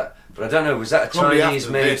out, but I don't know. Was that a Probably Chinese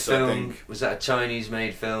after made this, I film? think. Was that a Chinese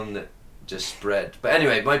made film that just spread? But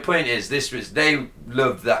anyway, my point is, they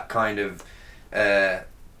loved that kind of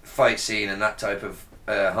fight scene and that type of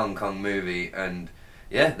Hong Kong movie, and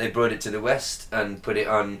they brought it to the West and put it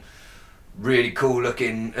on really cool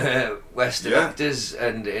looking Western actors,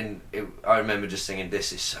 and I remember just thinking,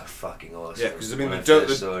 this is so fucking awesome. Yeah, 'cause I mean, when the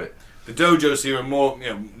first saw it. The dojo scene are more,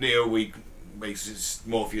 Neo makes his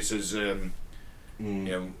Morpheus as,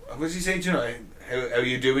 what does he say to him? How are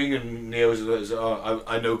you doing? And Neo's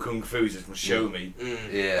I know kung fu. He says, well, show me.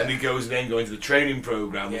 Yeah. And he goes then going to the training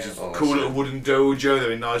program, which is a Awesome. cool little wooden dojo.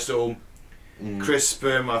 They're in nice little crisp.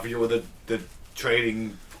 I forget what the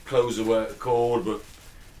training clothes are called, but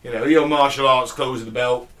your martial arts clothes of the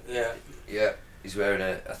belt. Yeah. Yeah. He's wearing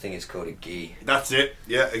I think it's called a gi. That's it.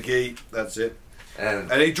 Yeah, a gi. That's it.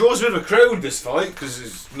 And And it draws a bit of a crowd, this fight, because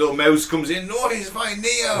his little mouse comes in, he's fighting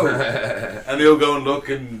Neo! And they all go and look,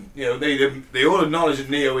 and they all acknowledge that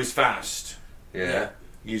Neo is fast. yeah.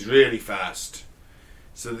 He's really fast.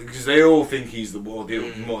 So because they all think he's the one,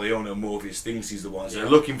 they all know Morpheus thinks he's the one. So they're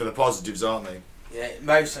looking for the positives, aren't they? Yeah,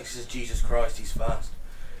 Mouse actually says, Jesus Christ, he's fast.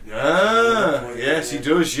 Ah, yes, he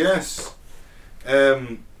does. Yes.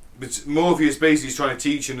 But Morpheus basically is trying to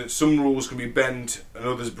teach him that some rules can be bent and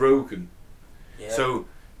others broken. Yeah. So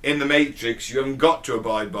in the Matrix, you haven't got to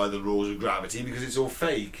abide by the rules of gravity because it's all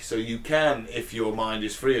fake. So you can, if your mind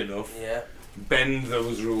is free enough, Yeah. bend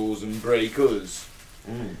those rules and break others.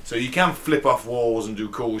 So you can flip off walls and do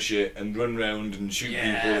cool shit and run around and shoot people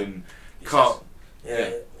and He cut. says-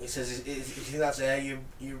 Yeah. He says, "If you think that's air, you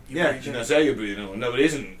Yeah, breathing." that's air you're breathing on. No, it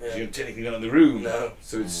isn't. 'Cause Yeah. you're technically not in the room. No.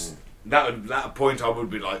 So it's that point I would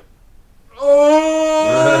be like,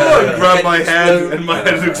 oh, and grab my head and my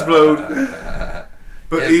head would explode.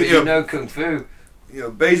 But, yeah, he, but you you know, know kung fu.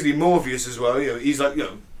 basically Morpheus as well. He's like,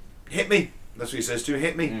 hit me. That's what he says to him.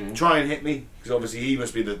 Hit me. Try and hit me, because obviously he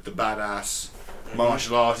must be the badass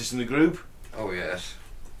martial artist in the group. Oh yes.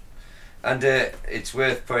 And it's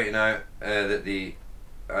worth pointing out that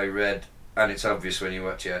I read, and it's obvious when you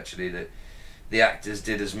watch it actually, that the actors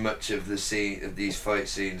did as much of these fight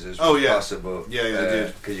scenes as was possible. Yeah, they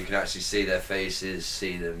did. Because you can actually see their faces,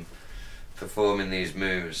 see them performing these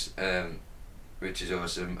moves, which is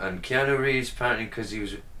awesome. And Keanu Reeves, apparently, because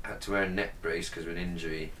he had to wear a neck brace because of an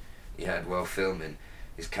injury he had while filming,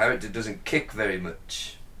 his character doesn't kick very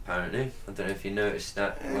much. Apparently, I don't know if you noticed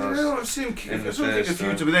that. I've seen him kick. in the I think a first few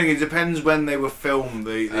one. to, but then it depends when they were filmed.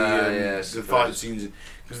 The I fight suppose. scenes,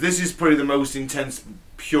 because this is probably the most intense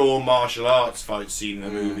pure martial arts fight scene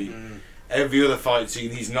in the movie. Every other fight scene,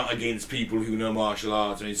 he's not against people who know martial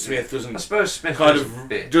arts. I mean, Smith I doesn't suppose Smith kind does of a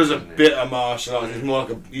bit, does a doesn't he? bit of martial arts.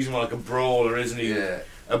 He's more like a brawler, isn't he? Yeah.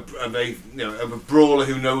 A brawler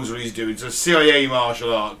who knows what he's doing. So CIA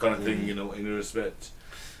martial art kind of thing, in a respect.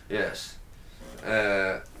 Yes.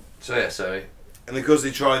 So yeah, sorry. And because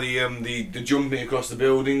they try the jumping across the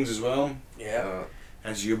buildings as well. Yeah.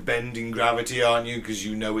 As you're bending gravity, aren't you? Because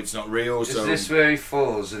you know it's not real. Is So this where he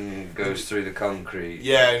falls and goes through the concrete?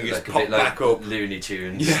 yeah, and he gets Like a popped bit like back up. Looney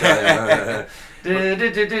Tunes. Yeah. What,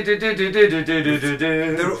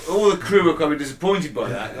 All the crew are kind of disappointed by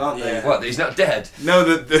that, aren't they? Yeah. that he's not dead? No,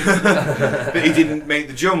 that he didn't make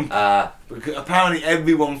the jump. Because Apparently,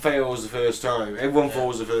 everyone fails the first time. Everyone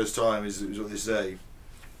falls the first time, is what they say.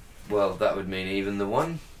 well, that would mean even the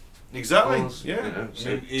one Exactly. falls. Yeah. You know,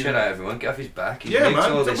 so I mean, chill out, everyone. Get off his back. He Yeah, makes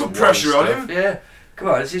man, all don't this put one pressure on stuff. him. Yeah. Come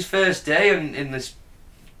on, it's his first day in this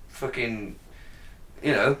fucking.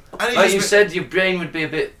 You know, And he like just you been- said, your brain would be a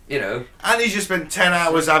bit. You know. And he's just spent 10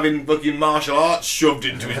 hours having fucking martial arts shoved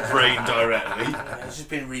into his brain directly. Yeah, he's just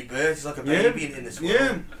been rebirthed. He's like a Yeah. baby in this world.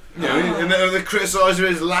 Yeah. You know, and they criticise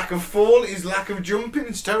his lack of fall, his lack of jumping.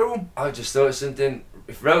 It's terrible. I just thought of something.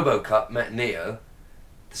 If RoboCop met Neo,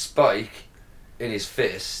 the spike in his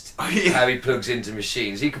fist, Oh, yeah. how he plugs into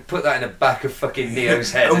machines, he could put that in the back of fucking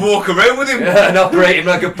Neo's head And walk around with him. and operate him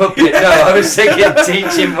like a puppet. No, I was thinking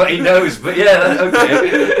teach him what he knows, but yeah,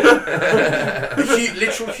 okay.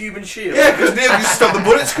 Literal human shield. Yeah, because Neil can stop the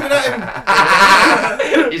bullets coming at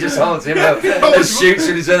him. He just holds him up and shoots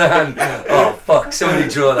with his other hand. Oh fuck, somebody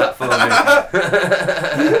draw that for me.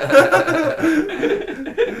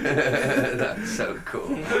 That's so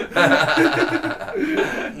cool.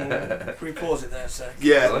 Can we pause it there a sec?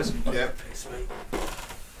 Yeah. Guys. Yeah. Piss me.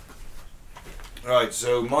 Right,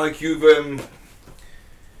 so Mike, you've do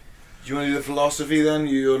you want to do the philosophy then?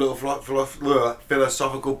 Your little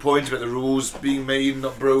philosophical point about the rules being made,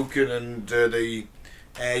 not broken, and the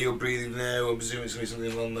air you're breathing now. I'm presuming it's going to be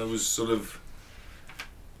something along those sort of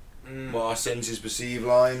what our senses perceive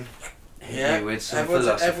line. Yeah, with some everyone's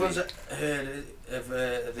philosophy. heard of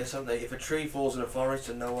this, haven't they? If a tree falls in a forest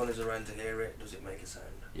and no one is around to hear it, does it make a sound?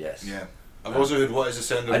 Yes. Yeah. I've also heard what is the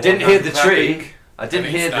sound of I didn't one hear hand the clapping, tree. I didn't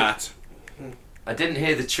and it's hear the. that. I didn't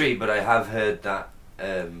hear the tree, but I have heard that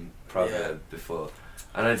proverb before,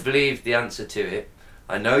 and I believe the answer to it.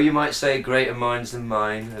 I know you might say greater minds than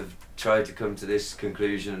mine have tried to come to this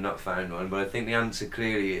conclusion and not found one, but I think the answer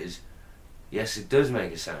clearly is yes, it does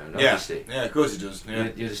make a sound. Obviously, Yeah, of course it does. Yeah.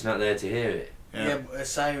 you're just not there to hear it. Yeah, but a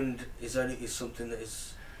sound is something that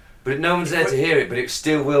is. But no one's there to hear it, but it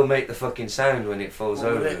still will make the fucking sound when it falls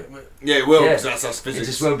over. Yeah, it will, Yeah. because that's It physics.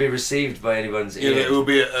 just won't be received by anyone's Yeah, ear. it will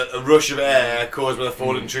be a rush of air caused by a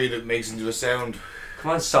falling tree that makes into a sound.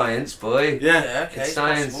 Come on, science, boy. Yeah. Yeah, okay, It's it's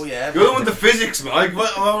science. possible, yeah. You're the one with the physics, Mike.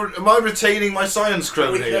 Am I retaining my science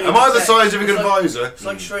crown We can here? only Am I the detect- scientific it's like- advisor? It's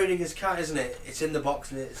like Schrodinger's cat, isn't it? It's in the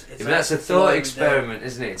box and it's Yeah, but that's a it's thought lying experiment,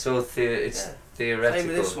 isn't it? It's all it's Yeah. theoretical. Same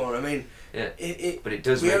with this one. I mean, Yeah. it But it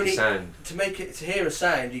does we make only- a sound. to hear a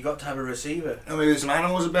sound, you got to have a receiver. I mean, there's some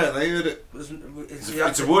animals about they heard it.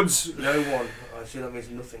 It's a woods. No one. I assume that means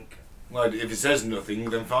nothing. Well, if it says nothing,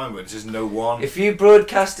 then fine, but it says no one. If you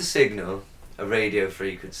broadcast a signal, a radio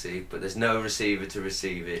frequency, but there's no receiver to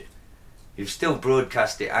receive it, you've still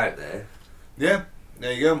broadcast it out there. Yeah,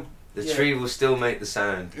 there you go. The Yeah. tree will still make the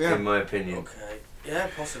sound, Yeah. in my opinion. Okay. Yeah,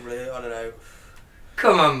 possibly. I don't know.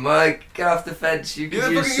 Come on, Mike, get off the fence. You You're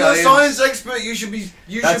can use you're a science. science expert. You should be.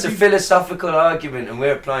 That's a philosophical argument, and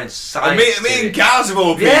we're applying And science. me to and it. Gaz of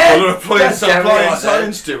all people Yeah, are applying that's definitely right,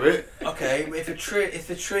 science to it. Okay, if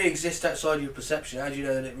the tree exists outside your perception, how do you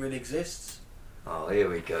know that it really exists? Oh, here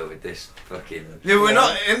we go with this fucking. Yeah, we're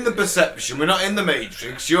not in the perception. We're not in the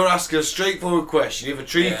matrix. You're asking a straightforward question. If a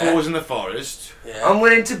tree Yeah. falls in the forest, Yeah. I'm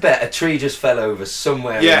willing to bet a tree just fell over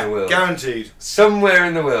somewhere in yeah, the world. guaranteed. Somewhere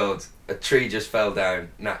in the world, a tree just fell down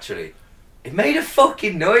naturally. It made a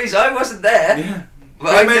fucking noise. I wasn't there. Yeah.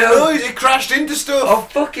 But It I made a know. noise. It crashed into stuff. Oh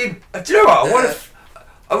fucking! Do you know what?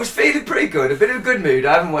 I was feeling pretty good, a bit of a good mood.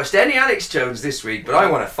 I haven't watched any Alex Jones this week, but I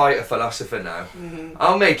want to fight a philosopher now. Mhm.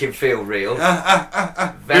 I'll make him feel real.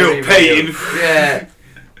 Real pain. Real. Yeah.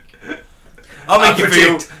 I'll make you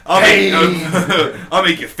feel. predict pain. I'll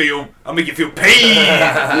make you feel. I'll make you feel pain.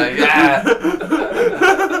 Yeah.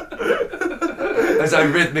 As I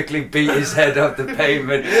rhythmically beat his head off the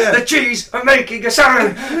pavement. Yeah. The trees are making a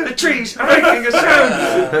sound. The trees are making a sound.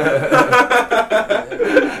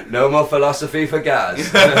 No more philosophy for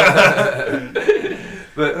Gaz.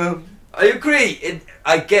 But I agree.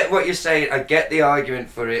 I get what you're saying. I get the argument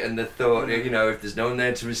for it and the thought. You know, if there's no one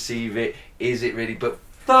there to receive it, is it really? But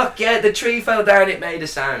fuck yeah, the tree fell down. It made a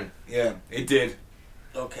sound. Yeah, it did.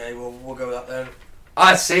 Okay, well we'll go with that then.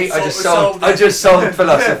 I see. We I just solved solved. I it. just solved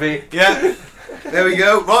philosophy. Yeah. There we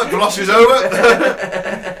go. Right, philosophy's over.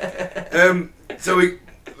 So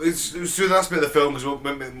it's through the last bit of the film as well.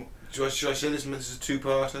 Should I say this is a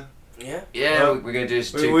two-parter? Yeah. Yeah, Well, we're going to do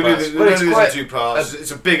this in We're two going parts. to But do it's this in quite. two parts.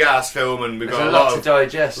 It's a big-ass film, and we've There's got a lot to of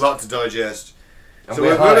digest. lot to digest. And So we're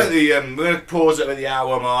we're high. at the we're going to pause it at the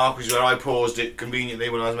hour mark, which is where I paused it conveniently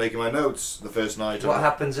when I was making my notes the first night. What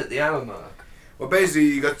happens at the hour mark? Well, basically,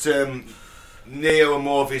 you got Neo and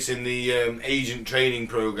Morpheus in the agent training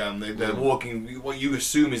program. They're walking what you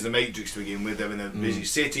assume is the Matrix to begin with. They're in a busy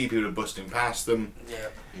city. People are busting past them. Yeah.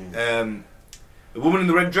 The woman in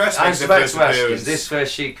the red dress I makes was her about first to ask, appearance. is this where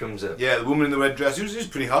she comes up? Yeah, the woman in the red dress, who's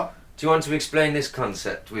pretty hot. Do you want to explain this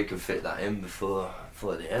concept? We can fit that in before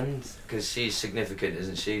the end. Because she's significant,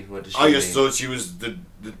 isn't she? What does she I just mean? thought she was the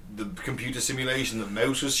computer simulation that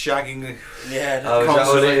Mouse was shagging. Yeah. Oh, is that what it I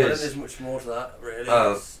don't think is? there's much more to that really.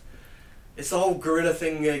 Oh. It's the whole gorilla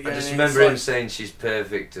thing again. I just it's remember him like- saying she's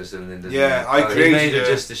perfect or something, doesn't Yeah, he? I He created made her her.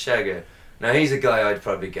 just a shagger. Now he's a guy I'd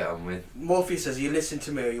probably get on with. Morpheus says, "You listen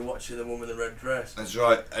to me, or you watch the woman in the red dress." That's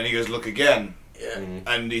right. And he goes, look again. Yeah. Mm.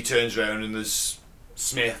 And he turns around and there's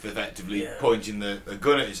Smith effectively Yeah. pointing a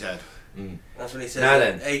gun at his head. Mm. That's when he says Now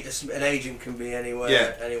that then. an agent can be anywhere,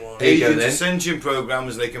 Yeah. anyone. There you go, Agent then. ascension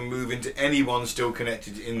programs, they can move into anyone still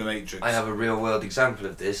connected in the Matrix. I have a real world example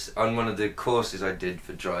of this. On one of the courses I did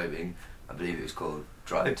for driving, I believe it was called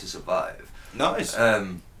Drive to Survive. Nice.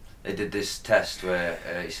 They did this test where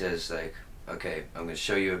he says like, okay, I'm going to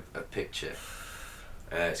show you a picture.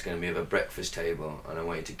 It's going to be of a breakfast table, and I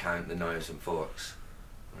want you to count the knives and forks.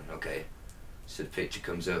 And, okay, so the picture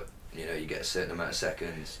comes up. You know, you get a certain amount of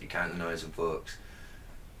seconds. You count the knives and forks,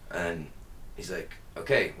 and he's like,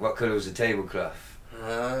 okay, what colour was the tablecloth?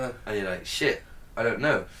 And you're like, shit, I don't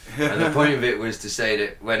know. And the point of it was to say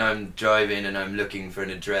that when I'm driving and I'm looking for an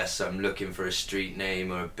address, I'm looking for a street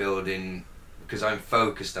name or a building, because I'm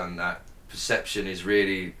focused on that. Perception is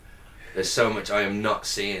really, there's so much I am not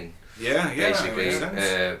seeing, yeah, basically. Makes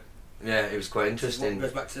sense. Yeah, it was quite What interesting.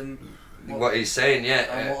 goes back to What he's saying, yeah.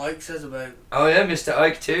 and what Ike says about. Oh yeah, Mr.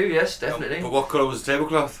 Ike too, yes, definitely. But what colour was the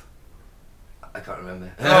tablecloth? I can't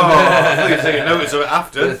remember. Oh, I thought you were taking notice of it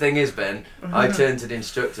But the after. thing is, Ben, I turned to the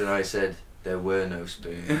instructor and I said, there were no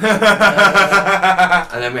spoons. And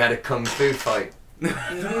then we had a kung fu fight.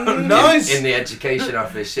 Nice. In the education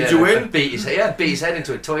office, yeah. Did you win? I beat his head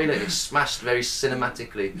into a toilet. It smashed very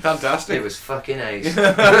cinematically. Fantastic. It was fucking ace.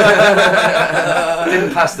 Didn't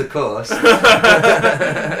pass the course.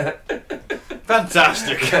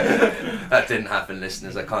 Fantastic. That didn't happen,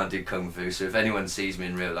 listeners. I can't do kung fu, so if anyone sees me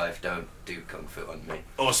in real life, don't do kung fu on me.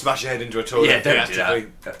 Or smash your head into a toilet. Yeah, don't do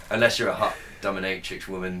theatrically. that. Unless you're a hot dominatrix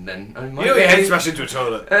woman, then I might You know be your head able- smashed into a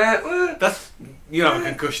toilet. Well, That's you have a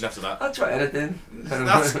concussion after that. I'll try anything.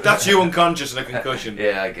 That's you unconscious and a concussion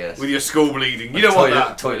Yeah, I guess. with your skull bleeding. You don't want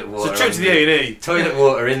that. Toilet water. So trip to on the me. A&E. Toilet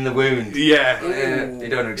water in the wound. Yeah. You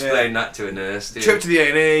don't explain that to a nurse, do you? Trip to the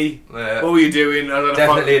A&E. What Uh, were you doing? I don't know.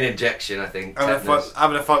 definitely an injection, I think. Tetanus.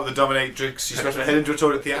 Having a fight with the dominatrix. You smashed my head into a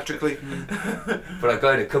toilet theatrically. But I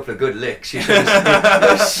got in a couple of good licks. You should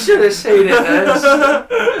have seen it, nurse.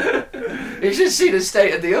 You should see the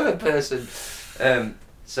state of the other person.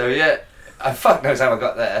 So yeah, fuck knows how I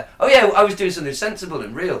got there. Oh yeah, I was doing something sensible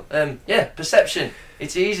and real. Yeah, perception.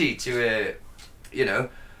 It's easy to,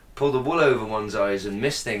 pull the wool over one's eyes and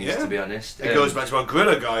miss things, to be honest. It goes back to our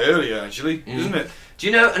gorilla guy earlier, actually, doesn't it? Do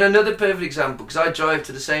you know, and another perfect example, because I drive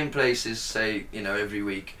to the same places, say, every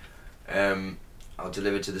week. I'll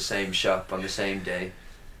deliver to the same shop on the same day.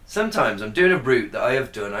 Sometimes I'm doing a route that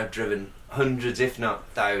I've driven hundreds, if not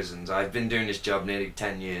thousands. I've been doing this job nearly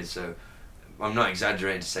 10 years, so I'm not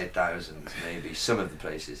exaggerating to say thousands, maybe, some of the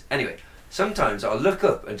places. Anyway, sometimes I'll look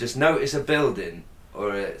up and just notice a building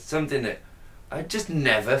or something that I just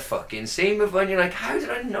never fucking seen before, and you're like, how did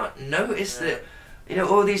I not notice that?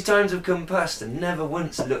 All these times have come past and never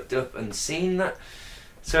once looked up and seen that.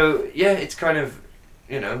 So, yeah, it's kind of,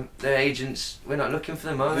 they're agents, we're not looking for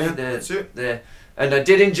them, are they? That's it. And I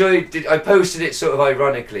did enjoy, I posted it sort of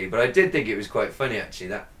ironically, but I did think it was quite funny actually,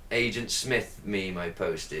 that Agent Smith meme I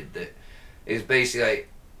posted, that it was basically like,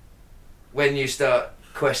 when you start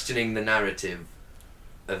questioning the narrative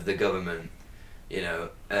of the government,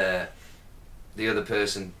 the other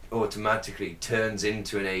person automatically turns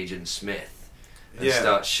into an Agent Smith and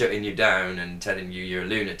starts shutting you down and telling you you're a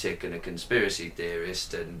lunatic and a conspiracy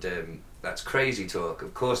theorist, and that's crazy talk.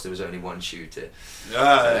 Of course there was only one shooter.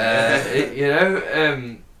 I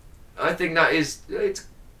think that it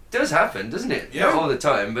does happen, doesn't it? Yeah. Not all the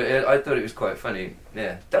time, but I thought it was quite funny.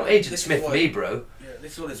 Yeah. Don't Agent Smith me, bro. Yeah,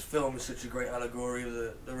 this is why this film is such a great allegory of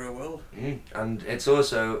the real world. And it's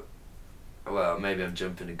also, well, maybe I'm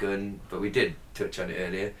jumping the gun, but we did touch on it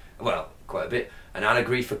earlier. Well, quite a bit. An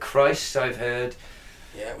allegory for Christ, I've heard.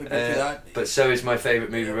 Yeah, we've been through that. But so is my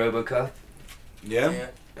favourite movie, RoboCop. Yeah.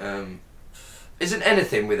 Isn't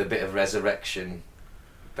anything with a bit of resurrection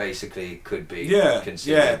basically could be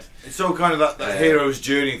considered? Yeah. It's all kind of that hero's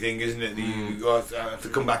journey thing, isn't it? You have to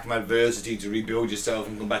come back from adversity to rebuild yourself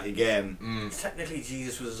and come back again. Technically,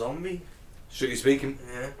 Jesus was a zombie. Strictly speaking.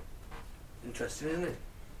 Yeah. Interesting, isn't it?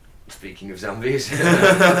 Speaking of zombies,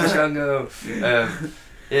 Shango.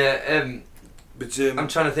 But I'm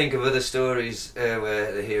trying to think of other stories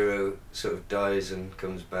where the hero sort of dies and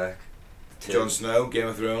comes back. Jon Snow, Game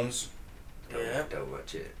of Thrones. Yeah. Don't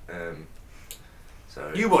watch it.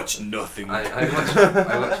 Sorry. You watch nothing. I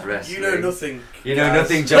watch wrestling. You know nothing. You know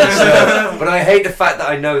nothing, Jon Snow. But I hate the fact that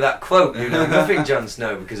I know that quote. You know nothing, Jon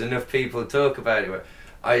Snow, because enough people talk about it.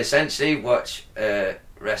 I essentially watch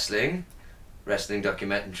wrestling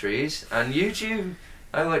documentaries, and YouTube.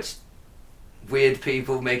 I watch weird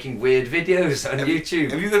people making weird videos on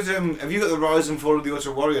YouTube. Have you got the Rise and Fall of the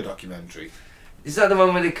Ultra Warrior documentary? Is that the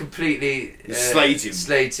one where they completely slate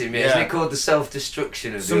him? Yeah. Isn't it called The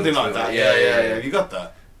Self-Destruction of something the like that? Yeah. Have you got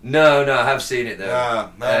that? No, I have seen it though. I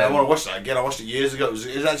want to watch that again. I watched it years ago. It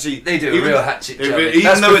was actually they do a real hatchet job.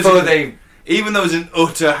 Even though it was an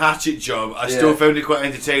utter hatchet job, I still found it quite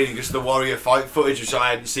entertaining. Just the Warrior fight footage, which I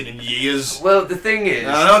hadn't seen in years. Well, the thing is,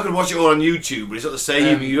 I know I could watch it all on YouTube, but it's not the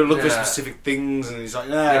same. You don't look for specific things, and it's like,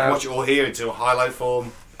 I can watch it all here into a highlight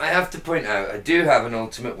form. I have to point out, I do have an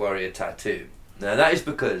Ultimate Warrior tattoo. Now that is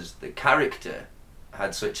because the character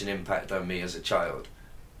had such an impact on me as a child.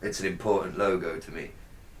 It's an important logo to me.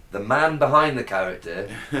 The man behind the character,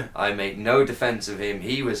 I make no defence of him,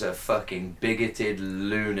 he was a fucking bigoted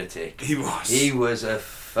lunatic. He was. He was a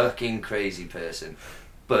fucking crazy person.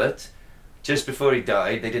 But, just before he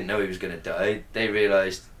died, they didn't know he was going to die, they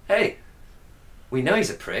realised, hey, we know he's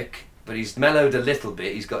a prick, but he's mellowed a little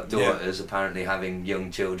bit, he's got daughters, apparently having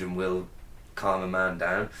young children will calm a man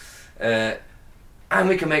down. And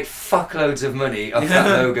we can make fuckloads of money off that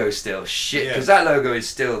logo still. Shit, because that logo is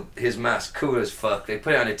still his mask, cool as fuck. They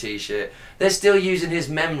put it on a t-shirt. They're still using his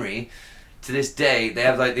memory to this day. They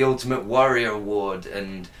have like the Ultimate Warrior Award,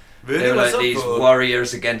 and they're like these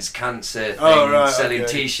warriors against cancer things, selling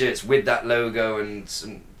t-shirts with that logo and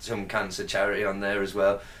some cancer charity on there as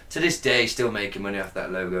well. To this day, still making money off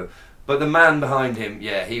that logo. But the man behind him,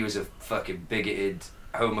 he was a fucking bigoted,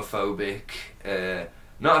 homophobic,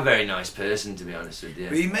 not a very nice person, to be honest with you.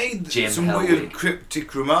 But he made Jim some Hellwig. weird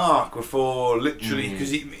cryptic remark before, literally,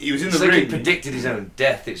 because he was in the like ring. He predicted his own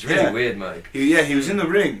death. It's really weird, Mike. He was in the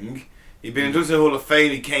ring. He'd been into the Hall of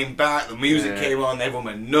Fame. He came back. The music came on. Everyone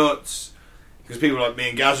went nuts. Because people like me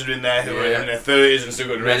and Gaz were in there who were in their 30s and still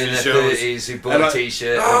got Men in wrestling their shows. 30s who bought a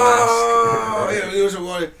t-shirt and He was a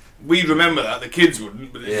warrior. We'd remember that. The kids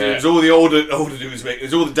wouldn't. But it was all the older dudes making. It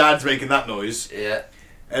was all the dads making that noise. Yeah.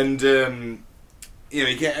 And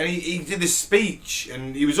he did this speech,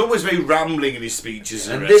 and he was always very rambling in his speeches.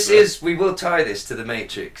 And we will tie this to The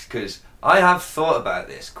Matrix, because I have thought about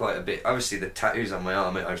this quite a bit. Obviously, the tattoos on my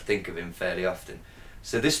arm, I think of him fairly often.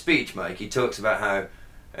 So this speech, Mike, he talks about how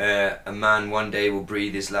a man one day will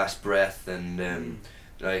breathe his last breath, and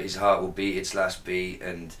like his heart will beat its last beat,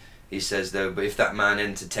 and he says though, but if that man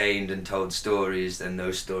entertained and told stories, then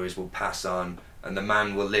those stories will pass on, and the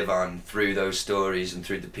man will live on through those stories and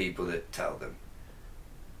through the people that tell them.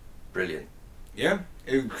 Brilliant. Yeah,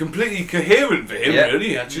 completely coherent for him,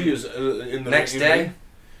 really. Actually, was, in the next day,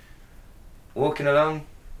 walking along,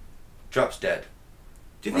 drops dead.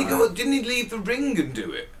 Didn't he go? Didn't he leave the ring and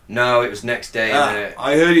do it? No, it was next day.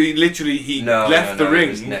 I heard he left the ring,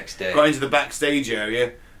 it was next day. got into the backstage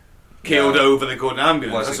area, keeled over, they called an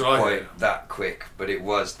ambulance. It wasn't quite that quick, but it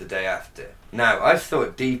was the day after. Now, I've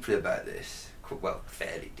thought deeply about this, well,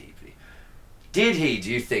 fairly deeply. Did he,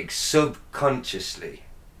 do you think, subconsciously,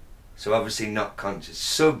 so obviously not conscious,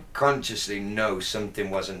 subconsciously know something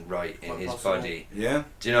wasn't right in his body? Yeah.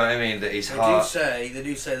 Do you know what I mean? That his heart... They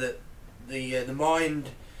do say that the mind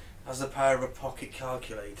has the power of a pocket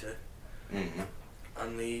calculator,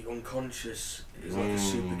 and the unconscious is like a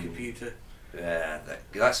supercomputer. Yeah,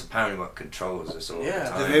 that's apparently what controls us all the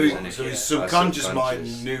time. Maybe, so his subconscious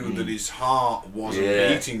mind knew that his heart wasn't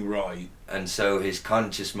beating right. And so his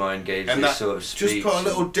conscious mind gave this sort of speech. Just put a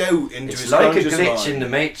little doubt into his conscious It's mind. like a glitch in the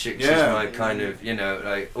Matrix, is my kind of,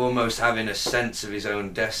 like almost having a sense of his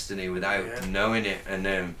own destiny without knowing it,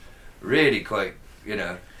 and really quite,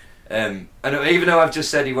 and even though I've just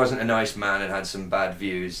said he wasn't a nice man and had some bad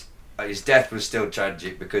views, his death was still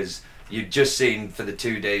tragic because you'd just seen for the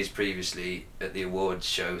 2 days previously at the awards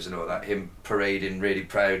shows and all that, him parading really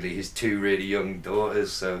proudly his 2 really young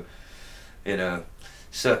daughters, so,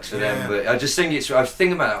 sucks for them. But I just think I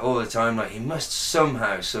think about it all the time, like he must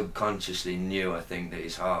somehow subconsciously knew, I think, that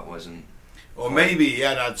his heart wasn't. Or maybe he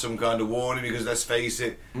had some kind of warning, because let's face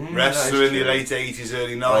it, wrestlers in the late 80s,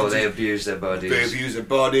 early 90s. Oh, they abused their bodies.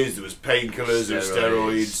 There was painkillers, there was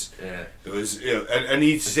steroids. Yeah. There was, and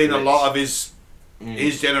he'd seen a lot of his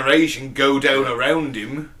generation go down around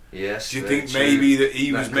him. Yes. Do you think maybe that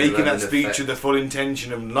he was making that speech with the full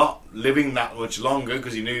intention of not living that much longer,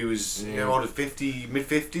 because he knew he was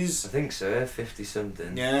mid-50s? I think so, 50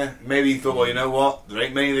 something. Yeah, maybe he thought, well, you know what, there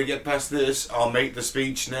ain't many that get past this, I'll make the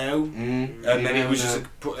speech now. And then it was just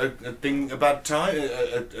a bad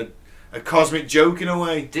time, a cosmic joke in a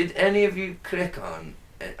way. Did any of you click on?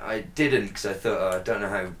 I didn't, because I thought, I don't know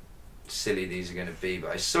how silly these are going to be,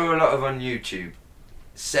 but I saw a lot of on YouTube.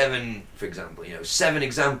 7, for example, 7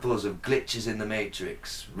 examples of glitches in the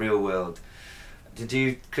Matrix, real world. Did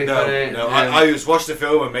you click on it? No, I just watched the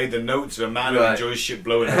film and made the notes of a man who enjoys shit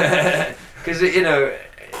blowing up. Because,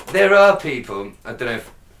 there are people, I don't know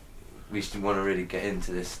if we should want to really get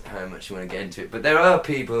into this, how much you want to get into it, but there are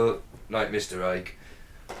people like Mr. Ike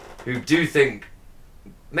who do think,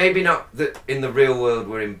 maybe not that in the real world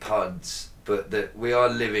we're in pods, but that we are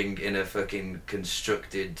living in a fucking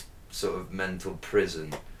constructed sort of mental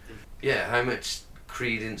prison. Yeah, how much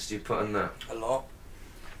credence do you put on that? A lot.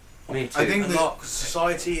 Me too. I think a lot, because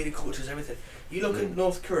society and culture is everything. You look at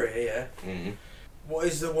North Korea, what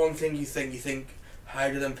is the one thing you think, how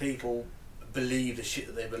do them people believe the shit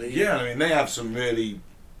that they believe? Yeah, I mean, they have some really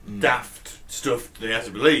daft stuff they have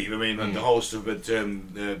to believe. I mean, and the whole stuff, but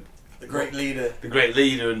the Great Leader. The Great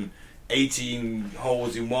Leader, and 18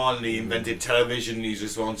 holes in one, and he invented television, he's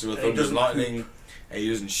responsible for thunder and lightning. He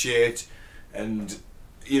doesn't shit, and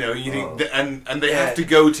you think, and they have to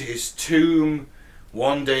go to his tomb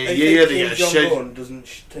one day a year. They get a Kim Jong-un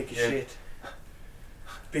doesn't take a shit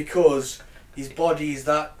because his body is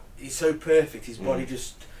he's so perfect. His body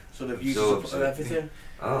just sort of uses up everything.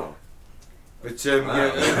 Oh, but do you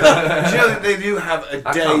know that they do have a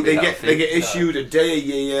day? They get issued a day a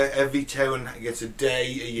year. Every town gets a day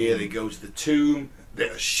a year. They go to the tomb.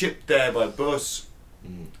 They're shipped there by bus.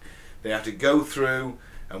 They have to go through,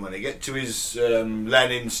 and when they get to his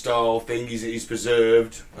Lenin style thing, he's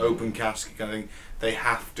preserved, open casket kind of thing, they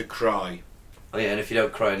have to cry. Oh yeah, and if you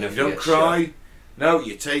don't cry enough, if you don't cry, no,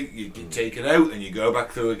 you get taken out and you go back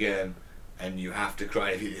through again, and you have to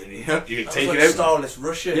cry. If you get taken out. Stalinist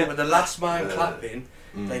Russia, with the last man clapping,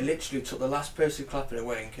 they literally took the last person clapping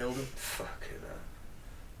away and killed him. Fucking hell.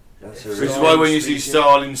 Which is why when you see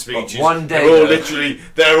Stalin speeches, one day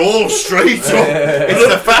they're all straight up. It's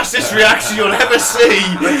the fastest reaction you'll ever see.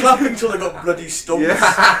 They're clapping till they got bloody stumps.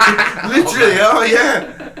 Literally, oh yeah.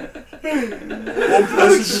 One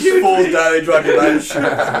person just falls down and drag him out and shoot him in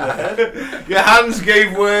the head. Your hands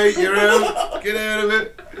gave way, you're out. Get out of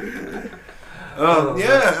it.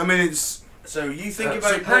 I mean it's... So you think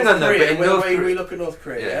about North Korea, when we look at North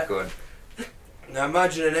Korea. Yeah, go on. Now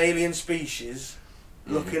imagine an alien species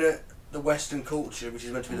looking at the Western culture, which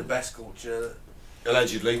is meant to be the best culture,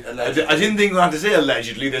 Allegedly. Allegedly. I didn't think we had to say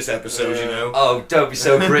allegedly this episode, you know. Oh, don't be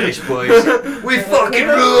so British, boys. We fucking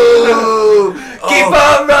rule! Keep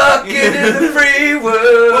on rocking in the free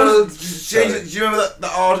world! Do you remember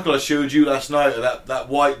that article I showed you last night of that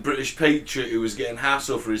white British patriot who was getting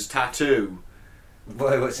hassled for his tattoo?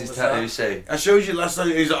 Boy, what's his tattoo say? I showed you last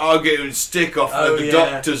night. He's like, I'll get him stick off at the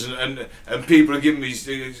doctors and people are giving me.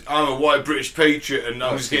 I'm a white British patriot and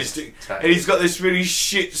I'm just getting stick. And he's got this really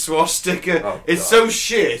shit swastika. Oh, it's so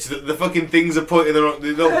shit that the fucking things are pointing the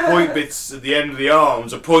little point bits at the end of the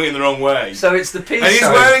arms are pointing the wrong way. So it's the peace And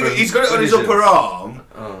sign he's got it from on his prison. upper arm.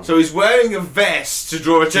 Oh. So he's wearing a vest to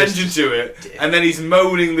draw attention to it, and then he's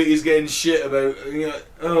moaning that he's getting shit about. You know,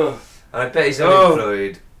 ugh. I bet he's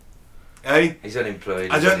unemployed. Hey? He's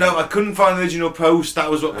unemployed. I don't isn't know. he? I couldn't find the original post.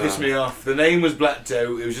 That was what pissed Oh. me off. The name was blacked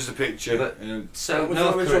out. It was just a picture. But- So What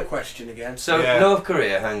North was your Korea. question again? So Yeah. North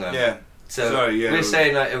Korea. Hang on. Yeah. So Sorry, yeah. we're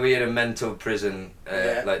saying like, are we in a mental prison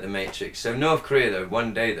Yeah. like the Matrix? So North Korea though,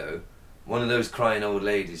 one day though, one of those crying old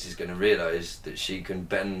ladies is going to realise that she can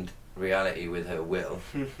bend reality with her will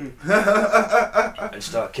and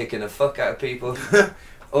start kicking the fuck out of people.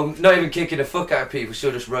 Or not even kicking the fuck out of people,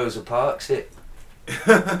 she'll just Rosa Parks it.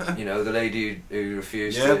 You know, the lady who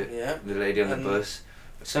refused to, Yeah. the lady on the bus.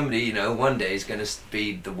 Somebody, you know, one day is going to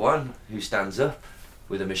be the one who stands up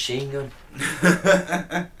with a machine gun.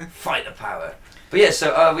 Fight the power. But yeah,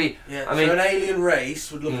 so are we... Yeah. I mean- so an alien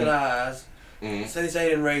race would look Mm. at ours. Mm. Say this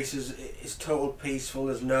alien race is total peaceful.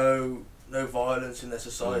 There's no violence in their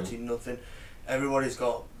society. Nothing. Everybody's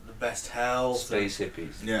got the best health. Space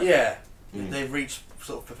hippies. Yeah. Yeah. Mm. They've reached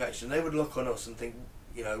sort of perfection. They would look on us and think,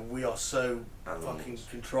 you know, we are so Animals. fucking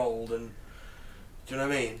controlled. And do you know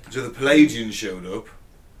what I mean? So the Palladians showed up,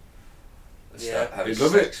 Start Yeah. having They'd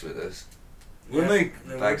love sex with us. wouldn't they?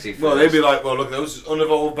 would. Bagsy Well, first. they'd be like, well, look, those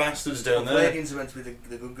unevolved bastards down The there. Palladians are meant to be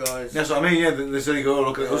the good guys. That's what I mean, yeah. They say, they go, oh,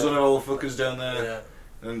 look at those Yeah. unevolved fuckers down there.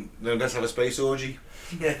 Yeah. And then let's have a space orgy.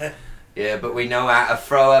 Yeah. Yeah, but we know how to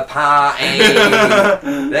throw a party.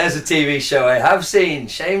 There's a TV show I have seen,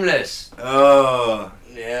 Shameless. Oh,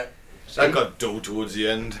 Yeah. that got dull towards the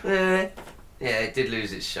end. Yeah, it did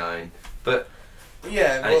lose its shine, but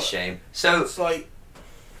Yeah. and Well, it's shame. So it's like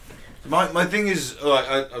My thing is, like,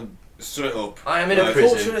 I'm straight up. I am in a Right.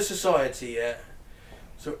 prison. culture and a society. Yeah.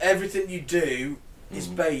 So everything you do is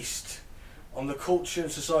based on the culture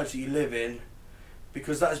and society you live in,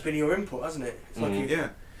 because that has been your input, hasn't it? It's like Mhm. you, Yeah.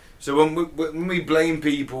 So when we blame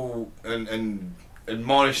people and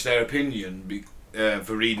admonish their opinion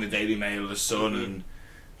for reading the Daily Mail or the Sun and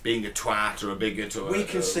being a twat or a bigot or we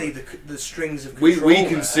can see the strings of we control.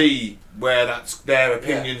 can there. see where that's their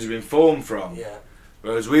opinions have been formed from. Yeah.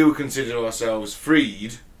 Whereas we would consider ourselves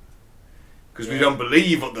freed because we Yeah. don't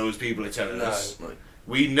believe what those people are telling No. us.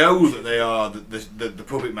 We know that they are the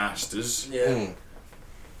puppet masters, Yeah. Mm.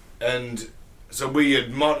 and so we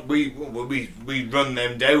run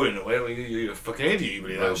them down in a way. You're a fucking idiot, you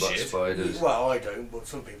believe that Robot shit. spiders. Well, I don't, but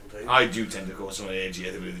some people do. I do tend to call someone an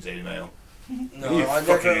idiot with the Daily Mail. No, You I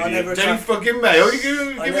fucking never idiot. Daily attack. fucking Mail. You give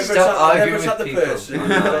I me never Stop attack, I arguing never attack the with people.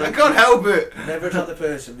 person. I can't help it. Never attack the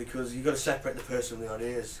person, because you've got to separate the person from the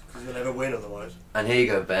ideas, because you'll never win otherwise. And here you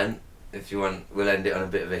go, Ben. If you want, we'll end it on a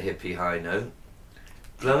bit of a hippie high note.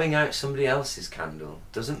 Blowing out somebody else's candle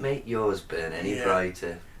doesn't make yours burn any Yeah.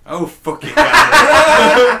 brighter. Oh, fuck it,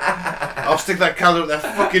 I'll stick that candle up their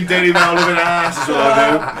fucking Daily Mail living ass is what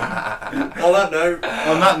I do. On that note,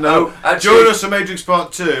 On that note, actually- join us for Matrix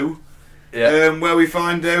Part 2, Yeah. where we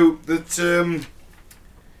find out that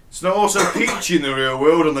it's not also peachy in the real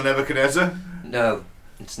world on the Nebuchadnezzar. No,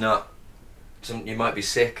 it's not. You might be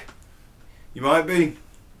sick. You might be.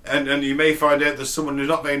 And you may find out there's someone who's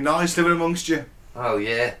not very nice living amongst you. Oh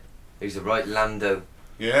yeah, he's a right Lando.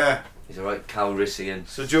 Yeah. He's a right Calrissian.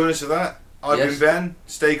 So join us for that. I've Yes. been Ben.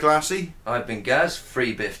 Stay classy. I've been Gaz,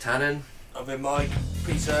 free Biff Tannen. I've been Mike.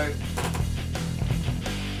 Peace out.